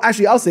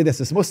actually, I'll say this.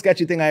 The most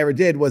sketchy thing I ever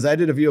did was I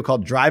did a video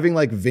called "Driving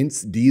Like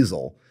Vince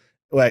Diesel."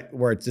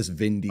 Where it's just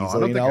Vin Diesel. I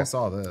don't think I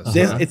saw this.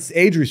 It's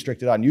age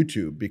restricted on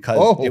YouTube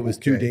because it was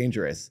too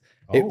dangerous.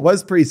 It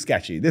was pretty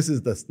sketchy. This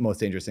is the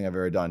most dangerous thing I've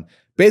ever done.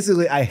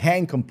 Basically, I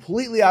hang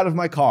completely out of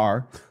my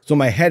car, so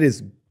my head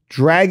is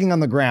dragging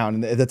on the ground.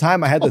 And at the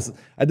time, I had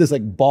this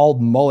like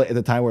bald mullet at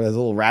the time where there's a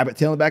little rabbit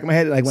tail in the back of my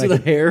head. And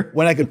like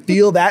when I could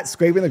feel that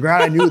scraping the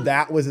ground, I knew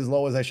that was as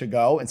low as I should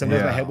go. And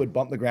sometimes my head would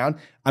bump the ground.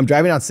 I'm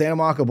driving down Santa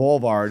Monica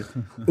Boulevard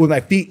with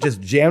my feet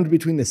just jammed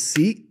between the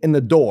seat and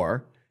the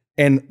door.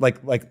 And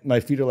like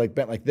my feet are like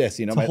bent like this,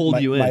 to hold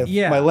you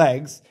in. My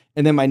legs,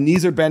 and then my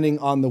knees are bending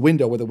on the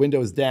window where the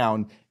window is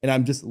down, and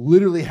I'm just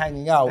literally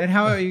hanging out. And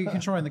how are you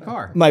controlling the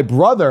car? My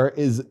brother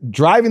is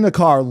driving the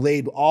car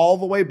laid all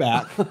the way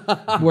back,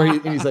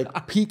 and he's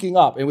like peeking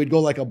up, and we'd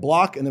go like a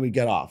block, and then we'd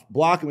get off,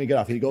 block, and we'd get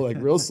off. He'd go like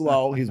real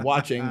slow. He's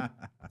watching.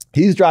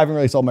 He's driving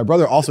really slow. My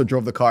brother also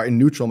drove the car in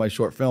neutral. My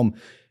short film,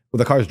 where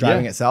the car is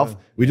driving itself.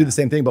 We did the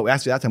same thing, but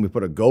actually that time we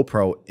put a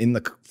GoPro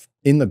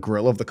in the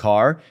grill of the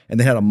car, and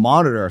they had a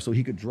monitor so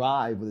he could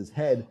drive with his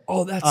head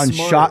on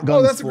shotgun.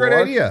 Oh, that's a great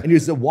idea. And he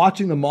was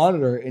watching the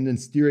monitor and then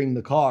steering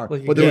the car.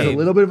 But there was a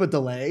little bit of a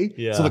delay.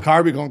 So the car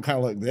would be going kind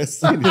of like this.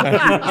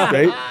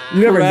 Straight.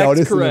 You never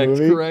noticed in the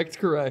movie.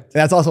 Correct. And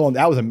that's also,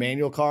 that was a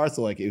manual car,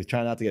 so like he was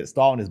trying not to get it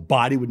stalled, and his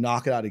body would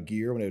knock it out of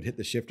gear when it would hit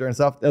the shifter and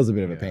stuff. That was a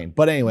bit of a pain.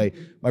 But anyway,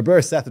 my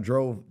brother Seth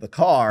drove the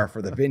car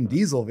for the Vin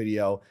Diesel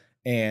video,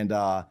 and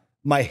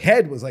my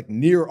head was like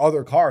near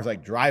other cars,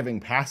 like driving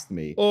past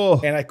me.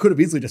 And I could have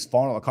easily just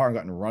fallen out of the car and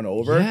gotten run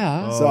over.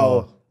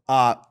 So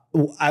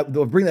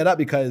I'll bring that up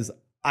because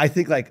I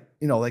think like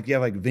you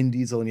have like Vin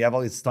Diesel and you have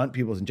all these stunt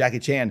people and Jackie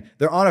Chan.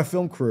 They're on a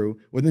film crew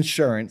with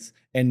insurance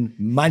and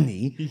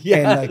money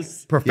and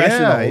like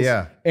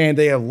professionals. And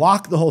they have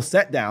locked the whole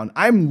set down.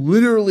 I'm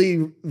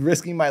literally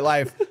risking my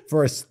life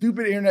for a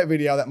stupid internet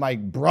video that my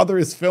brother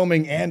is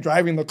filming and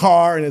driving the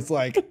car. And it's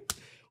like,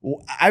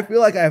 I feel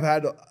like I've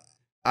had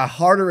a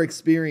harder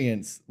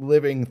experience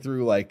living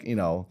through like,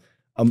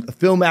 a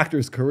film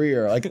actor's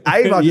career. Like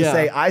I'm about to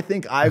say, I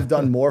think I've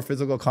done more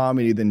physical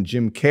comedy than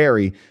Jim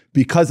Carrey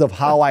because of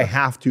how I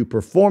have to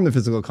perform the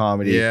physical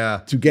comedy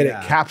to get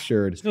it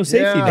captured. There's no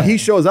safety. And he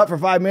shows up for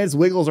 5 minutes,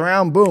 wiggles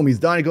around, boom, he's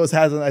done. He goes,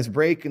 has a nice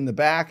break in the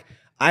back.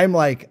 I'm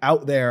like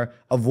out there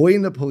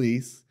avoiding the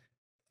police,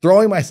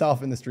 throwing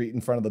myself in the street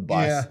in front of the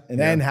bus, and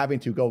then having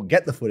to go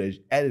get the footage,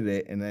 edit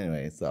it, and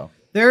anyway, so.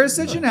 There is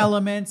such an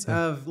element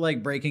of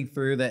like breaking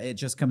through that it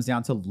just comes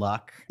down to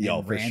luck and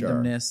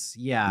randomness.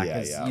 Yeah,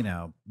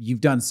 because you've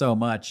done so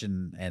much,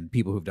 and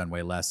people who've done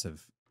way less have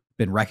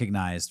been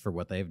recognized for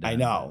what they've done. I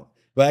know.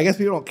 But I guess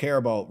people don't care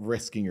about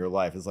risking your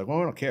life. It's like, well,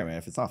 we don't care, man.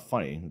 If it's not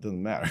funny, it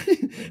doesn't matter.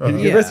 You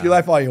can risk your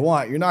life all you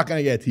want. You're not going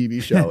to get a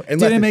TV show.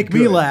 Didn't make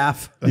me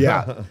laugh.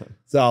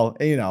 So,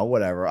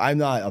 whatever. I'm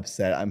not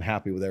upset. I'm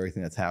happy with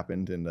everything that's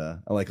happened. And I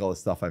like all the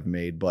stuff I've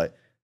made. But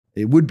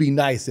it would be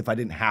nice if I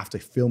didn't have to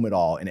film it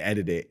all and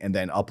edit it and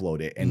then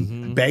upload it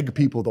and beg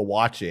people to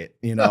watch it.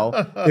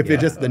 If it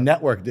just the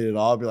network did it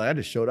all, I'd be like, I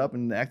just showed up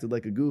and acted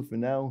like a goof,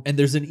 and now. And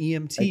there's an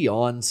EMT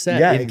on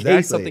set in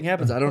case something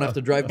happens. I don't have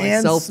to drive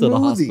myself to the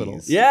hospital.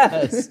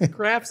 Yes,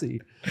 crapsy.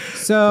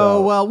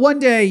 So, well, one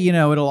day,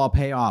 it'll all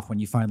pay off when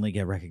you finally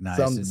get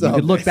recognized. You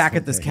could look back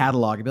at this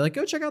catalog and be like,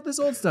 go check out this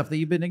old stuff that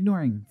you've been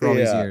ignoring for all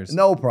these years.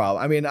 No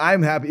problem. I mean,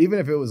 I'm happy. Even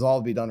if it was all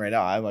to be done right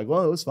now, I'm like,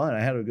 well, it was fun. I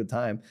had a good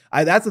time.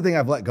 That's the thing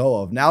I've let go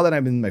of. Now that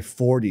I'm in my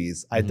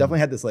 40s, I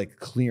definitely had this like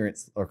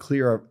clearance or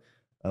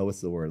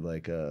what's the word?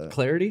 Like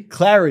clarity?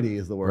 Clarity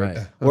is the word.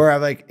 Right. Where I'm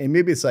like, and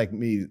maybe it's like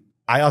me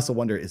I also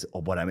wonder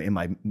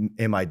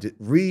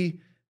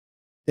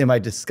am I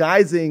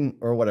disguising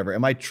or whatever?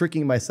 Am I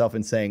tricking myself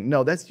and saying,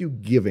 no, that's you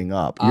giving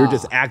up. You're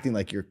just acting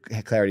like you're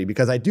clarity,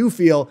 because I do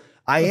feel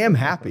I am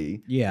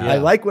happy. I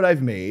like what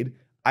I've made.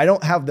 I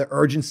don't have the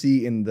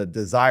urgency and the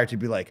desire to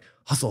be like,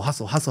 hustle.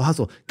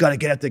 Gotta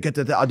get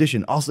to the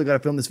audition. Also gotta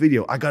film this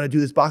video. I gotta do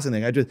this boxing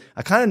thing.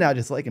 I kind of now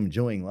just like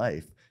enjoying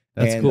life.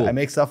 That's cool. I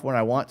make stuff when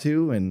I want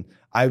to, and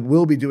I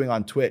will be doing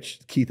on Twitch,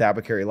 Keith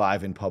Apicary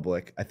live in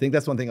public. I think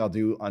that's one thing I'll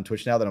do on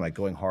Twitch now that I'm like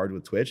going hard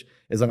with Twitch,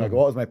 is I'm gonna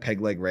go out as my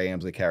Peg Leg Ray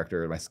Amsley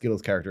character, my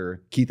Skittles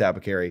character, Keith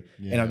Apicary,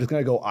 and I'm just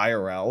gonna go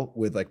IRL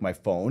with like my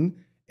phone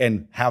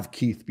and have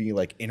Keith be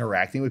like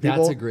interacting with people.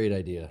 That's a great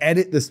idea.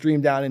 Edit the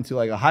stream down into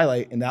like a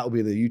highlight, and that will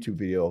be the YouTube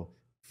video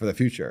for the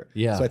future.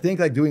 Yeah. So I think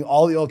like doing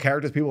all the old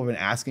characters people have been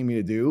asking me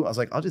to do, I was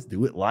like, I'll just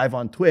do it live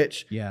on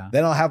Twitch. Yeah.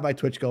 Then I'll have my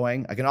Twitch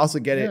going. I can also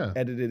get it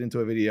edited into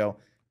a video.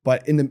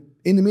 But in the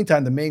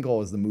meantime, the main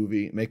goal is the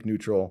movie, make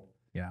neutral.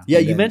 Yeah. Yeah,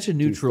 you mentioned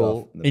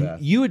neutral, and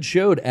past. you had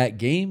showed at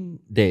Game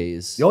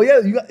Days. Oh yeah,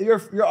 you got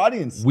your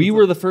audience. We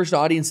were the first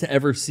audience to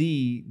ever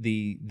see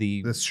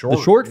the short.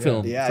 short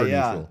film Yeah, for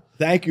yeah. neutral.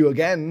 Thank you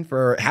again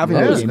for having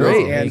That me was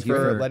great. and Thank you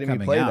for for letting me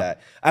coming play out.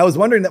 that. I was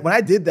wondering that when I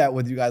did that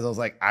with you guys, I was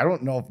like, I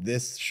don't know if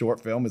this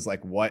short film is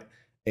like what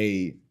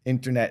a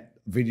internet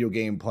video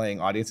game playing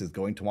audience is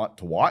going to want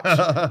to watch.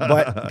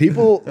 But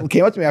people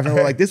came up to me after and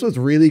were like, this was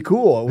really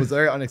cool. It was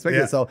very unexpected.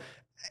 Yeah. So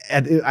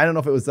I don't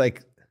know if it was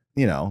like,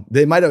 you know,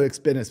 they might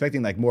have been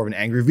expecting like more of an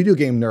angry video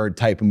game nerd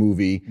type of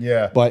movie.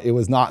 Yeah. But it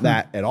was not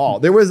that at all.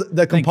 There was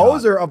the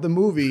composer of the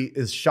movie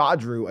is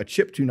Shadru, a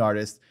chiptune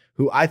artist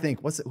who I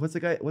think what's the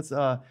guy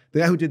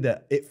who did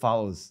the It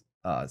Follows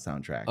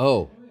soundtrack.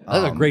 Oh,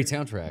 that's a great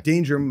soundtrack.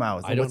 Danger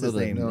Mouse. I don't What's know his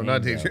the name? No,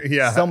 not Danger.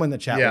 Yeah. Someone in the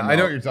chat. Yeah, will I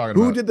know what you're talking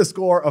Who about. did the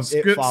score of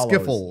It Follows?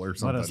 Skiffle or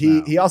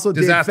something. He also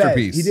did Disaster Fez.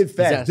 Piece. He did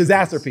Fez.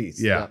 Disaster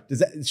Piece. Yeah.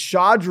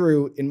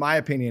 Shadru, in my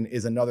opinion,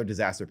 is another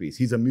disaster piece.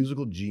 He's a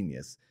musical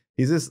genius.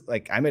 He's just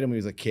like, I met him when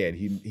he was a kid.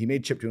 He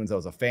made chiptunes. I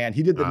was a fan.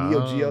 He did the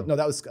Neo Geo. No,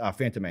 that was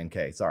Phantom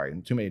NK. Sorry,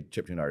 too many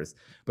chiptune artists.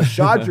 But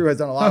Shadru has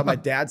done a lot of my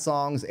dad's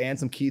songs and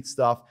some Keith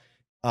stuff.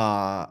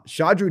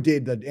 Shadru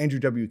did the Andrew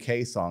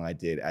WK song I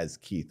did as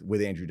Keith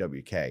with Andrew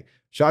WK.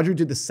 Shadru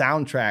did the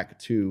soundtrack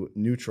to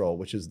Neutral,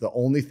 which is the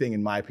only thing,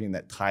 in my opinion,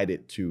 that tied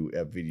it to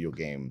a video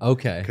game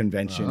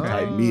convention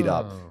type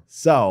meetup.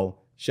 So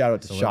shout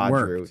out to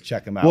Shadru.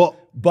 Check him out. Well,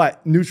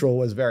 but Neutral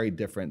was very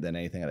different than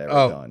anything I'd ever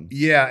done.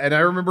 Yeah, and I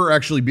remember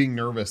actually being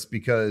nervous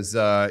because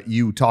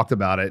you talked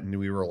about it, and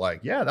we were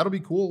like, "Yeah, that'll be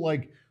cool."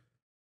 Like,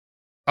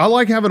 I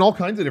like having all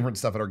kinds of different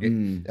stuff at our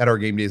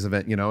game days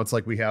event. You know, it's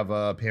like we have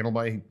a panel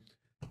by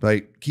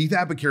Keith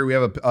Apicary. We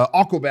have a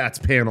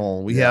Aquabats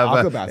panel. We have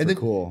Aquabats are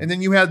cool. And then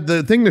you had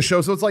the thing to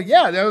show. So it's like,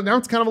 yeah, now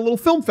it's kind of a little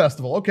film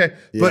festival. Okay,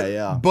 but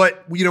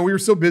you know, we were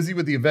so busy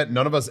with the event,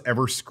 none of us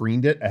ever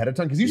screened it ahead of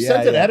time because you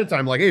sent it ahead of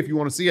time, like, hey, if you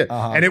want to see it,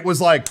 and it was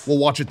like, we'll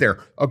watch it there.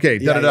 Okay,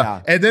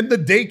 and then the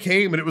day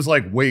came, and it was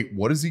like, wait,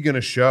 what is he going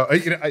to show?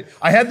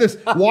 I had this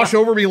wash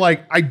over me,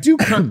 like,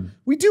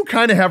 we do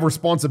kind of have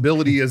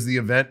responsibility as the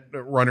event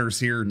runners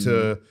here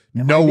to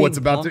know what's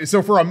about to.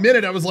 So for a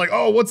minute, I was like,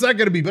 oh, what's that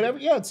going to be? But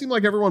it seemed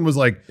like everyone was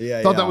like,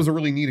 thought that was a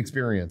really neat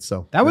experience.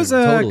 So that was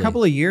a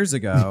couple of years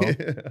ago.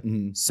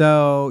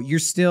 So you're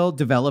still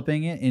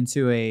developing it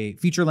into a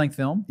feature length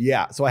film.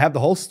 Yeah. So I have the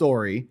whole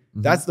story.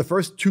 That's the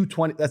first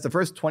 220. That's the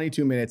first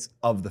 22 minutes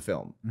of the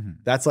film.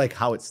 That's like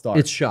how it starts.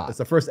 It's shot. It's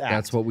the first act.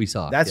 That's what we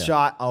saw. That's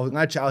shot.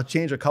 I'll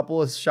change a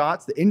couple of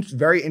shots. The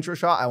very intro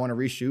shot, I want to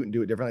reshoot and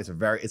do it differently.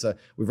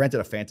 We've rented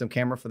a Phantom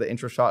camera for the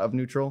intro shot of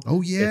Neutral.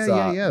 Oh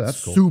yeah, yeah.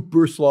 That's cool.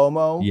 Super slow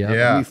mo.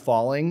 Yeah. Me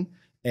falling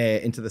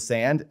into the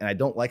sand, and I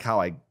don't like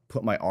how I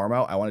put my arm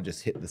out. I want to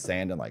just hit the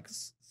sand and like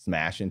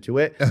smash into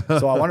it.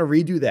 So I want to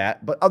redo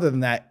that. But other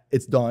than that,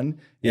 it's done.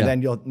 And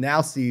then you'll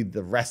now see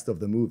the rest of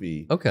the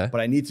movie. Okay.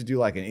 But I need to do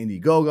like an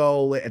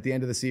Indiegogo at the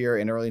end of this year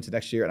and early into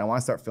next year. And I want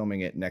to start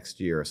filming it next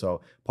year. So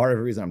part of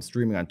the reason I'm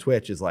streaming on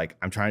Twitch is like,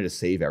 I'm trying to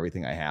save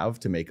everything I have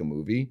to make a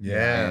movie.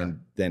 Yeah.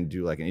 And then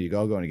do like an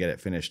Indiegogo and get it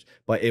finished.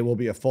 But it will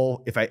be a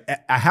full, if I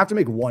have to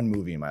make one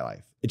movie in my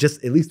life.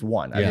 Just at least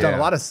one. I've done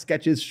a lot of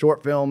sketches,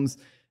 short films.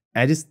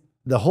 And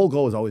the whole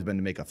goal has always been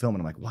to make a film.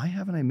 And I'm like, why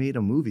haven't I made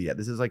a movie yet?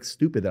 This is like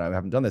stupid that I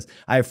haven't done this.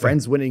 I have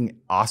friends winning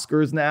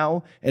Oscars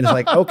now. And it's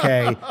like,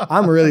 okay,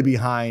 I'm really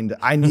behind.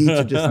 I need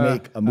to just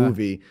make a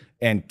movie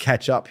and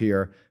catch up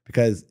here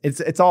because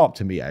it's all up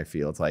to me, I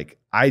feel. It's like,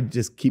 I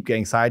just keep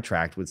getting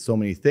sidetracked with so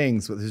many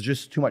things. So there's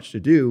just too much to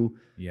do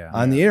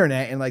on the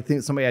internet and like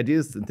so many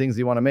ideas and things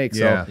you want to make.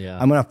 So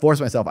I'm going to force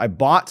myself.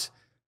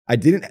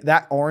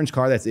 That orange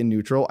car that's in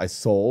Neutral, I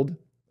sold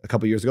a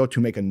couple years ago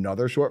to make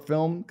another short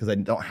film because I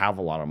don't have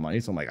a lot of money.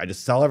 So I'm like, I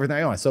just sell everything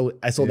I own.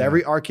 I sold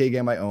every arcade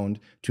game I owned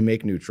to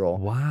make Neutral.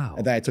 Wow.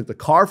 And then I took the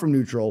car from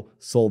Neutral,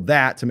 sold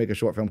that to make a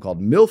short film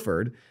called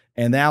Milford.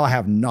 And now I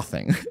have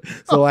nothing.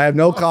 So I have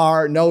no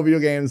car, no video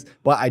games.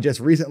 But I just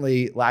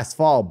recently, last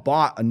fall,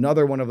 bought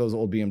another one of those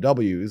old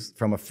BMWs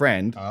from a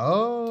friend.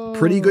 Oh.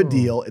 Pretty good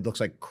deal. It looks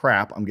like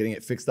crap. I'm getting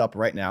it fixed up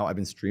right now. I've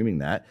been streaming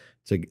that.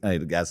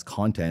 as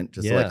content,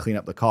 just to like clean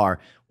up the car.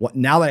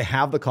 Now that I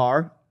have the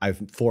car,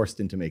 I've forced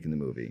into making the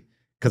movie.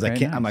 Because I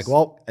can't, I'm like,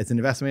 well, it's an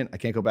investment. I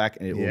can't go back,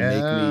 and it will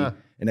make me.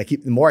 And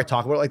the more I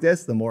talk about it like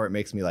this, the more it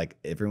makes me like,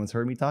 everyone's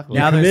heard me talk about it.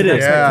 Now there's an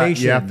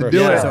expectation. You have to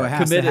do it. So it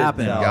has to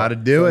happen. You got to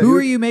do it. Who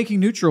are you making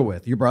neutral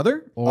with? Your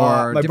brother?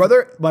 Or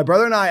my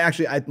brother and I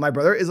actually, my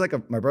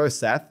brother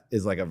Seth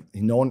is like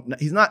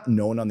he's not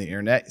known on the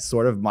internet.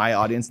 Sort of my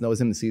audience knows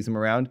him and sees him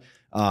around.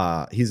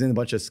 He's in a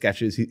bunch of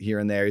sketches here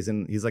and there.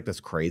 He's like this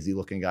crazy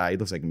looking guy. He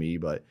looks like me,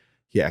 but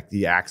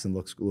he acts and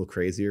looks a little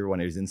crazier when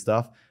he's in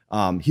stuff.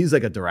 He's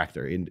like a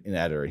director and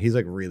editor. He's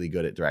like really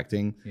good at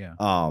directing. Yeah.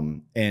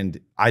 And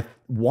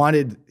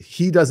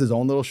he does his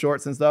own little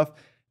shorts and stuff.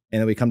 And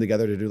then we come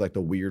together to do like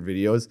the weird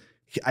videos.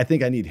 I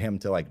think I need him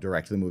to like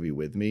direct the movie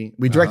with me.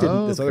 We directed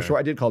this other short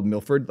I did called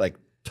Milford, like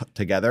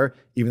together,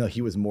 even though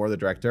he was more the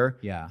director.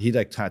 Yeah. He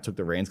like kind of took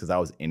the reins because I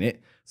was in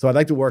it. So I'd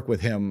like to work with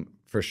him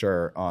for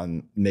sure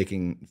on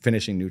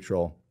finishing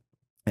Neutral.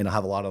 And I'll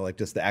have a lot of like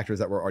just the actors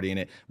that were already in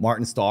it.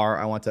 Martin Starr,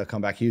 I want to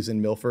come back. He was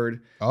in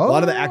Milford. A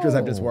lot of the actors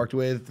I've just worked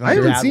with. I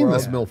haven't seen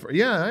this Milford.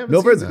 Yeah, I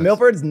haven't seen this.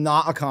 Milford's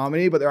not a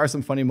comedy, but there are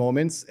some funny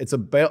moments. It's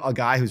about a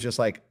guy who's just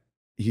like,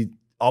 he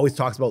always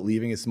talks about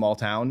leaving his small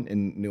town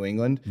in New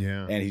England.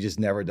 Yeah. And he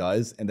just never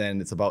does. And then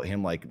it's about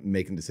him like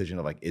making the decision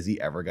of like, is he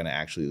ever going to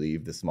actually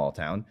leave this small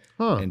town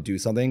and do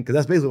something? Because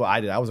that's basically what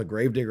I did. I was a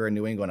gravedigger in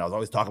New England. I was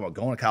always talking about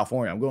going to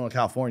California. I'm going to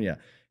California.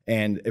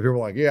 And if people were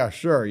like, yeah,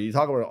 sure. You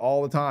talk about it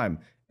all the time.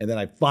 And then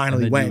I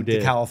finally went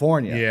to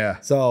California. Yeah.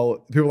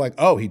 So people were like,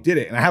 oh, he did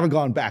it. And I haven't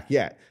gone back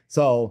yet.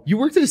 So you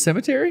worked at a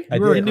cemetery? I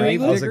did. I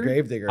was a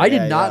gravedigger. I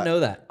did not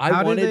know that.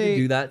 I wanted to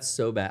do that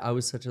so bad. I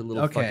was such a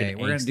little fucking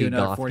we're gonna do angsty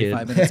another goth 45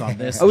 kid. minutes on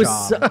this.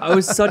 I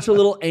was such a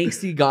little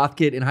angsty goth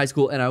kid in high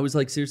school, and I was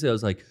like, seriously, I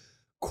was like,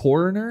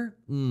 coroner?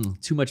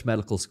 Too much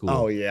medical school.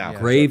 Oh, yeah.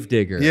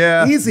 Gravedigger.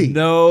 Yeah. Easy.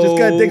 No. Just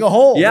gotta dig a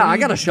hole. Yeah, I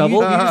got a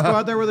shovel. You just go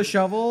out there with a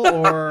shovel,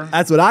 or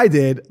That's what I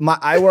did.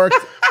 I worked.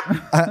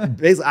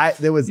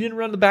 Basically, You didn't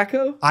run the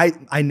backhoe?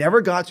 I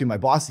never got to. My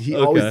boss, he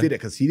always did it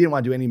because he didn't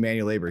want to do any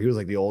manual labor. He was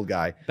like the old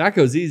guy.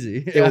 Backhoe's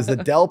easy. It was the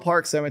Del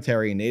Park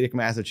Cemetery in Natick,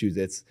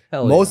 Massachusetts.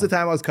 Hell Most of the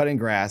time I was cutting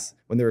grass.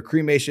 When there were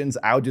cremations,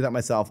 I would do that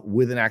myself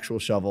with an actual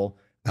shovel.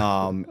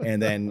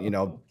 And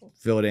then,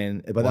 fill it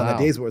in. But on the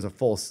days where it was a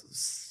full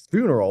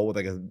funeral with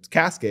like a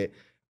casket,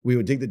 we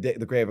would dig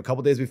the grave a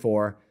couple days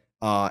before.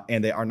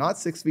 And they are not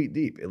 6 feet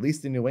deep, at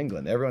least in New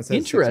England. Everyone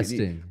says 6 feet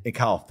deep. In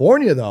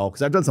California, though,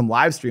 because I've done some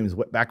live streams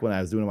back when I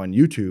was doing them on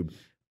YouTube,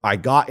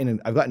 I've gotten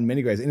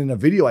many graves. And in a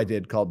video I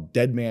did called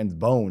Dead Man's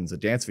Bones, a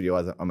dance video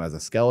as a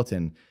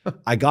skeleton,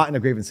 I got in a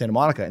grave in Santa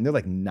Monica, and they're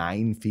like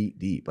 9 feet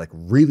deep, like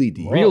really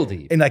deep. Real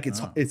deep. And like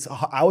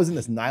I was in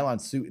this nylon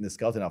suit in the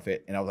skeleton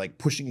outfit, and I was like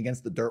pushing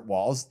against the dirt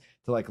walls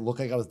to like look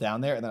like I was down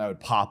there, and then I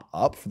would pop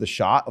up for the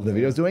shot of the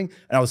video I was doing,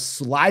 and I was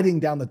sliding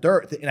down the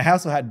dirt. And I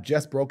also had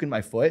just broken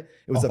my foot.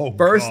 It was the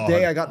first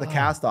day I got the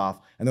cast off,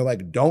 and they're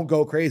like, "Don't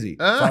go crazy."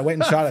 So I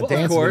went and shot a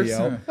dance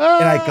video, and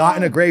I got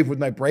in a grave with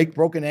my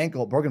broken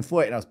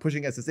foot, and I was pushing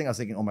against this thing. I was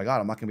thinking, "Oh my god,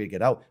 I'm not gonna be able to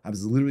get out." I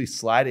was literally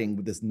sliding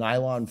with this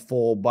nylon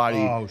full body.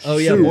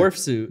 Morph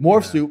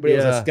suit, but it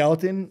was a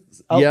skeleton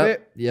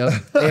outfit. Yep.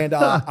 And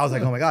I was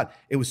like, "Oh my god,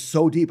 it was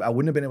so deep. I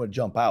wouldn't have been able to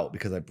jump out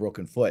because I had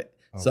broken foot."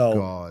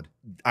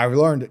 I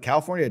learned that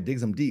California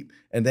digs them deep.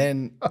 And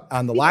then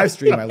on the live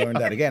stream, I learned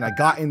that again. I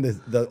got in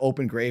the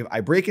open grave.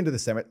 I break into the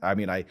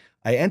cemetery.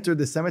 I entered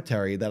the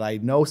cemetery that I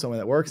know someone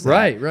that works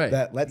there. Right.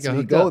 That lets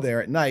me go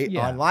there at night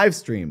on live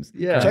streams.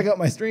 Yeah. Check out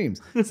my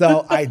streams.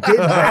 So I did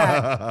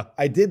that.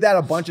 I did that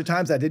a bunch of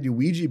times. I did the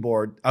Ouija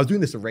board. I was doing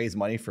this to raise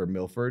money for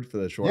Milford for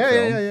the short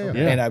film. Yeah.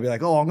 And I'd be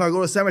like, oh, I'm going to go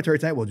to the cemetery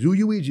tonight. Well, do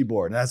your Ouija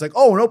board. And I was like,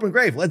 oh, an open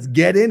grave. Let's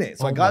get in it.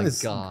 So I got in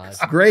this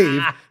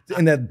grave,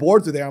 and the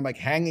boards are there. I'm like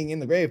hanging in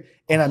the grave,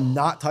 and I'm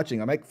not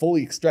touching. I'm like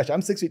fully stretched.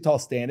 I'm 6 feet tall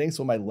standing,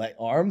 so my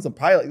arms, I'm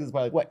probably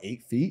like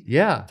 8 feet.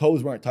 Yeah.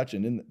 Toes weren't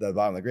touching in the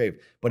bottom of the grave.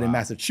 But in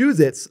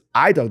Massachusetts,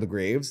 I dug the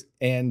graves,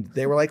 and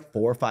they were like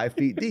 4 or 5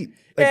 feet deep.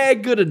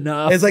 Like, good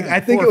enough. It's like, I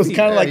think it was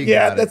kind of like,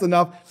 that's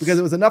enough, because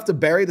it was enough to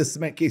bury the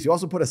cement case. You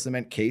also put a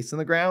cement case in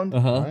the ground,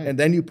 and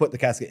then you put the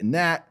casket in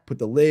that, put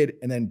the lid,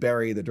 and then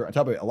bury the dirt on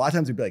top of it. A lot of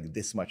times it'd be like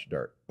this much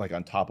dirt, like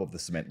on top of the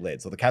cement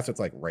lid. So the casket's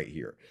like right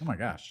here. Oh my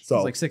gosh. So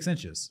it's like 6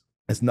 inches.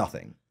 It's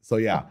nothing. So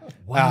yeah.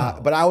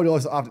 But I would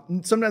also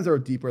sometimes they were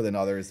deeper than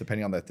others,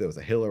 depending on if there was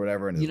a hill or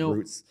whatever and there's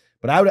roots.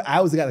 But I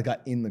was the guy that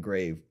got in the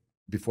grave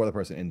before the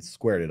person and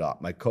squared it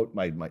up. My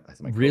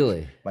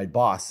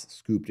boss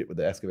scooped it with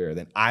the excavator.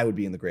 Then I would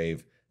be in the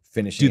grave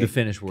finishing. Do the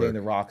finish work. Getting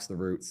the rocks, the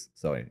roots.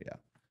 So yeah.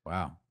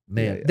 Wow.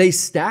 Man, they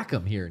stack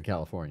them here in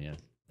California.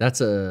 That's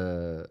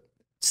a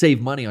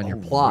save money on your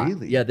plot.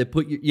 Really? Yeah, they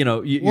put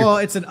well,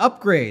 it's an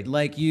upgrade.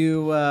 Like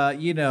your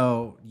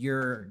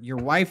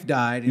wife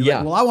died. And you're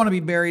like, well, I want to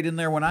be buried in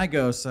there when I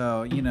go.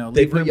 So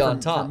they put you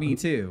on top for me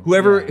too.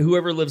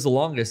 Whoever lives the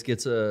longest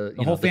gets a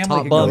whole family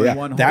top could bunk. go in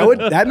one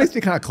that makes me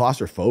kind of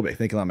claustrophobic.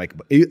 Thinking I'm like,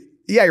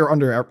 you're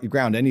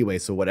underground anyway,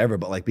 so whatever.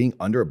 But like being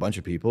under a bunch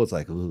of people, it's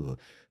like, ooh.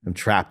 I'm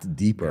trapped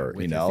deeper,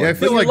 you know? Yeah, I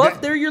feel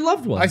like they're your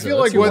loved ones. I feel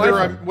though. like It's your whether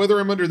wife.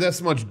 I'm under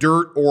this much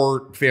dirt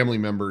or family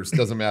members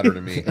doesn't matter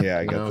to me. Yeah,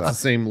 I You get know, that. it's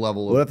the same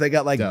level of What if they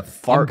got like death.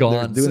 fart? I'm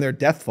They're gone. doing their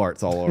death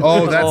farts all over.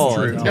 Oh, that's Oh,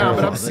 true. no. Yeah,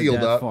 but I'm The sealed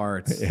death up.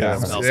 farts. Yeah.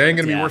 It ain't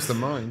gonna be worse than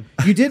mine.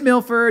 You did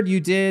Milford.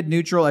 You did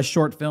Neutral as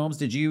short films.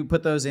 Did you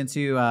put those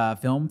into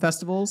film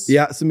festivals?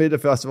 Yeah, submitted to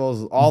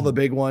festivals, all the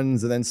big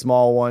ones and then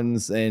small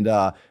ones. And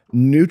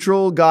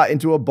Neutral got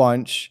into a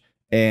bunch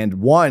and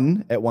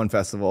won at one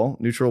festival.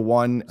 Neutral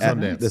won at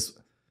Sundance. this.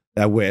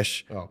 I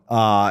wish.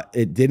 Oh.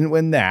 It didn't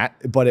win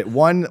that, but it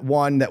won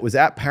one that was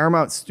at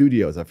Paramount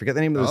Studios. I forget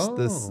the name of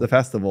the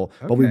festival,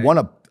 but we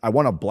Okay. I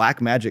won a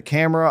black magic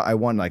camera. I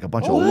won like a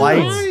bunch of Oh,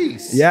 lights.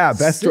 nice. Yeah,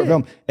 best short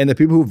film. And the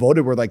people who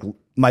voted were like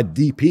my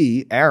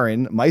DP,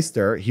 Aaron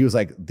Meister. He was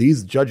like,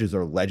 these judges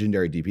are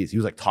legendary DPs. He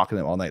was like talking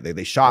to them all night.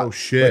 They shot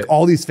like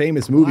all these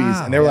famous movies,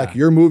 Wow. and they were like,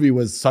 your movie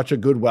was such a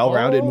good,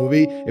 well-rounded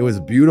movie. It was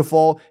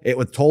beautiful. It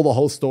was told the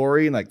whole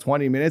story in like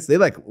 20 minutes. They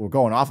like were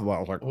going off about it. I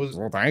was like,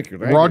 well, thank you.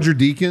 Roger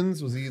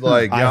Deakins, was he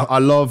like, yeah, I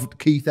loved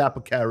Keith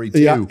Apicary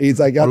too. Yeah, he's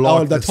like, I oh,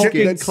 loved the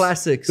Pocket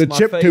classics. the my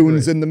chip favorite.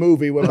 tunes in the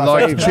movie were I my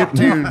liked favorite. chip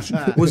tunes.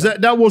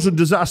 That was a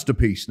disaster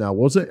piece now,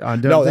 was it? I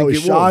don't No, that think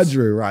was it was.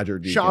 Shadru, Roger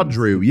Deakins.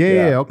 Shadru,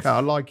 yeah, okay, I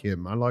like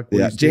him. I like what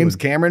Yeah, he's James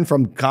doing. Cameron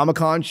from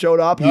Comic-Con showed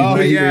up. He, Oh,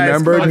 he yeah,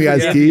 remembered me as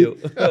forget Keith. you.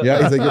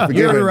 Yeah, he's like, you're You're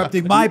forgiven.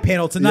 interrupting my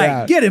panel tonight.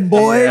 Yeah. Get him,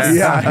 boys.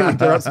 Yeah, he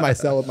interrupts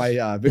myself with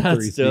my victory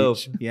That's dope.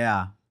 speech.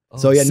 Yeah.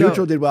 So yeah, So-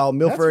 Neutral did well.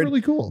 Milford,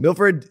 really cool.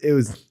 Milford,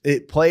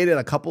 it played in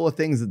a couple of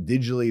things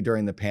digitally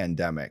during the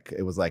pandemic.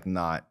 It was like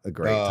not a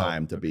great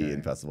time to be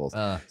in festivals.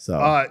 So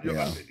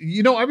yeah.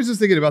 You know, I was just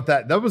thinking about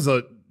that. That was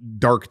a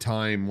dark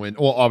time when,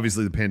 well,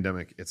 obviously the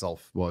pandemic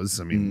itself was.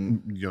 I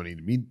mean, you don't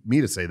need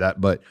me to say that,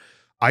 but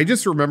I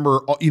just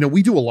remember, you know,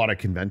 we do a lot of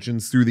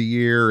conventions through the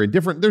year and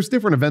there's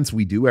different events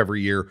we do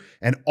every year,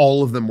 and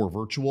all of them were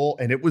virtual.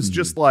 And it was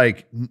just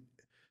like,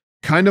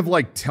 kind of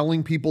like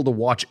telling people to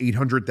watch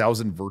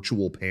 800,000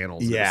 virtual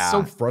panels. Yeah. It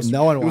was so frustrating.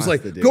 No one it was wants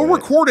like, to do go it.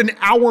 record an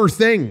hour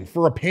thing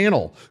for a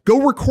panel.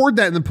 Go record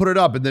that and then put it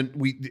up. And then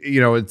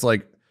it's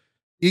like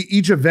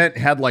each event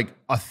had like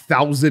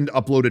 1,000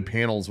 uploaded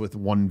panels with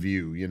one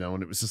view, you know,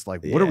 and it was just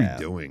like, what are we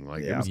doing?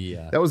 Like,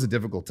 that was a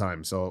difficult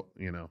time. So,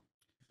 you know,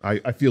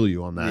 I feel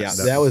you on that.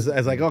 Yeah, I was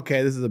like,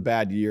 okay, this is a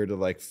bad year to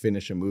like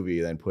finish a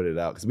movie, then put it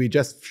out. Because we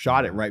just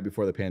shot it right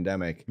before the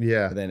pandemic.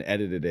 Yeah. And then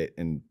edited it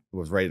and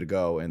was ready to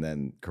go. And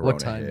then Corona What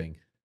timing?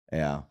 hit.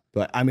 Yeah.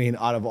 But I mean,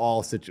 out of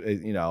all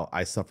situations, you know,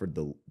 I suffered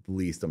the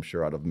least, I'm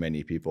sure, out of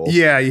many people.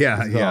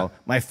 So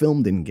my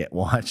film didn't get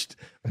watched.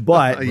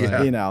 But,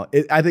 you know,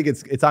 I think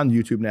it's on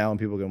YouTube now and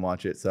people can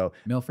watch it. So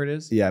Milford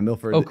is? yeah,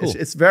 Milford. Oh, cool.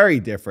 It's very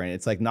different.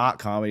 It's like not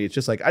comedy. It's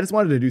just like, I just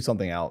wanted to do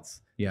something else.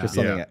 Yeah. Just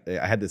something.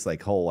 I had this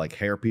like whole like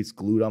hairpiece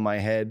glued on my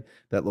head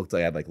that looked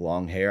like I had like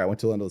long hair. I went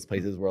to one of those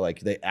places where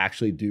like they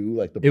actually do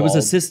like the It was a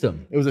bald-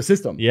 system. It was a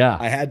system.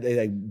 Yeah. They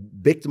like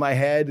bicked my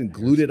head and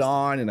glued it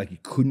on, and like you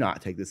could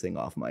not take this thing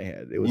off my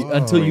head. It was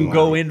Until you crazy.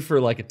 go in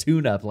for like a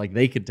tune-up, like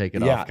they could take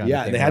it Yeah, off. Kind yeah.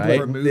 of thing, They had right?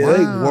 to like, they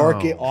like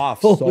work it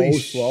off Holy so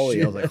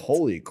slowly. I was like,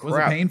 holy Was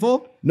crap. it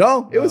painful?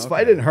 No, it was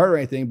fine. It didn't hurt or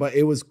anything, but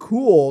it was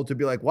cool to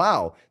be like,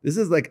 wow, this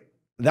is like,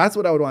 that's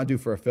what I would want to do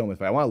for a film.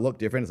 If I want to look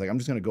different, it's like, I'm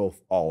just going to go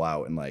all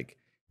out and like,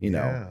 you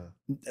know,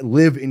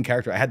 live in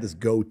character. I had this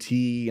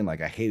goatee and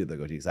like, I hated the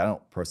goatee because I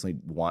don't personally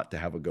want to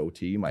have a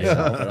goatee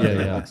myself. I don't think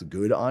it looks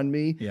good on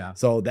me. Yeah.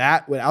 So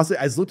that, when I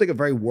just looked like a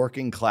very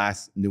working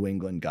class New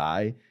England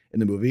guy in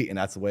the movie, and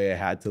that's the way I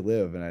had to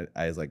live. And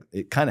I was like,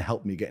 it kind of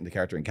helped me get into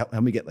character and helped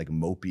me get like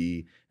mopey.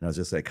 And I was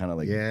just like kind of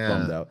like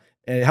bummed out.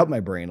 And it helped my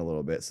brain a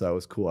little bit. So it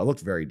was cool. I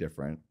looked very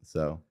different.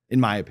 So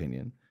in my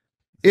opinion.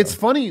 It's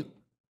funny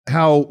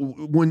how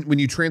when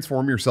you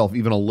transform yourself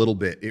even a little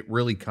bit, it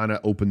really kind of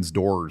opens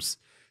doors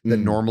that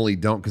normally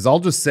don't. Because I'll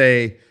just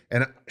say,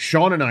 and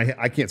Sean and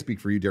I can't speak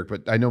for you, Derek,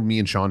 but I know me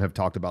and Sean have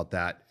talked about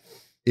that,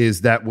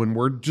 is that when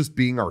we're just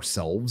being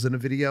ourselves in a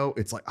video,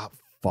 it's like, oh,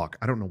 fuck,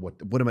 I don't know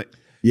what am I?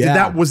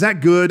 Yeah. Was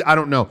that good? I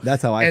don't know.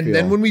 That's how I and feel.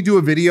 then when we do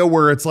a video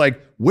where it's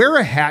like, wear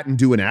a hat and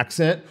do an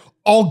accent,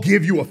 I'll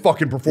give you a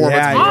fucking performance.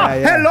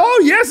 Yeah.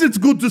 Hello, yes, it's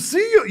good to see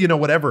you. You know,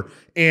 whatever.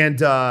 And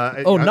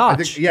Notch.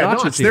 Notch.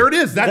 Notch. There it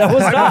is. That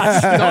was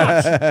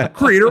Notch.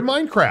 Creator of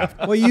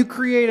Minecraft. Well, you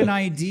create an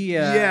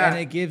idea Yeah. and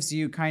it gives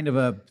you kind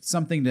of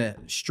something to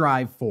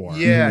strive for.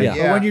 Yeah.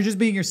 But when you're just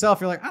being yourself,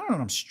 you're like, I don't know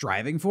what I'm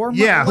striving for.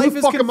 Yeah, Life who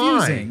is the fuck am I?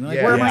 confusing. Like,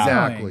 Yeah, where am I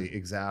exactly, going?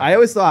 exactly. I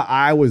always thought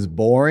I was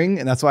boring,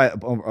 and that's why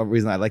a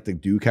reason I like to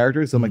do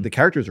characters. So I'm like, the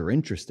characters are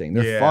interesting,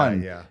 they're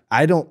fun. Yeah.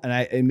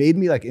 It made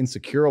me like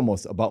insecure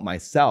almost about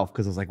myself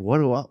because I was like,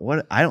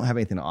 what? I don't have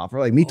anything to offer.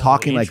 Like me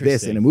talking like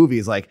this in a movie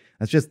is like,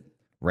 that's just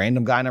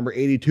random guy number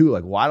 82.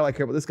 Like, why do I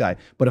care about this guy?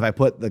 But if I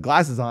put the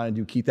glasses on and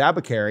do Keith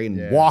Apicary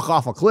and walk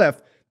off a cliff,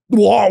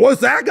 whoa,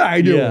 what's that guy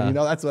doing? Yeah. You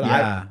know, that's what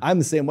Yeah. I'm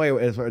the same way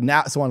as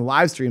now. So on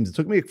live streams, it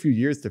took me a few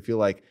years to feel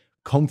like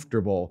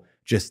comfortable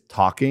just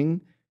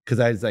talking because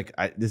I was like,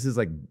 this is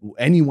like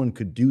anyone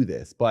could do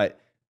this, but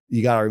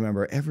you got to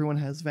remember everyone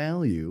has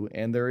value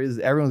and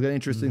everyone's got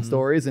interesting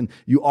stories, and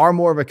you are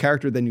more of a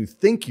character than you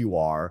think you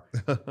are.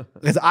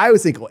 Because I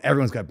always think, well,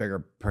 everyone's got a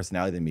bigger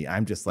personality than me.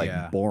 I'm just like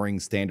boring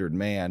standard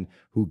man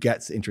who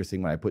gets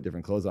interesting when I put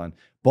different clothes on.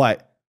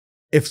 But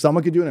if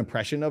someone could do an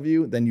impression of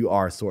you, then you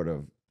are sort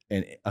of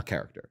a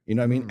character. You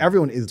know what I mean?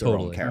 Everyone is their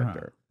own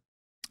character.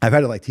 I've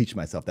had to like teach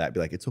myself that, be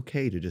like, it's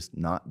okay to just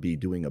not be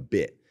doing a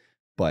bit.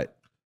 But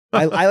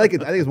I like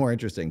it. I think it's more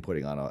interesting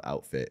putting on an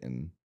outfit,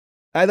 and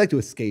I'd like to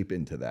escape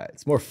into that.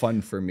 It's more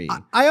fun for me.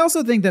 I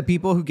also think that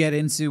people who get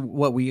into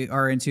what we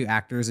are into,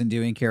 actors and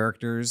doing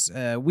characters,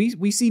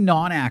 we see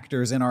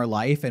non-actors in our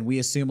life and we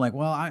assume like,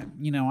 well,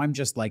 I'm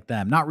just like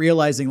them, not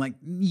realizing like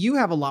you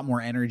have a lot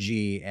more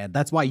energy and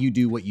that's why you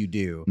do what you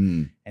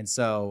do. And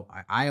so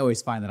I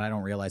always find that I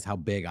don't realize how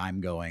big I'm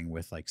going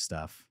with like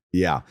stuff.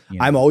 Yeah. You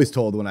know? I'm always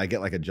told when I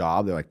get like a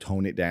job, they're like,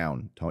 tone it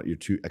down. You're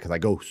too, because I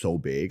go so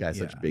big. I have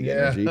such big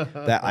energy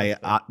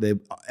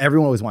that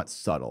everyone always wants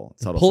subtle.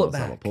 Pull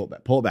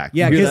it back.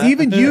 Yeah, because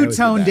even you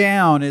tone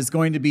down is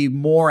going to be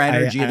more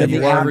energy than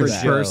the average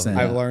person.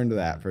 I've learned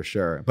that for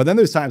sure. But then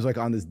there's times like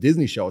on this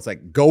Disney show, it's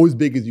like, go as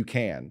big as you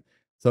can.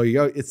 So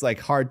it's like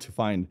hard to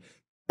find.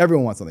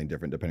 Everyone wants something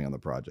different depending on the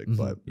project,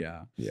 but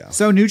yeah.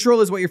 So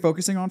neutral is what you're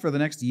focusing on for the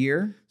next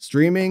year?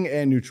 Streaming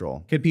and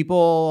neutral. Could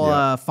people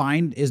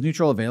is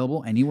neutral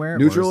available anywhere?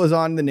 Neutral is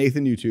on the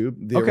Nathan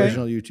YouTube, the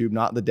original YouTube,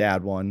 not the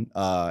dad one.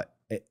 I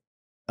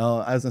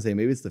was gonna say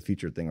maybe it's the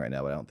featured thing right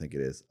now, but I don't think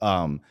it is.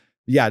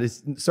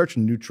 Just search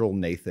Neutral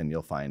Nathan,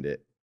 you'll find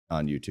it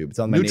on YouTube. It's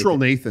on Neutral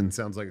Nathan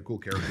sounds like a cool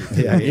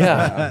character.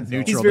 Yeah.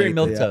 He's very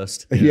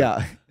milquetoast.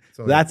 Yeah.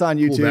 So that's on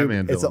YouTube.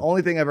 Cool it's the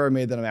only thing I've ever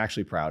made that I'm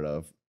actually proud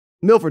of.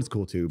 Milford's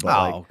cool too,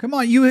 but come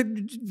on, you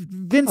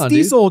Vince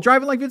Diesel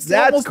driving like Vince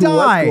Diesel almost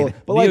died. That's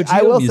cool. But like,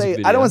 I will say,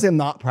 I don't want to say I'm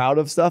not proud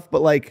of stuff,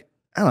 but like,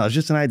 I don't know, it's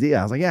just an idea.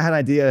 I was like, I had an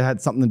idea, I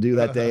had something to do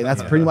that day, and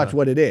that's pretty much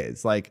what it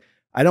is. Like,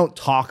 I don't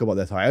talk about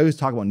this. I always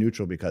talk about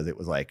neutral because it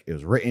was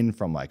written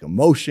from like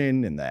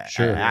emotion and that.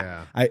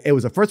 It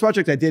was the first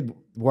project I did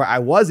where I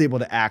was able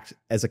to act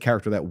as a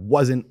character that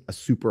wasn't a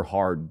super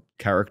hard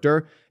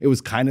character. It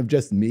was kind of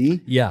just me.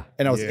 Yeah.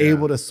 And I was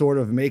able to sort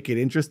of make it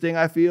interesting,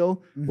 I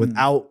feel,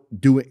 without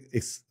doing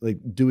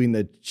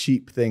the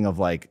cheap thing of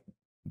like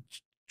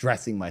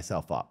dressing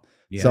myself up.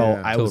 Yeah, so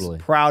I was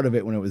proud of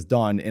it when it was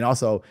done. And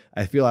also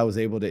I feel I was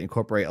able to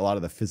incorporate a lot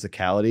of the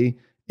physicality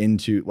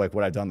into like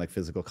what I've done, like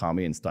physical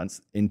comedy and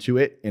stunts into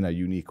it in a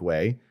unique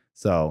way.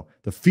 So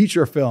the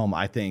feature film,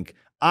 I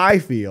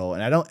feel,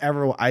 and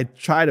I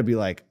try to be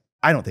like,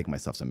 I don't think my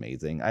stuff's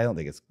amazing. I don't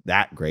think it's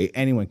that great.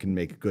 Anyone can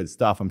make good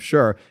stuff, I'm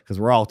sure, because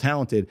we're all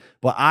talented.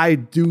 But I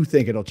do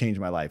think it'll change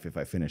my life if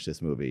I finish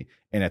this movie.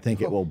 And I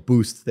think it will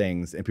boost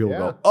things and people will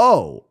go,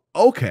 oh,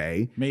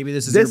 okay. Maybe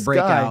this is your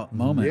breakout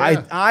moment.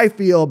 Yeah. I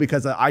feel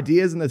because the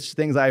ideas and the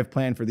things I have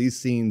planned for these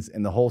scenes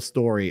and the whole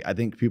story, I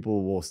think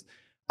people will,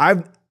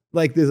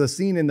 there's a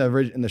scene in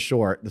the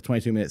short, the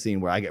 22-minute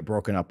scene where I get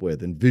broken up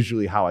with, and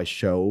visually how I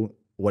show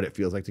what it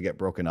feels like to get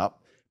broken up.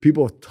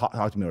 People have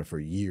talked to me about it for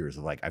years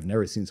of like, I've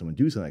never seen someone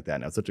do something like that.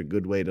 And it's such a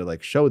good way to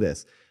like show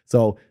this.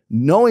 So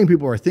knowing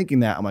people are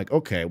thinking that, I'm like,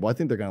 okay, well, I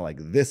think they're going to like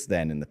this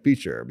then in the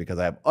feature because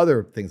I have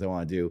other things I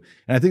want to do.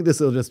 And I think this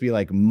will just be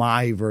like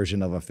my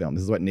version of a film.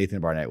 This is what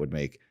Nathan Barnatt would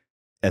make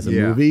as a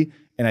movie.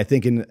 And I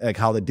think in like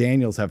how the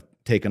Daniels have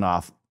taken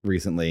off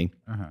recently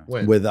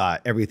with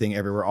Everything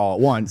Everywhere All at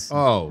Once.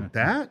 Oh,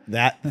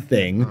 that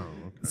thing.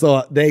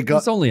 So they got.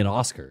 It's only an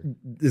Oscar.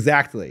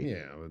 Exactly.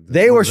 Yeah.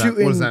 They were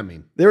shooting. What does that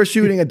mean? They were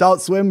shooting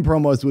Adult Swim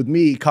promos with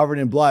me covered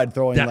in blood,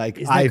 throwing like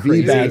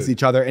IV bags at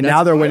each other, and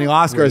now they're winning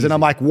Oscars. And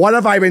I'm like, what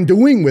have I been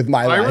doing with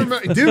my life?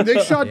 Remember, dude,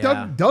 they shot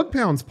Doug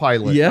Pound's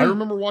pilot. Yeah. I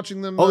remember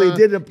watching them. They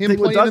did him thing with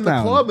playing Doug in the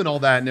Pound. club and all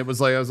that, and it was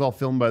all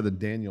filmed by the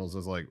Daniels. I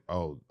was like,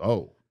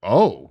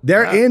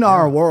 they're in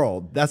our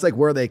world. That's like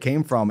where they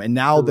came from, and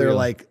now they're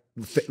like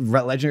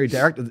legendary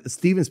director.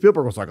 Steven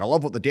Spielberg was like, I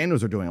love what the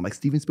Daniels are doing. I'm like,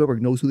 Steven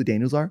Spielberg knows who the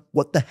Daniels are?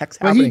 What the heck's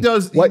happening? He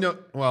does.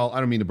 Well,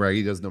 I don't mean to brag.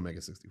 He does know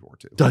Mega64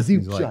 too. Does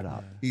he? Shut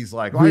up. He's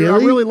like, really? I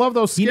really love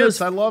those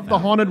skits. I love the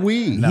Haunted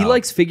Wii. He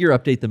likes Figure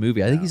Update the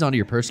movie. I think he's onto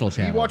your personal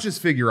channel. He watches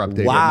Figure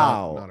Update.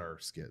 Wow. Not our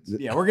skits.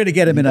 Yeah, we're gonna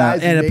get him in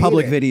a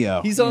public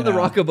video. He's on the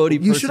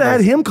Rockabody. You should have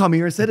had him come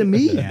here instead of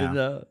me.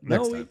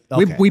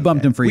 We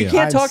bumped him for you. We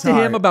can't talk to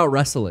him about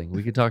wrestling.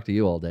 We could talk to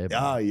you all day.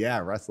 Oh yeah,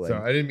 wrestling. So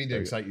I didn't mean to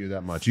excite you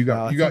that much.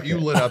 You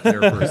lit up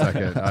there for a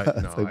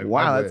second.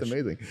 Wow, that's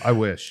amazing. I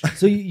wish.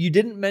 So you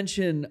didn't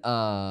mention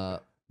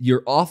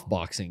your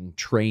off-boxing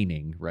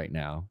training right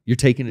now. You're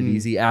taking it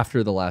easy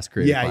after the last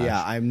Creative Clash.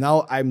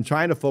 Yeah. I'm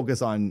trying to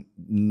focus on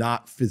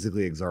not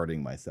physically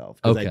exerting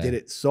myself because I did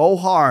it so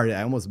hard.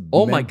 I almost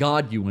my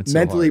God, you went so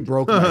mentally hard.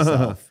 broke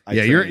myself.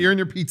 You're in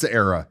your pizza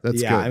era.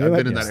 That's good. I've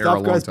been in that era a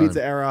long time.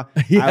 Pizza era.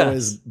 Yes. I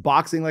was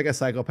boxing like a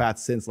psychopath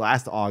since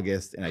last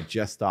August, and I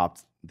just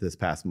stopped this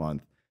past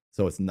month.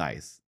 So it's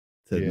nice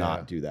to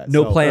not do that.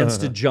 No plans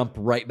to jump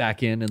right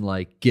back in and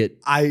like get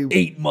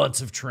 8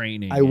 months of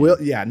training. I will.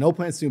 Yeah, no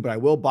plans soon, but I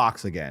will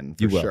box again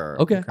for sure.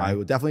 Okay. I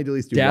will definitely at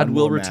least do Dad one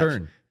will more match.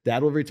 return.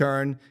 Dad will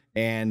return,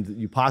 and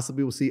you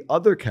possibly will see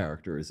other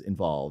characters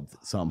involved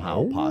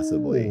somehow,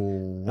 possibly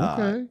in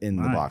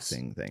the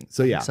boxing thing.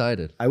 So yeah,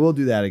 Excited. I will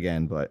do that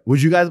again. But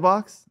would you guys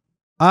box?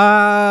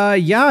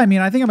 Yeah. I mean,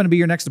 I think I'm going to be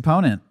your next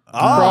opponent.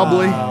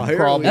 Probably.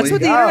 That's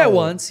what the internet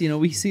wants. You know,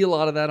 we see a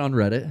lot of that on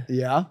Reddit.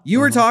 Yeah. You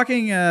were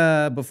talking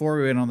before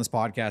we went on this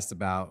podcast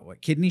about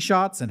what, kidney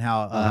shots and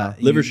how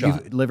Liver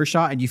shot. liver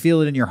shot, and you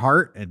feel it in your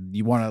heart, and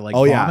you want to like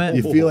Oh vomit.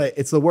 yeah, you feel it.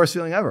 It's the worst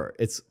feeling ever.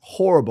 It's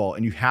horrible,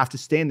 and you have to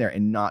stand there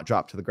and not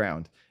drop to the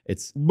ground.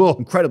 It's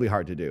incredibly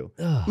hard to do.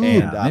 And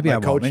maybe my I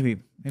coach won't. Maybe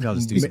I'll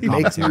just do some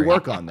makes me commentary.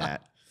 work on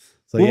that.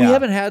 So Well, yeah. we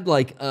haven't had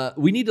like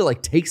we need to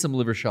like take some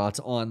liver shots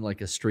on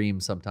like a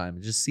stream sometime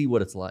and just see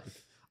what it's like.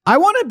 I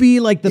want to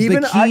be like the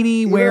Even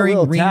bikini a wearing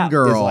little ring tap is,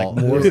 girl like,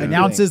 more who than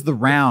announces the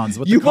rounds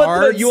with You the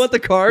cards. want the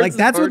cards? Like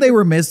that's what they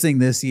were missing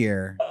this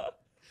year.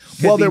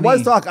 Well, Could there be was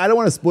me. talk. I don't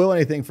want to spoil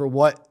anything for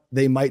what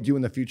they might do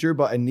in the future,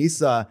 but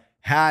Anissa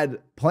had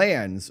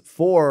plans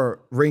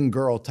for ring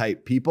girl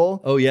type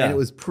people. Oh, yeah. And it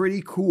was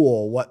pretty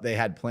cool what they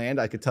had planned.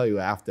 I could tell you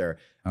after.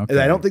 Okay.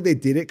 And I don't think they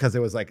did it because it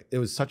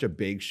was such a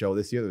big show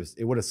this year.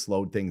 It would have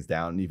slowed things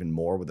down even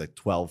more with like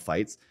 12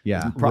 fights.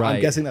 Yeah. I'm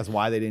Right. guessing that's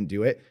why they didn't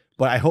do it.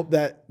 But I hope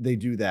that they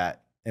do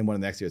that in one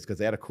of the next years because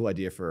they had a cool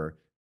idea for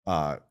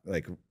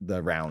like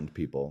the round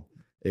people.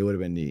 It would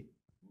have been neat.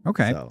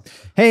 Okay. So.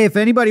 Hey, if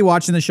anybody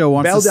watching the show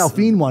wants Belle to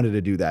Delphine wanted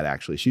to do that,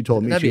 actually. She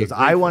told me, That'd she be a goes,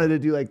 great I wanted to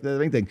do like the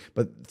ring thing,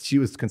 but she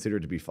was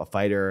considered to be a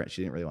fighter.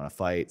 She didn't really want to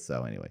fight.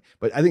 So anyway,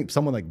 but I think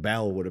someone like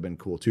Belle would have been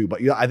cool too.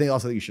 But I think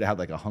also you should have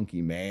like a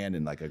hunky man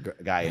and like a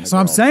guy. That's what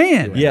I'm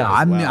saying. Yeah,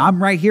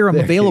 I'm right here. I'm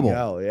available.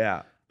 Oh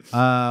yeah.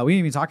 We didn't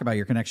even talk about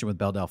your connection with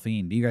Belle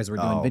Delphine. You guys were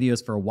doing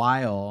videos for a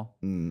while.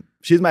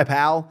 She's my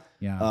pal.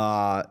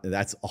 Yeah.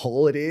 That's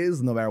all it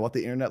is, no matter what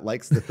the internet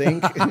likes to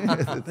think.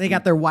 They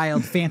got their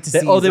wild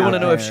fantasies. They want out to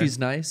know if there. she's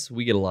nice.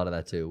 We get a lot of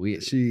that too.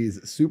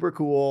 She's super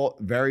cool,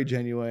 very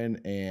genuine,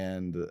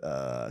 and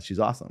she's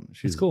awesome.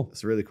 She's cool.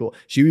 It's really cool.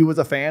 She was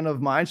a fan of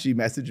mine. She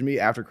messaged me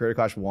after Creator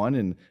Clash 1,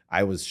 and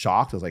I was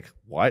shocked. I was like,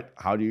 what?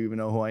 How do you even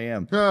know who I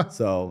am?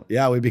 So,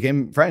 yeah, we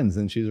became friends,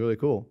 and she's really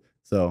cool.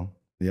 So,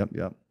 yep.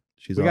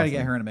 She's We got to awesome.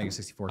 get her in a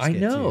Mega64 I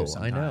skit know, too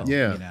sometime, I know.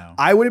 Yeah. You know.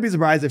 I wouldn't be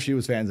surprised if she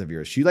was fans of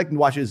yours. She like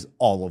watches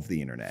all of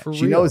the internet. For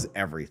She real? knows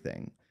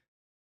everything.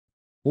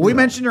 Well, we So-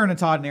 mentioned her in a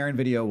Todd and Aaron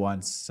video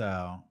once,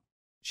 so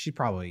she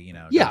probably,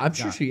 Yeah, got- I'm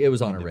sure got it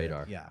was on her into it.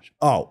 radar. Yeah.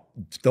 Oh,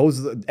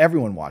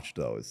 everyone watched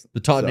those. The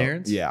Todd and So,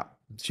 Aaron's? Yeah.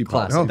 She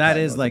Classic. probably That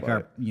knows is like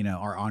about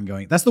our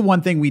ongoing. That's the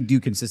one thing we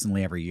do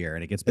consistently every year,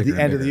 and it gets it. At bigger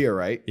the end and of the bigger. year,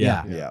 right?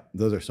 Yeah. Yeah.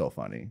 Those are so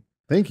funny.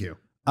 Thank you.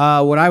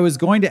 What I was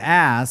going to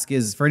ask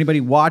is for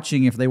anybody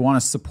watching, if they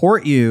want to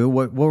support you,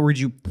 where would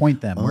you point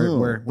them?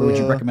 Where would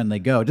you recommend they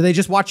go? Do they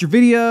just watch your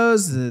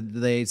videos? Do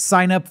they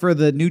sign up for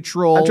the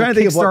neutral I'm trying to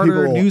think of what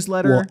Kickstarter people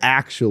newsletter? will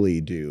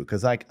actually do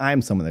because like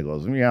I'm someone that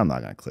goes, yeah, I'm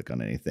not going to click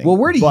on anything. Well,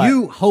 where do But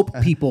you hope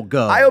people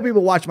go? I hope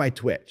people watch my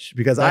Twitch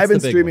because That's I've been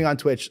the big streaming one. on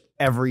Twitch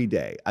every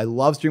day. I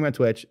love streaming on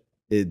Twitch.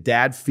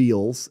 Dad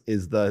Feels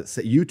is the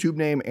YouTube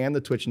name and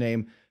the Twitch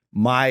name.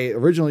 My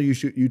original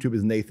YouTube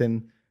is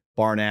Nathan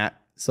Barnatt.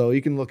 So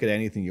you can look at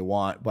anything you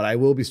want, but I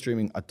will be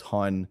streaming a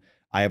ton.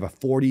 I have a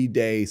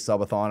 40-day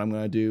subathon I'm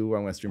going to do where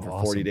I'm going to stream for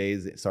 40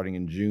 days starting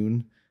in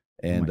June.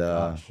 And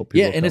hope people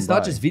Yeah, and it's come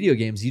not by. just video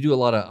games. You do a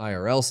lot of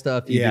IRL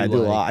stuff. Yeah, I do a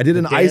like, lot. I did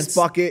an the ice dance.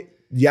 bucket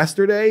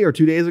yesterday or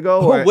 2 days ago.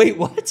 Oh, wait,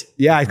 what?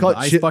 Yeah, I call it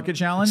Ice bucket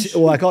challenge?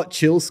 Well, I call it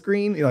chill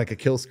screen, like a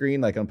kill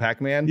screen, like on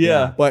Pac-Man.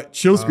 Yeah. But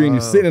chill screen,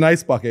 you sit in an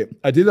ice bucket.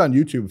 I did it on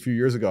YouTube a few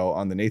years ago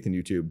on the Nathan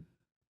YouTube.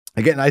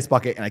 I get an ice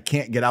bucket and I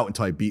can't get out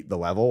until I beat the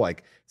level,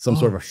 like some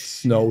sort of a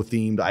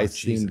snow-themed,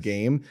 ice-themed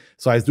game.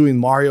 So I was doing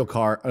Mario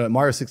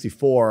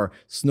 64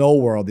 Snow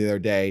World the other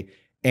day,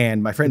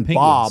 and my friend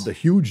penguins. Bob, the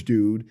huge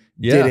dude,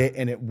 Yeah. did it,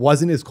 and it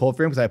wasn't as cold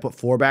for him because I put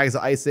 4 bags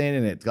of ice in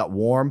and it got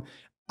warm.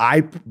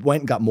 I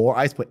went and got more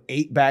ice, put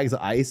 8 bags of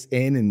ice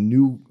in and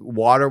new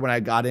water when I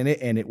got in it,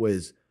 and it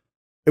was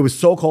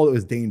so cold it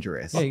was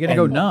dangerous. Yeah, you're gonna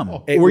go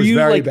numb. It Were was you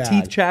very like bad.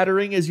 teeth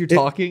chattering as you're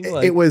talking?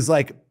 It was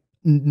like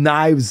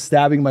knives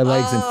stabbing my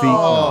legs and feet.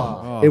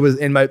 Oh. It was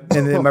and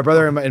then my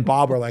brother and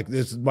Bob were like,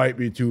 this might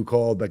be too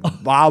cold. Like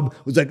Bob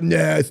was like,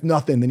 nah, it's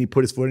nothing. Then he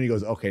put his foot in and he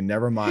goes, okay,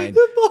 never mind.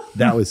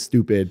 That was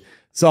stupid.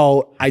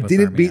 So I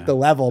didn't beat the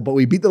level, but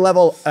we beat the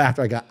level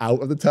after I got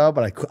out of the tub.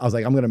 But I was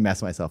like, I'm gonna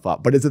mess myself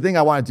up. But it's a thing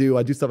I want to do.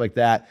 I do stuff like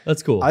that.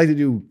 That's cool. I like to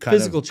do kind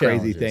Physical of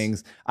crazy challenges.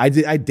 things.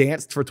 I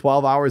danced for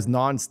 12 hours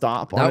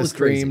nonstop on a was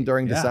stream crazy.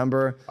 during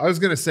December. I was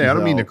gonna say I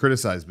don't mean to So-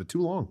 criticize, but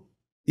too long.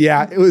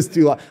 Yeah, it was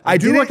too long. I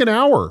do did like it, an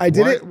hour. I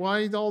did why,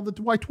 it.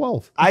 Why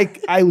 12?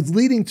 I was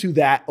leading to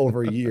that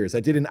over years.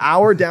 I did an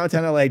hour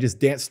downtown LA, just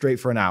danced straight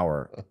for an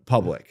hour,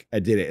 public. I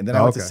did it. And then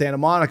I went to Okay. Santa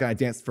Monica and I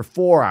danced for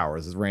 4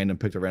 hours as random,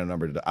 picked a random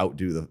number to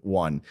outdo the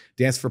one.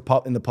 Danced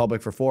in the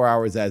public for 4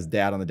 hours as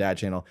Dad on the Dad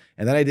channel.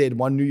 And then I did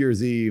one New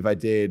Year's Eve. I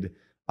did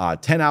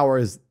 10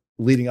 hours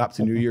leading up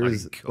to New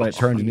Year's. When it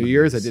turned to New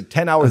Year's, I did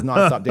 10 hours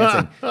nonstop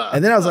dancing.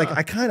 And then I was like,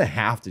 I kind of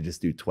have to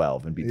just do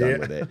 12 and be done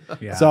with it.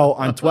 Yeah. So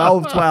on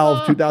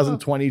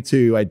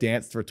 12/12/2022, I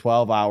danced for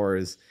 12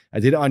 hours. I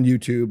did it on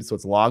YouTube, so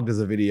it's logged as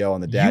a video on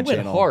the Dad You went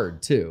channel.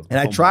 hard too. And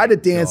I tried to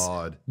dance,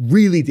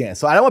 really dance.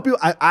 So I don't want people,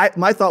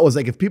 my thought was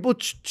like, if people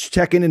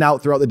check in and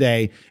out throughout the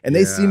day and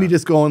they see me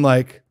just going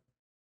like,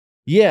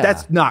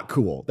 that's not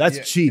cool.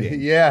 That's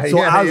cheating. So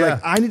I was like,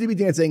 I need to be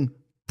dancing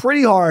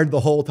pretty hard the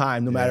whole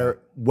time, no matter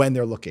when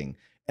they're looking.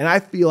 And I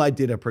feel I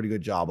did a pretty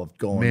good job of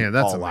going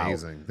that's all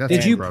amazing. Out. That's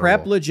Did you incredible.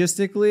 prep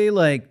logistically?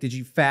 Like, did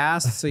you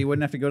fast so you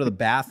wouldn't have to go to the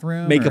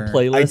bathroom? Make a or-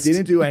 playlist. I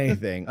didn't do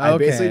anything. I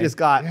basically just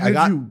got, I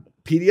got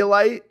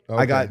Pedialyte,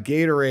 I got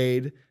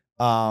Gatorade,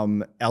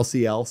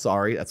 LCL,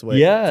 sorry, that's what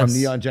from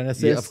Neon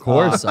Genesis. Yeah, of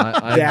course.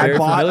 I'm very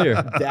familiar.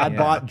 Dad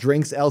bought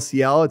Drinks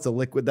LCL. It's a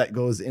liquid that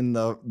goes in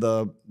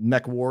the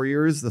Mech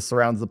Warriors that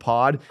surrounds the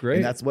pod. Great.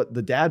 And that's what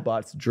the dad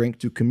bought drink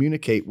to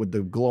communicate with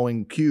the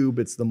glowing cube.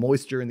 It's the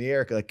moisture in the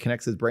air that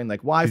connects his brain like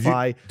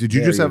Wi-Fi. Did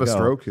you just have a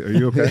stroke? Are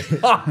you okay?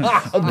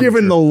 I'm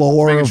giving the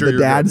lore of the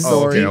dad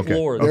story.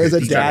 There's a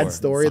dad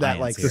story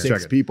that like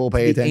 6 people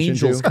pay attention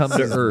angels to. come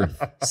to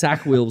Earth.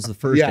 Sackwheel's the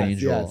first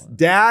angel. Yes.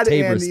 Dad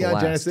Tabor's and the Neon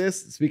last.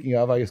 Genesis. Speaking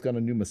of, I just got a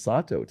new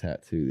Masato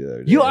tattoo the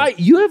other day.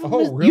 You have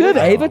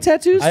Ava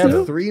tattoos I too?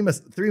 have three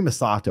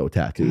Masato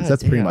tattoos.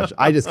 That's pretty much.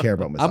 I just care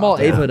about Masato. I'm all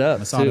A'd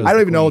up too. I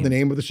don't even know the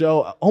name of the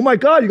show. Oh my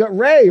God, you got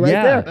Ray right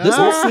there. This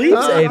whole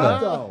sleeve's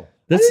Ava.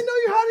 I didn't know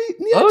you had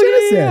Neon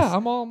Genesis. Yeah.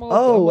 I'm all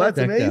that's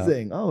decked out.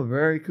 amazing. Oh,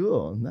 very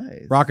cool.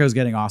 Nice. Rocco's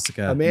getting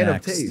Asuka. A man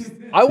next. of taste.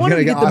 I wanted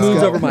to You're get gonna the get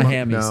moons Asuka. over my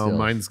hammy No, still.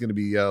 mine's going to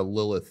be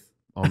Lilith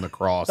on the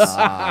cross.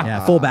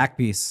 Yeah, full back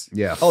piece.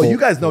 Yeah. Oh, you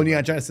guys know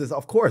Neon Genesis.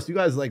 Of course. You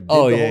guys like did the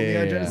whole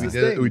Neon Genesis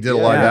thing. We did a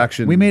live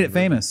action. We made it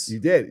famous. You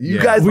did. You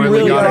Yeah. guys We really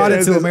really got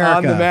it to on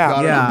America. the map.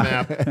 Got it on the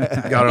map. Got it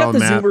I on got the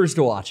map. Zoomers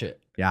to watch it.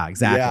 Yeah,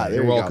 exactly. Yeah, there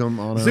You're you go. welcome.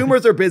 Anna.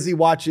 Zoomers are busy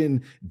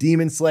watching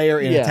Demon Slayer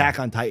and Yeah. Attack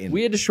on Titan.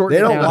 We had to shorten They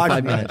it don't down to watch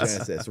 5 Neon minutes.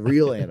 Genesis,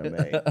 real anime.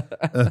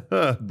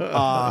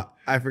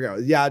 I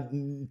forgot. Yeah,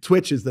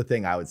 Twitch is the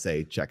thing I would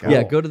say check out.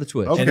 Yeah, go to the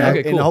Twitch. Okay.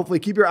 Okay, cool. And hopefully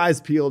keep your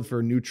eyes peeled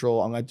for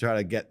Neutral. I'm going to try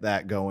to get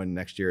that going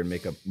next year and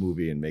make a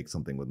movie and make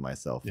something with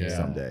myself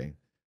someday.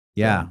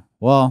 Yeah.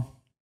 Well,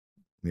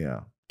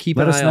 Yeah. Keep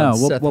let an us eye know. on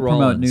We'll Seth promote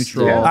Rollins.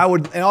 Neutral. Yeah. I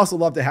would and also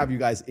love to have you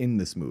guys in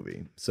this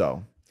movie.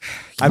 So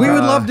we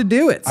would love to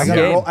do it. I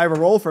have a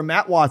role for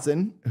Matt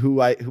Watson, who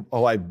I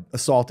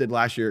assaulted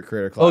last year at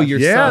Creator Class. Oh, your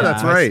Yeah, son.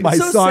 that's right. my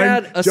So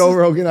son, sad. Joe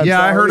Rogan. I'm Yeah,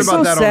 I sorry. heard about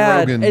So that on sad.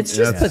 Rogan. It's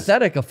just That's-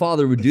 pathetic a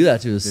father would do that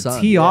to his son.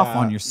 Tee off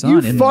on your son You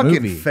in the fucking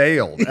movie.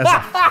 failed as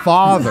a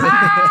father.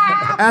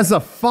 As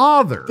a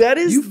father, That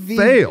is you the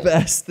failed.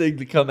 best thing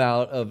to come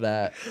out of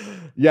that.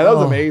 Yeah, that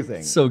was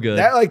amazing. so good.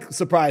 That like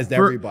surprised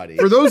everybody.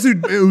 For those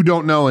who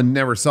don't know and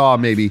never saw,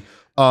 maybe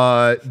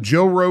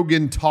Joe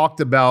Rogan talked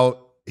about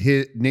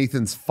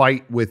Nathan's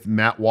fight with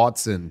Matt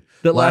Watson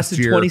That last lasted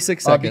year.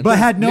 26 seconds. But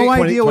had no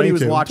 20, idea what he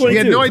was 22. watching. He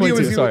had no idea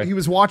 22, what sorry. he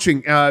was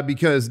watching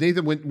because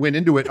Nathan went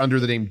into it under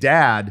the name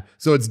Dad.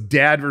 So it's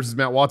Dad versus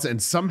Matt Watson.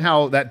 And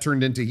somehow that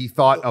turned into he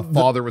thought a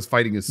father was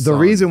fighting his son. The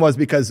reason was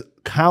because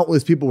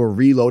countless people were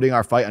reloading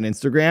our fight on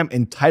Instagram,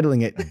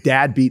 entitling it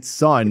 "Dad beats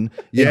Son"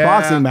 in Yeah,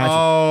 boxing match,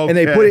 and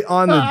they okay. put it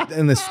on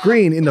the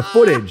screen in the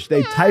footage.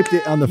 They typed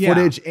it on the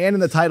footage and in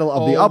the title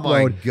of the Oh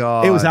my upload.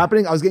 God. It was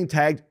happening. I was getting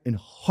tagged in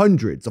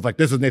hundreds of like,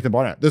 "This is Nathan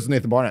Barnatt. This is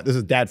Nathan Barnatt. This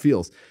is Dad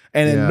Feels,"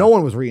 and then Yeah. no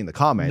one was reading the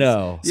comments.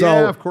 No. so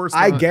Yeah, of course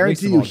I not. guarantee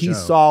Makes you, them all he joke.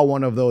 saw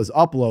one of those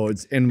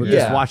uploads and just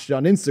Yeah. watched it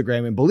on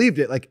Instagram and believed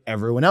it like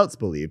everyone else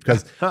believed.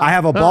 Because I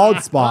have a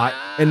bald spot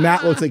and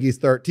Matt looks like he's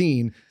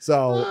 13,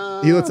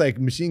 so he looks like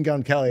Machine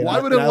Gun Kelly. And Why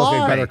I- would and it I look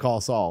like lie? Better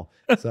Call Saul.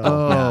 So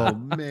Oh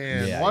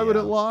man, why would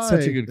it lie?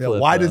 Such a good yeah, clip.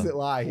 why though. does it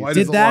lie? Why Did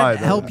does it that lie,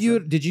 help though? you?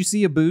 Did you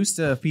see a boost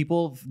of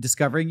people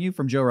discovering you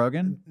from Joe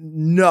Rogan?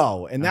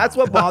 No, and that's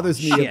what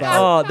bothers me Shit.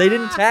 about. Oh, they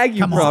didn't tag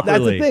you Come on. properly.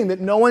 That's the thing that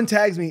no one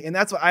tags me, and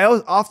that's what I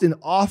always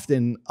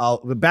often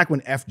back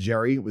when F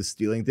Jerry was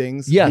stealing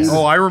things. Yes. he was-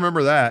 Oh, I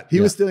remember that. He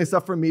was stealing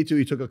stuff from me too.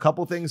 He took a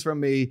couple things from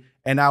me,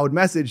 and I would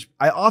message.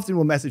 I often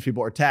will message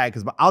people or tag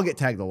because I'll get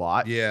tagged a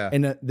lot. Yeah.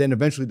 And then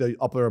eventually the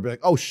uploader will be like,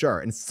 "Oh, sure."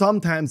 And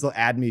sometimes they'll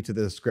add me to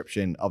the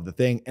description of the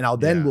thing, and I'll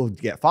then will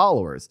get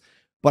followers.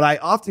 But I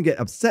often get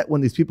upset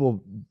when these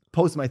people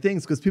post my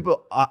things because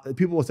people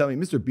will tell me,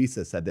 "Mr. Beast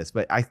has said this,"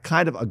 but I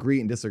kind of agree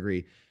and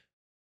disagree.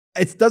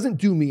 It doesn't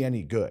do me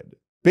any good.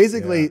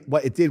 Basically,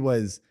 what it did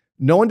was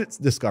no one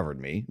discovered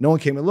me. No one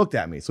came and looked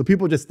at me. So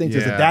people just think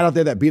there's a Yeah. dad out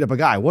there that beat up a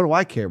guy. What do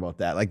I care about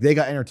that? Like they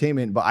got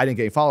entertainment, but I didn't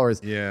get any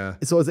followers. Yeah.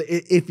 So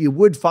if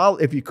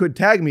you could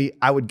tag me,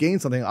 I would gain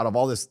something out of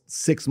all this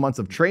 6 months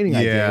of training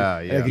I did. Yeah,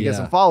 And I could yeah. get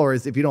some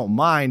followers if you don't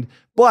mind.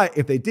 But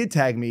if they did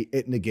tag me,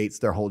 it negates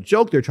their whole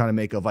joke they're trying to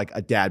make of like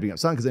a dad being up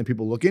son, because then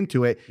people look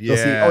into it, they'll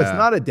see, oh, it's Yeah.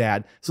 not a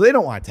dad. So they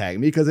don't want to tag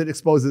me because it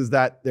exposes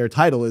that their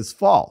title is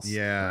false.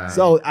 Yeah.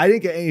 So I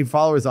didn't get any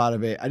followers out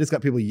of it. I just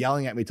got people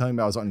yelling at me, telling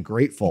me I was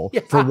ungrateful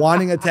for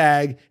wanting a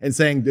tag and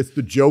saying, "This is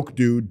the joke,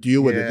 dude.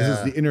 Deal with it. This is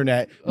Yeah. the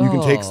internet. You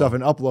can take Oh. stuff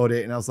and upload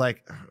it." And I was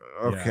like,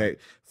 okay,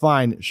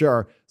 fine,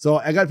 sure. So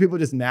I got people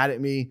just mad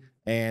at me.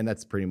 And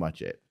that's pretty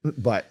much it.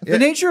 But The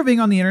nature of being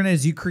on the internet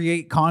is you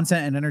create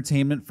content and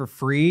entertainment for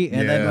free.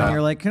 And then when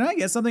you're like, can I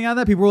get something out of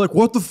that? People are like,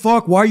 what the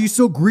fuck? Why are you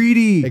so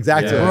greedy?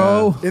 exactly,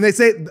 bro. And they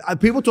say,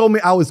 people told me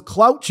I was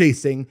clout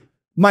chasing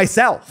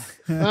myself.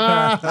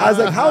 I was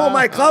like, how am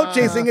I clout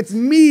chasing? It's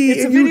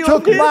me, and you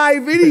took my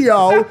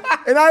video,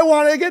 and I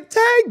want to get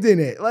tagged in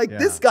it. Like,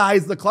 this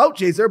guy's the clout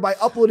chaser by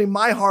uploading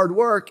my hard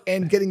work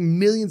and getting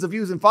millions of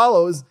views and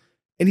follows.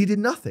 And he did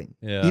nothing.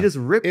 Yeah. He just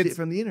ripped it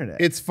from the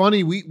internet. It's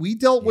funny. We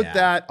dealt with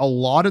that a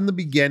lot in the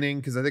beginning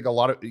because I think a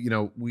lot of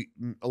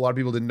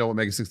people didn't know what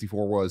Mega64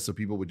 was, so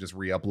people would just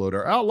re-upload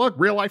or look,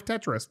 real life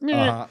Tetris.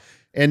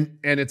 And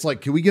it's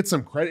like, can we get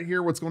some credit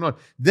here? What's going on?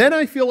 Then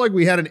I feel like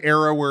we had an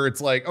era where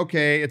it's like,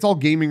 okay, it's all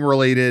gaming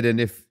related,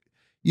 and if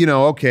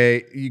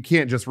okay, you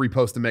can't just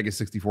repost a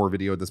Mega64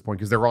 video at this point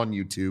because they're on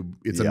YouTube.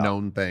 It's a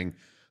known thing.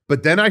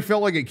 But then I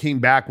felt like it came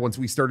back once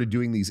we started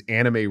doing these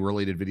anime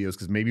related videos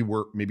because maybe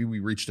we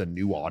reached a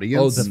new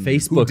audience. Oh, the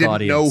Facebook who audience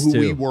didn't know who too.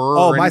 we were.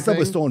 Oh, or my anything. stuff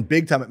was stolen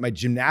big time. My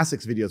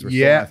gymnastics videos were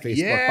stolen on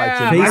Facebook by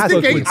I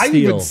gymnastics. think I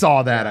even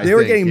saw that. They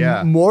were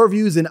getting more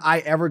views than I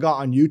ever got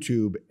on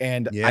YouTube,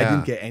 and I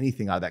didn't get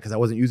anything out of that because I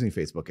wasn't using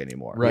Facebook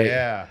anymore. Right.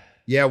 Yeah.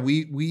 Yeah,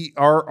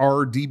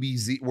 our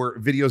DBZ were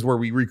videos where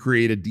we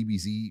recreated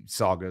DBZ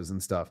sagas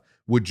and stuff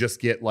would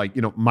just get like,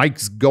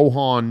 Mike's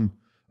Gohan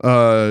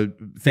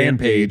fan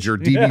page or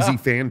DBZ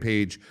fan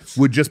page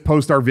would just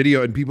post our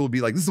video and people would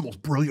be like, this is the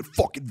most brilliant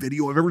fucking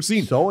video I've ever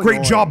seen. So great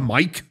annoying. job,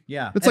 Mike.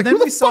 Yeah. It's like, who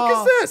the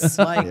fuck is this?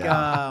 Like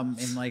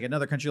in like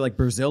another country like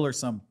Brazil or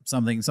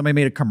something, somebody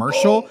made a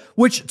commercial,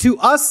 which to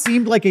us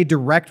seemed like a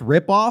direct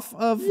ripoff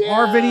of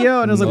our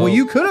video. And I was like, well,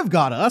 you could have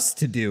got us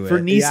to do it. For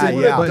Nice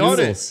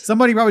But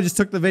somebody probably just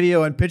took the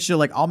video and pitched it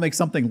like, I'll make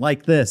something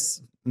like this.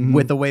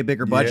 With a way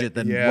bigger budget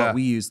than what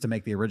we used to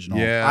make the original.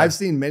 Yeah. I've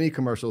seen many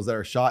commercials that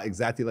are shot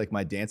exactly like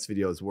my dance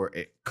videos where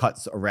it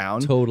cuts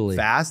around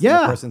fast. Yeah,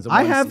 and the person's in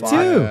I one have spot.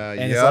 too.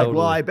 And it's like,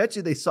 well, I bet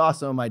you they saw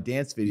some of my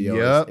dance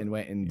videos and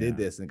went and did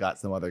this and got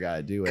some other guy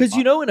to do it. Because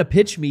in a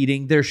pitch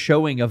meeting, they're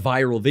showing a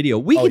viral video.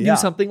 We can do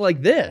something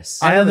like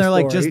this. And then they're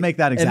like, just make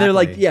that exactly. And they're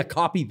like, yeah,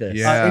 copy this.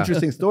 Yeah.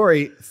 Interesting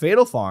story.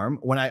 Fatal Farm,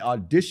 when I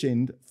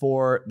auditioned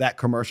for that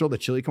commercial, the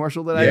chili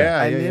commercial that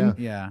I'm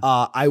in,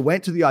 I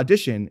went to the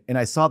audition and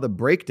I saw the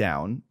breakdown.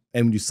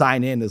 And when you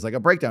sign in, there's like a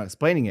breakdown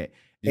explaining it.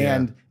 Yeah.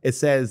 And it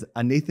says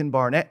a Nathan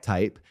Barnatt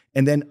type.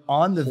 And then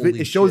on the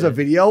it shows a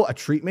video, a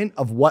treatment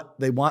of what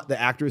they want the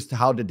actors to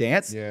how to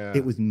dance. Yeah.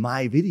 It was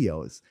my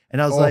videos.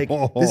 And I was like,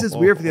 this is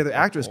weird for the other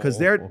actors because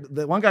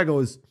the one guy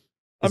goes,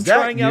 I'm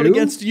trying out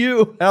against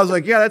you. And I was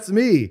like, yeah, that's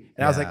me.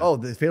 And I was like, oh,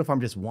 the Fatal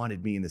Farm just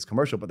wanted me in this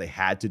commercial, but they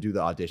had to do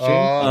the audition.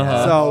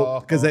 So,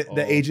 because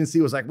the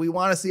agency was like, we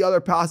want to see other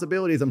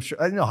possibilities. I'm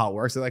sure, I know how it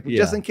works. They're like,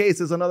 just in case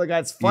there's another guy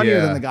that's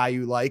funnier than the guy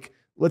you like,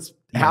 let's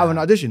have an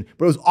audition.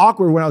 But it was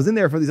awkward when I was in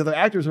there for these other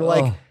actors who were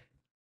like,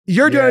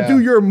 you're going to do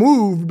your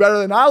move better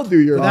than I'll do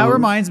your move. That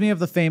reminds me of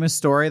the famous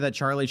story that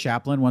Charlie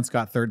Chaplin once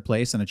got third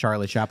place in a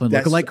Charlie Chaplin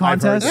lookalike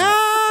contest.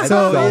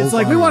 So it's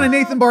like, we want a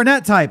Nathan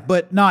Barnatt type,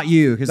 but not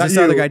you, because this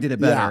other guy did it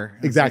better.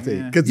 Yeah,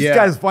 exactly. Because this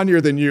guy's funnier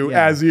than you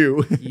as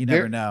you. You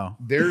never know.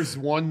 There's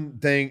one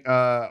thing,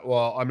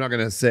 well, I'm not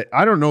going to say,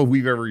 I don't know if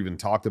we've ever even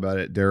talked about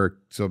it, Derek,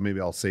 so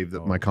maybe I'll save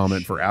my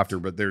comment for after,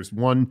 but there's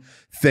one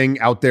thing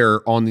out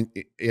there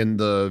in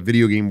the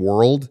video game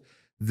world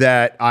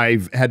that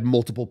I've had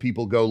multiple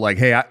people go like,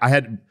 hey,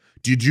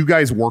 did you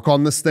guys work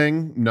on this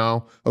thing?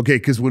 No. Okay.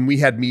 Cause when we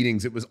had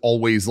meetings, it was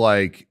always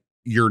like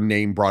your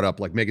name brought up,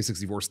 like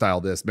Mega64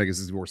 style this,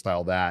 Mega64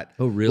 style that.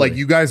 Oh, really? Like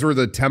you guys were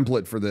the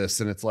template for this.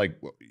 And it's like,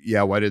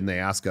 yeah, why didn't they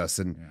ask us?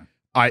 And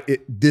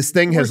this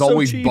thing has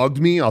always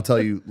bugged me. I'll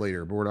tell you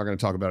later, but we're not going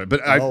to talk about it.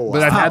 But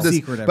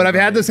I've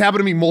had this happen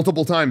to me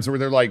multiple times where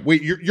they're like,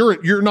 wait,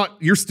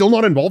 you're still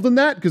not involved in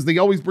that? Cause they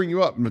always bring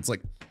you up and it's like,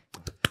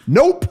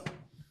 nope.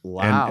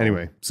 Wow. And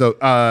anyway, so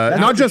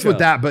not just with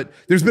that, but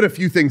there's been a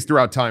few things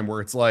throughout time where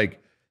it's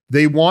like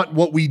they want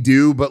what we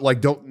do, but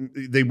like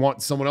they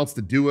want someone else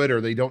to do it,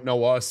 or they don't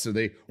know us, or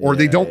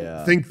they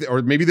don't think,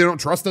 or maybe they don't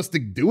trust us to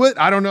do it.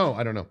 I don't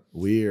know.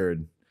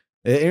 Weird.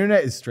 The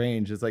internet is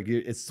strange. It's like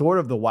it's sort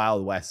of the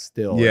Wild West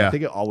still. Yeah. I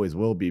think it always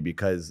will be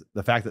because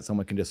the fact that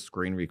someone can just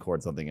screen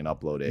record something and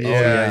upload it.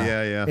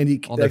 Yeah.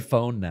 And on their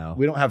phone now.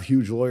 We don't have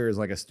huge lawyers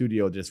like a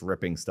studio just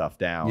ripping stuff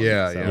down.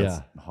 It's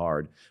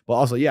hard. But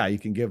also, you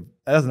can give.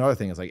 That's another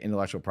thing. It's like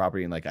intellectual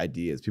property and like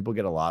ideas. People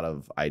get a lot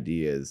of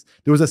ideas.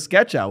 There was a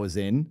sketch I was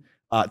in.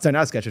 Not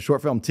a sketch, a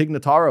short film Tig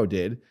Notaro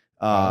did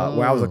where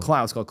I was a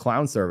clown. It's called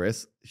Clown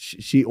Service.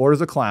 She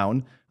orders a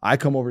clown. I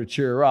come over to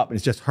cheer her up, and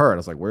it's just her. And I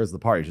was like, "Where's the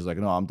party?" She's like,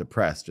 "No, I'm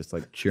depressed. Just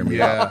like cheer me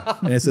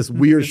up." And it's this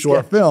weird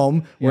short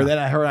film where then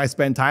her and I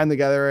spend time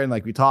together, and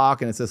like we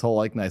talk, and it's this whole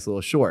like nice little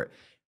short.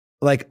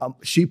 Like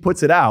she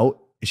puts it out.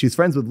 She's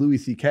friends with Louis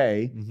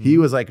C.K. He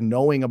was like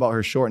knowing about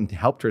her short and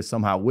helped her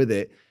somehow with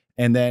it.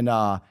 And then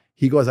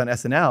he goes on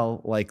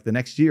SNL like the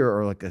next year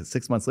or like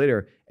 6 months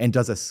later and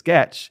does a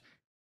sketch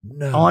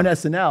on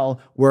SNL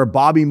where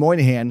Bobby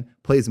Moynihan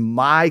plays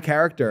my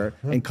character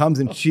and comes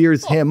and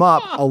cheers him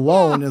up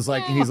alone. And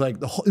he's like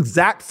the whole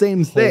exact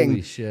same thing.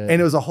 Holy shit.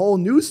 And it was a whole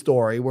news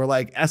story where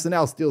like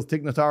SNL steals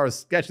Tig Notaro's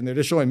sketch and they're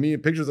just showing me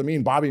pictures of me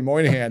and Bobby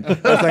Moynihan.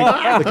 It's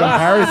like the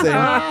comparison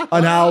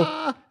on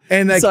how.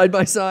 And like side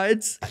by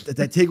sides.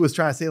 That Tig was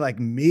trying to say, like,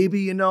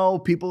 maybe, you know,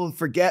 people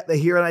forget, they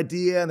hear an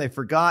idea and they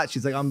forgot.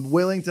 She's like, I'm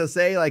willing to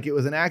say like it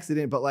was an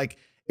accident, but like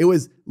it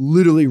was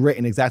literally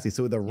written exactly.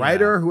 So the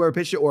writer, whoever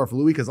pitched it, or if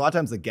Louis, because a lot of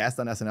times the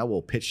guest on SNL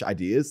will pitch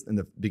ideas in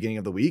the beginning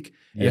of the week.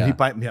 And he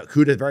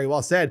could have very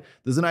well said,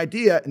 there's an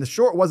idea, and the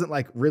short wasn't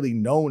like really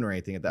known or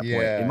anything at that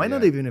point. It might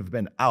not even have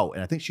been out.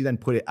 And I think she then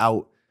put it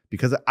out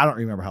because I don't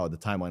remember how the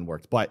timeline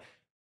worked, but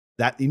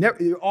that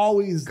you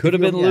always could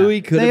have been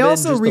Louis. Could have been they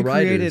also just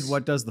recreated the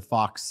What Does the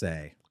Fox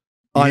Say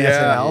on SNL.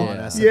 Yeah. On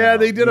SNL. Yeah,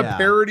 they did a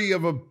parody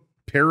of a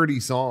parody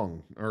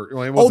song. Or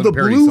well, it wasn't the a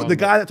parody blue, song, the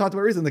guy that talked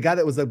about reason, the guy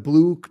that was the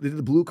blue, they did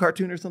the blue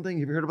cartoon or something.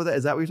 Have you heard about that?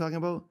 Is that what you're talking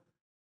about?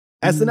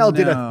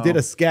 SNL did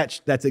a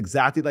sketch that's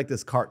exactly like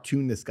this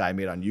cartoon this guy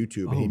made on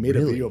YouTube, and he made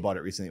a video about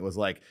it recently. It was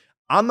like,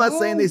 I'm not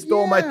saying they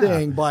stole my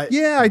thing, but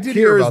I did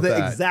hear here's about the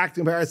that. exact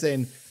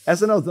comparison.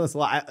 SNL's done this a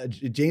lot.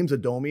 James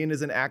Adomian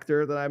is an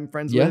actor that I'm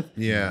friends with.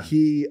 Yeah.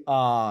 He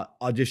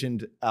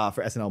auditioned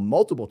for SNL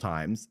multiple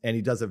times, and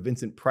he does a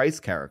Vincent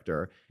Price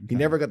character. He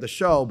never got the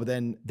show, but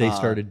then they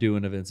started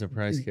doing a Vincent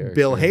Price character.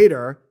 Bill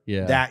Hader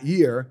that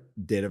year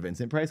did a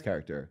Vincent Price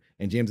character.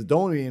 And James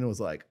Adomian was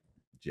like,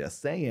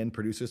 just saying,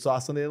 producers saw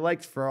something they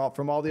liked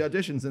from all the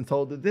auditions and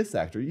told this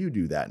actor, you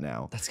do that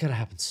now. That's got to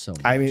happen so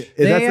much. I mean,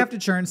 they have to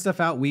churn stuff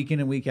out week in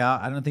and week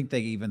out. I don't think they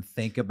even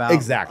think about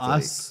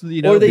us.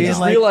 You know, or they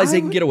just realize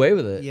they can get away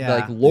with it. Yeah.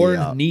 Like,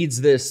 Lauren needs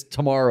this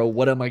tomorrow.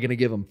 What am I going to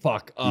give him?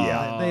 Fuck.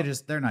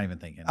 They're not even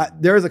thinking.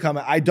 There is a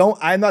comment.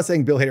 I'm not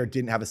saying Bill Hader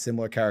didn't have a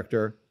similar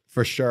character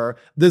for sure.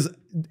 There's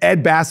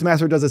Ed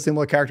Bassmaster does a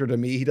similar character to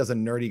me. He does a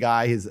nerdy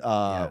guy. His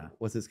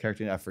what's his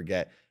character name? I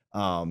forget.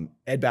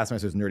 Ed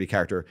Bassmaster's nerdy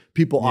character.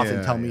 People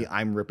often tell me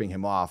I'm ripping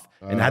him off,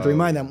 and I have to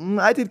remind them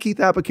I did Keith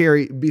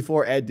Apicary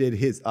before Ed did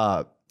his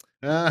what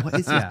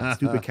is his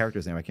stupid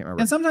character's name? I can't remember.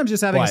 And sometimes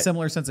just having a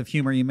similar sense of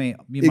humor, you might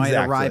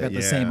arrive at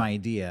the same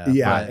idea.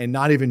 And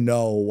not even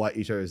know what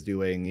each other is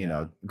doing. You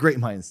know, great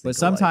minds. But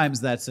sometimes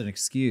that's an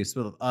excuse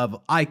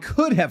of I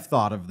could have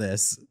thought of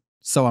this,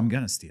 so I'm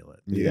gonna steal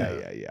it.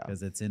 Yeah.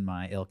 Because it's in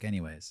my ilk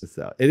anyways.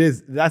 So it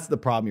is. That's the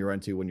problem you run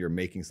into when you're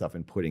making stuff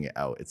and putting it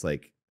out. It's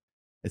like,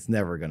 it's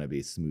never going to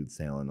be smooth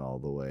sailing all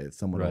the way.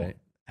 Someone will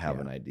have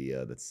an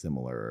idea that's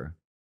similar.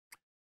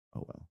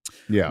 Oh, well.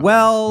 Yeah.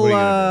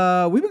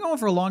 Well, we've been going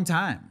for a long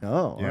time.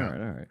 Oh, all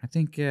right. I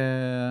think.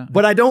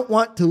 But I don't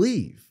want to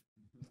leave.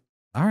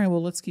 All right.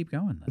 Well, let's keep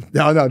going then.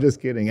 No,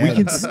 just kidding.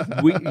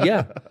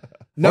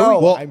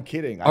 No, I'm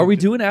kidding. Are we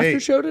doing after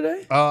show today?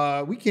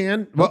 We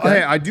can. Well,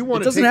 hey, I do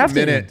want to take a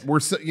minute. We're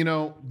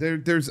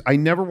I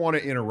never want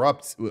to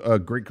interrupt a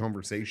great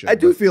conversation. I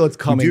do feel it's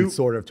coming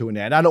sort of to an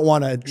end. I don't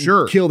want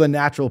to kill the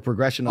natural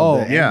progression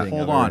of the ending.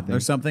 Hold on.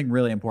 There's something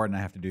really important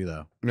I have to do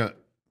though. No.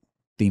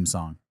 Theme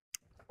song.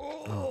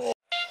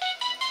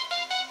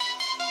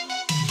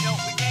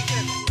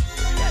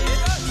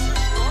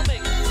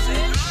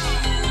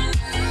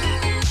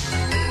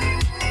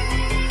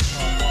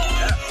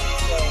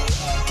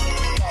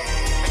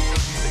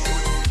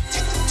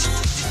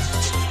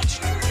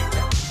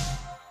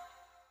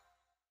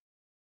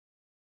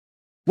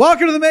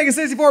 Welcome to the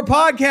Mega64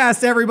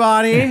 Podcast,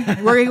 everybody.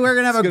 We're going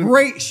to have a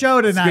great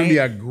show tonight. It's going to be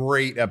a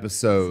great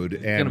episode.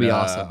 It's going to be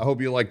awesome. I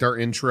hope you liked our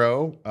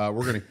intro. We're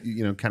going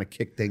to, kind of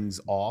kick things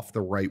off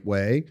the right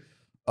way.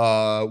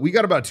 We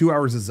got about 2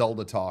 hours of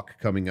Zelda talk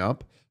coming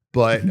up,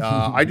 but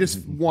I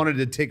just wanted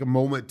to take a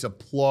moment to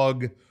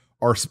plug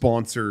our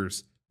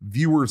sponsors,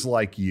 viewers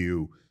like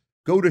you.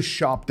 Go to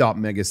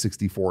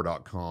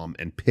shop.mega64.com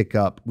and pick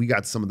up. We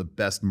got some of the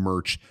best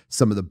merch,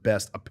 some of the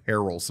best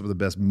apparel, some of the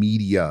best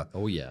media.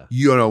 Oh, yeah.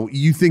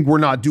 You think we're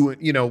not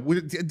doing, a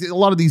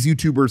lot of these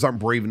YouTubers aren't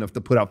brave enough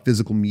to put out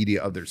physical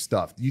media of their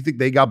stuff. You think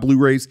they got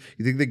Blu-rays?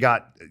 You think they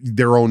got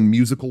their own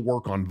musical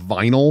work on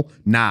vinyl?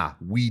 Nah,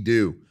 we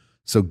do.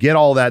 So get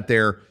all that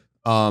there.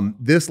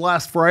 This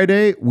last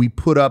Friday, we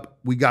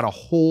got a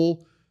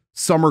whole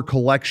summer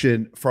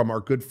collection from our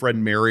good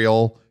friend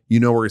Mariel. You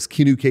know her as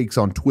Kinu Cakes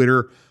on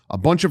Twitter. A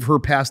bunch of her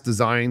past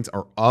designs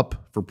are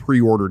up for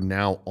pre-order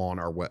now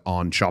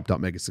on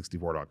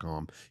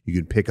shop.mega64.com. You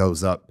can pick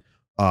those up.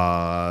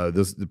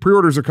 The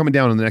pre-orders are coming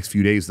down in the next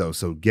few days, though,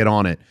 so get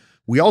on it.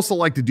 We also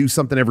like to do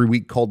something every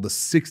week called the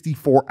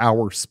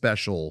 64-hour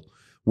special,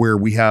 where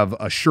we have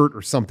a shirt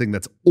or something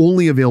that's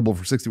only available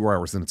for 64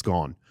 hours, and it's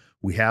gone.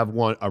 We have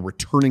a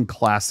returning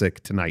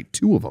classic tonight,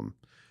 2 of them.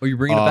 Oh, you're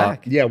bringing it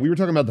back? Yeah, we were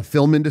talking about the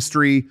film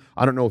industry.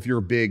 I don't know if you're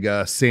a big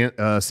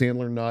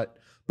Sandler nut,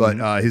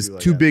 but his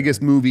 2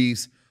 biggest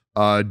movies,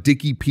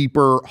 Dickie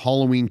Peeper,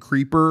 Halloween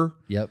Creeper.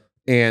 Yep.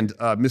 And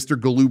Mr.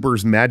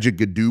 Galuber's Magic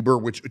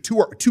Gadoober, which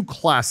are two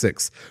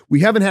classics. We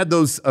haven't had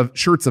those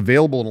shirts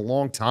available in a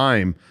long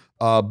time.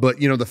 But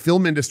the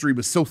film industry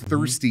was so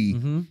thirsty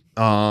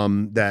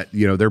that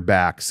they're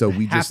back. So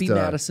we Happy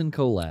Madison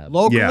collab.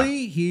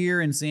 Locally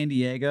here in San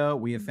Diego,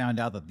 we have found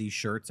out that these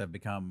shirts have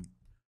become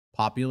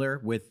popular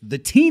with the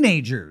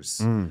teenagers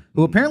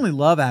who apparently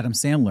love Adam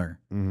Sandler,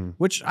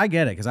 which I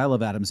get it because I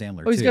love Adam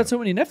Sandler. Oh, he's too. got so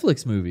many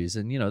Netflix movies,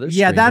 and there's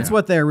that's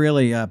what they're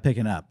really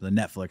picking up, the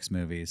Netflix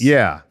movies.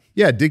 Yeah,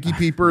 Dickie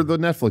Peeper, the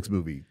Netflix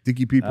movie.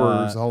 Dickie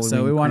Peeper's Halloween.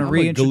 So we want to I'm a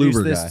reintroduce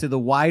Galuber this guy. to the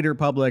wider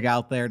public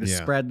out there to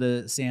spread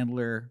the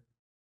Sandler.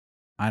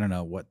 I don't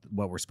know what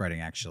we're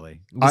spreading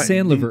actually. The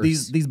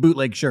Sandlerverse. These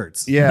bootleg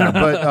shirts. Yeah,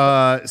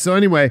 but so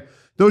anyway,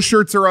 those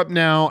shirts are up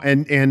now,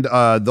 and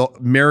the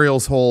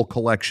Mariel's whole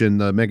collection,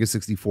 the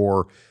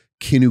Mega64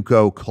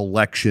 Kinuko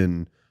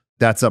collection,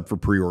 that's up for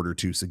pre-order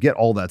too. So get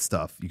all that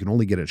stuff. You can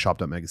only get it at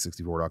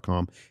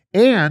shop.mega64.com.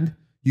 And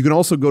you can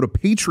also go to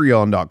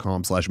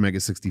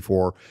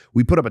patreon.com/mega64.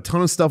 We put up a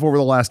ton of stuff over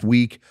the last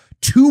week.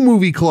 2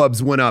 movie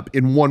clubs went up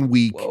in 1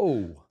 week.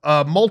 Whoa.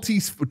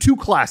 2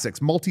 classics,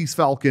 Maltese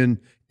Falcon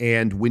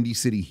and Windy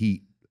City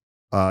Heat.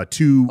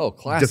 2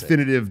 classic.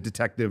 definitive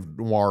detective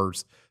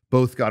noirs.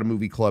 Both got a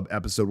movie club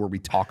episode where we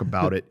talk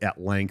about it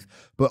at length.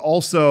 But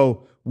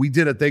also, we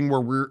did a thing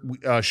where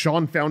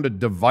Sean found a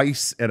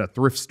device at a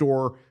thrift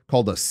store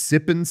called a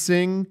Sip and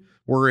Sing,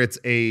 where it's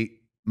a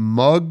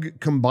mug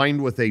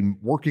combined with a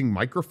working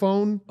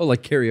microphone. Oh,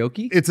 like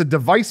karaoke? It's a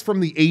device from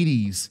the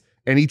 80s,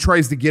 and he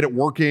tries to get it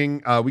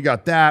working. We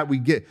got that. We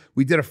did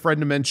a Friend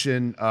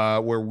Dimension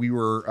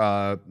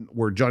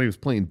where Johnny was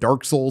playing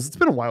Dark Souls. It's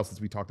been a while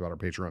since we talked about our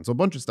Patreon, so a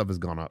bunch of stuff has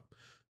gone up.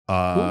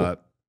 Cool.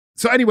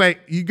 So anyway,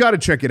 you got to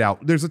check it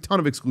out. There's a ton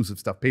of exclusive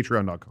stuff.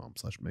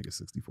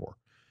 Patreon.com/Mega64.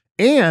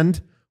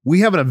 And we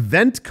have an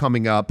event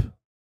coming up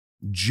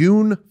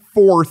June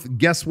 4th.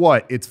 Guess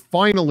what? It's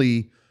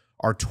finally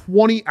our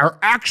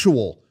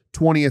actual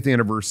 20th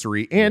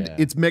anniversary, and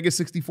it's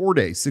Mega64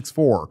 Day,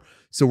 6/4.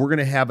 So we're going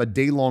to have a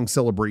day-long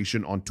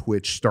celebration on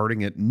Twitch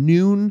starting at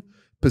noon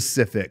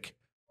Pacific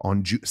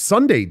on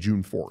Sunday,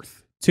 June 4th.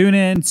 Tune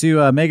in to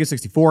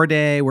Mega64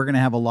 Day. We're going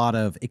to have a lot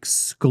of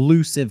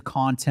exclusive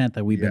content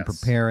that we've been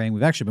preparing.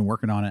 We've actually been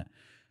working on it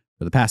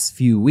for the past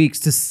few weeks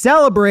to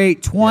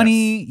celebrate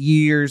 20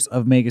 years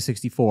of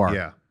Mega64.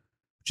 Yeah.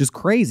 Which is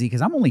crazy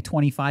because I'm only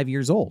 25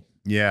 years old.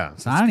 Yeah.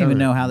 So I don't even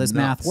know how this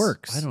math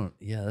works. That's wild.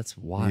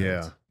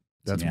 Yeah.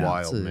 That's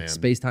wild, man.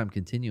 Space-time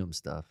continuum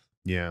stuff.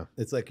 Yeah.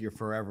 It's like you're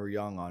forever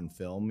young on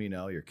film,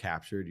 you're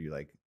captured. You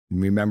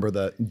remember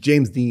the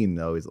James Dean,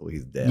 though,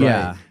 he's dead.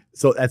 Yeah. Right?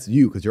 So that's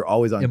you because you're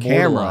always on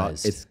camera.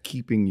 Immortalized. It's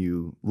keeping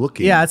you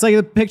looking. Yeah, it's like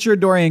a picture of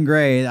Dorian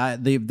Gray.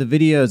 The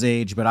videos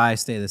age, but I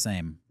stay the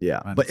same. Yeah.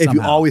 But if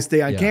you always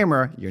stay on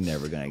camera, you're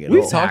never going to get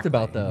We've old. talked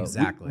about, though.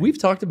 Exactly. We've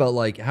talked about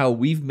like how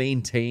we've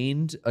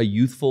maintained a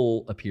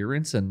youthful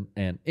appearance and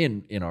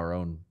in our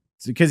own.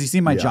 Because you see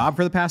my job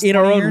for the past in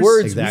 20 our own years?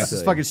 words. Exactly. This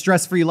is fucking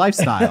stress-free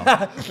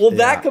lifestyle. Well,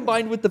 that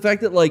combined with the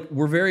fact that like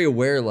we're very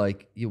aware,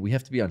 like we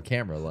have to be on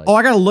camera. Like,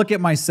 I got to look at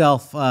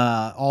myself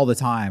all the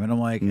time, and I'm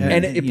like,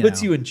 and it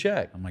puts you in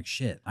check. I'm like,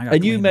 shit. I gotta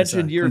And you clean this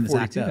mentioned up, you're clean this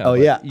act 42 up. now. Oh,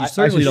 yeah. You I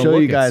certainly should don't show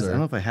look you it, guys. sir. I don't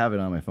know if I have it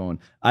on my phone.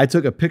 I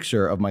took a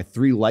picture of my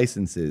 3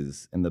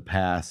 licenses in the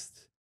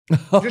past.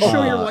 Just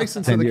show your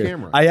license to 10 the years.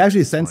 camera. I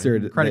actually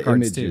censored Credit the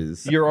cards, too.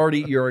 images. You're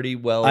already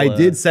well. I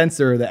did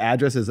censor the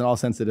addresses and all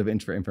sensitive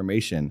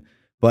information.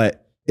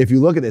 But if you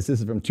look at this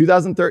is from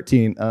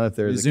 2013. I don't know if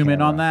there's Zoom a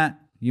in on camera. that.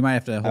 You might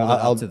have to hold it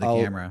up to the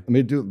camera. Let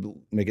me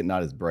make it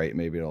not as bright.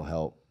 Maybe it'll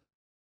help.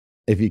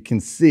 If you can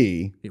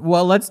see.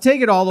 Well, let's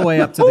take it all the way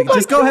up to the.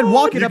 Just go ahead and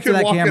walk it up to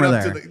that camera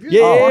there.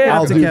 Yeah, Up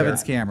I'll to do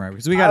Kevin's that. camera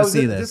because we got to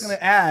see I this. was just going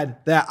to add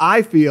that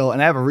I feel, and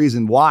I have a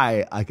reason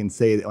why I can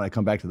say that when I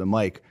come back to the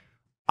mic,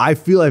 I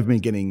feel I've been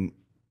getting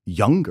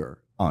younger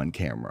on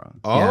camera.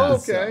 Oh,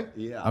 okay.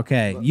 Yeah.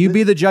 Okay, you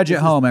be the judge at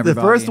home, everybody.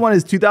 The first one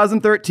is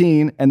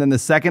 2013, and then the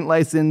second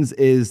license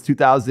is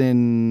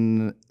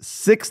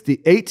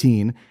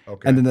 2018,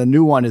 Okay. and then the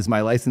new one is my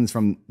license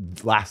from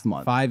last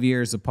month. 5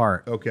 years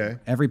apart. Okay.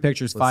 Every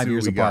picture's Let's 5 see what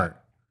years we got. apart.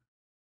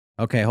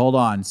 Okay, hold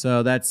on.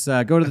 So that's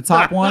go to the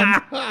top one.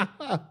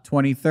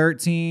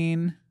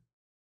 2013,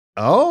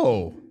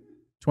 Oh.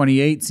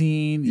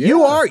 2018.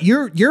 Yeah.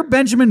 You're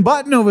Benjamin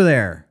Button over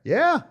there.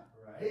 Yeah.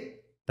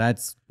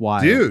 That's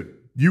wild. Dude,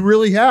 you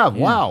really have.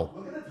 Yeah. Wow.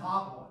 Look at the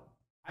top one.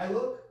 I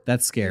look.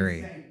 That's scary.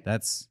 Insane.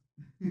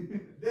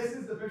 This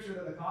is the picture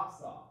that the cops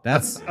saw.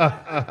 That's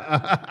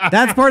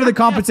part of the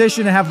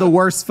competition to have the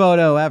worst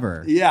photo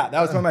ever. Yeah,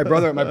 that was from my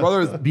brother. My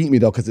brother beat me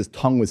though because his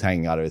tongue was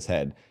hanging out of his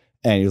head,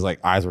 and he was like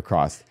eyes were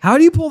crossed. How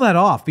do you pull that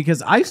off?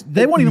 Because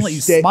they won't even let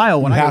you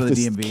smile when I go have to the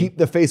to DMV. keep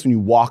the face when you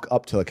walk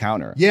up to the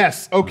counter.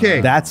 Yes. Okay.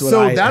 That's what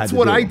so I that's had to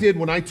what do. I did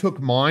when I took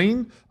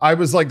mine. I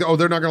was like, oh,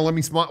 they're not going to let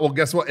me smile. Well,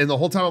 guess what? And the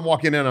whole time I'm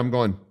walking in, I'm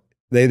going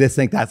They just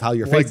think that's how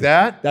your face like is.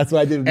 that. That's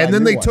what I did. With And my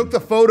then new they one. took the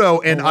photo,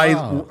 and wow.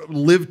 I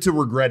lived to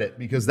regret it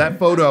because that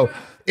photo.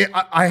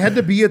 I had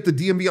to be at the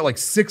DMV at like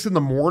 6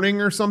 a.m.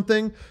 or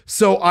something.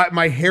 So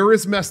my hair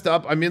is messed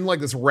up. I'm in like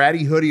this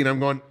ratty hoodie, and I'm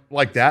going,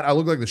 like that. I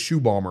look like the shoe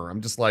bomber.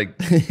 I'm just like,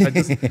 I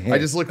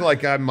just look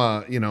like I'm,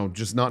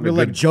 just not in You're a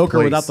like good Joker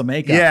place. without the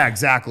makeup. Yeah,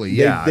 exactly.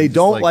 Yeah. They I'm just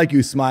don't like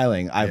you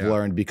smiling, I've Yeah.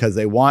 learned, because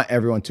they want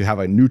everyone to have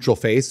a neutral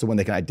face. So when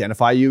they can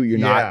identify you, you're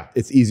Yeah. not,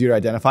 it's easier to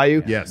identify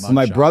you. Yes. So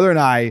my brother and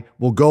I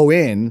will go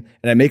in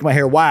and I make my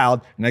hair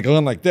wild and I go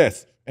in like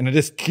this. And I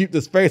just keep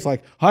this face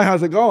like, hi,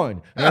 how's it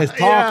going? And I just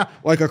talk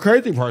like a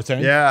crazy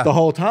person the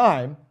whole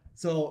time.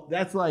 So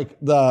that's like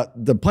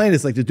the plan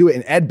is like to do it.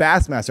 And Ed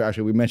Bassmaster,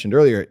 actually, we mentioned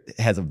earlier,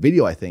 has a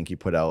video I think he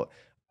put out.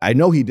 I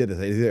know he did this.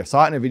 I either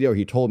saw it in a video or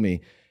he told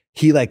me.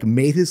 He like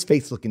made his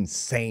face look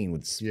insane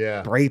with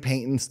spray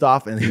paint and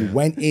stuff. And he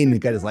went in and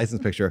got his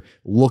license picture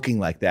looking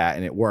like that.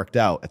 And it worked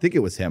out. I think it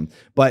was him.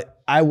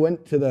 But I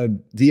went to the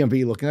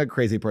DMV looking like a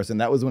crazy person.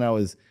 That was when I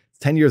was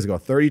 10 years ago,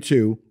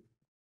 32.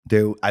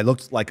 Dude, I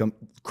looked like a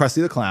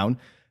Krusty the Clown.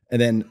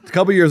 And then a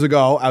couple years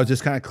ago, I was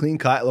just kind of clean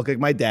cut, look like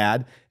my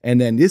dad. And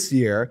then this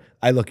year,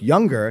 I look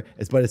younger.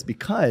 But it's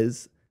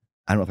because,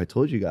 I don't know if I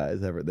told you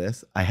guys ever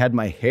this, I had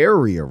my hair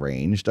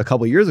rearranged a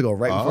couple years ago,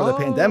 right before the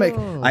pandemic.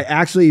 I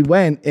actually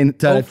went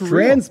into a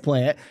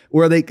transplant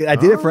where I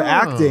did it for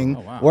acting,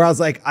 where I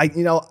was like,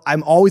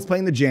 I'm always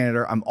playing the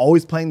janitor. I'm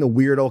always playing the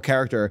weirdo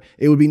character.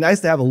 It would be nice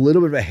to have a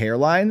little bit of a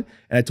hairline.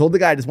 And I told the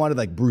guy I just wanted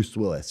like Bruce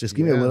Willis. Just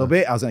give me a little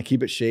bit. I was going to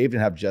keep it shaved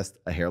and have just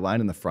a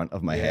hairline in the front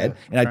of my head.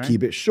 And I'd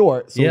keep it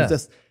short. So it was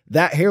just,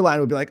 that hairline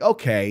would be like,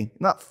 okay,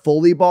 not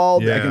fully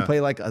bald. I can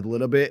play like a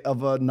little bit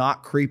of a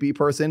not creepy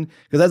person.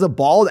 Because as a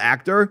bald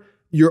actor,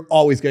 you're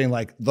always getting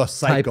like the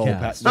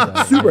psychopath.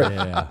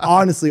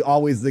 Honestly,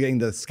 always getting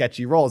the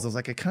sketchy roles. I was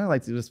like, I kind of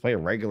like to just play a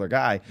regular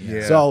guy.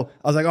 So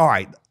I was like, all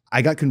right.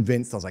 I got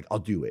convinced. I was like, I'll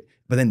do it.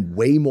 But then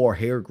way more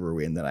hair grew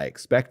in than I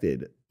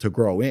expected to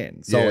grow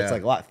in. So it's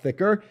like a lot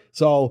thicker.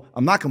 So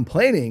I'm not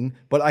complaining,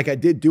 but like I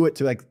did do it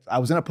to like, I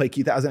was going to play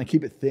Keith. I was going to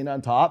keep it thin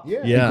on top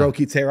and grow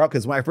Keith's hair out.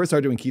 Because when I first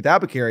started doing Keith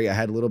Apicary, I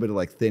had a little bit of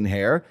like thin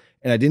hair.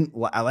 And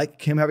I like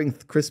him having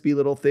crispy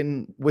little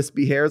thin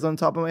wispy hairs on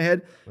top of my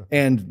head,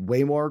 and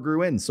way more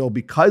grew in. So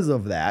because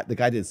of that, the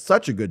guy did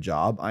such a good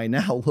job. I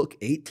now look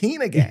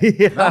 18 again.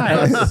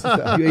 Nice.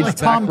 You age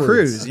Tom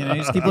Cruise. You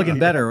just keep looking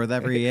better with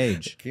every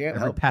age,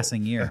 every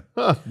passing year.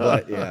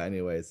 But yeah,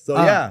 anyways.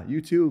 So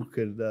you too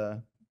could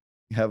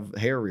have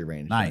hair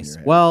rearranged. Nice.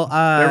 Well,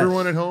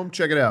 everyone at home,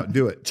 check it out.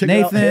 Do it.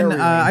 Nathan,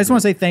 I just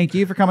want to say thank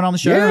you for coming on the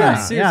show.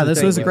 Yeah,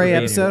 this was a great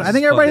episode. I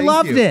think everybody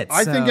loved it.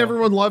 I think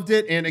everyone loved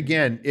it. And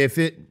again, if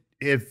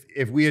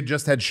we had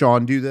just had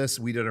Sean do this,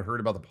 we'd have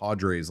heard about the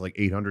Padres like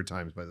 800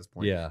 times by this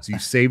point. Yeah. So you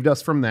saved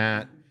us from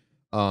that.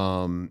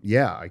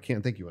 I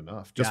can't thank you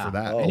enough just for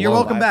that. And you're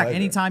welcome back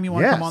anytime you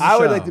want to come on the show. I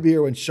would like to be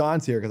here when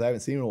Sean's here because I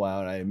haven't seen him in a while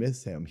and I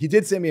miss him. He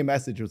did send me a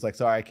message. It was like,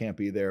 sorry, I can't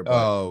be there,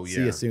 but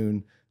see you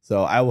soon.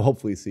 So I will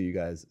hopefully see you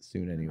guys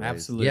soon anyway.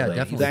 Absolutely. Yeah,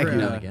 definitely. Thank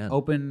you. Again.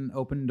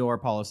 Open door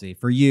policy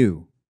for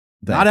you.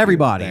 Not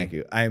everybody. Thank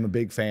you. I am a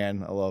big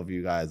fan. I love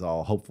you guys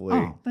all. Hopefully.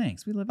 Oh,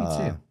 thanks. We love you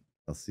too.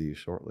 I'll see you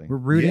shortly. We're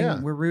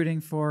rooting. We're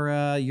rooting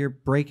for your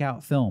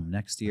breakout film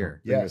next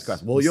year.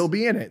 Yes. Well, you'll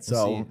be in it.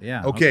 So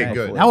yeah. Okay,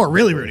 good. Now we're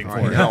really rooting for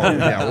it.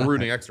 We're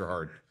rooting extra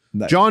hard.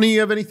 Nice. Johnny, you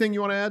have anything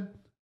you want to add?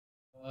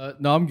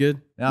 No, I'm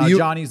good.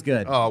 Johnny's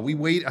good. Oh,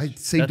 I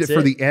saved it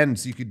for the end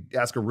so you could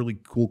ask a really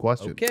cool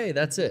question. Okay,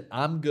 that's it.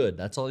 I'm good.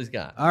 That's all he's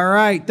got. All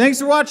right. Thanks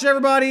for watching,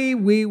 everybody.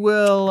 We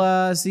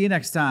will see you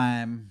next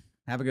time.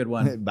 Have a good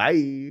one.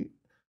 Bye.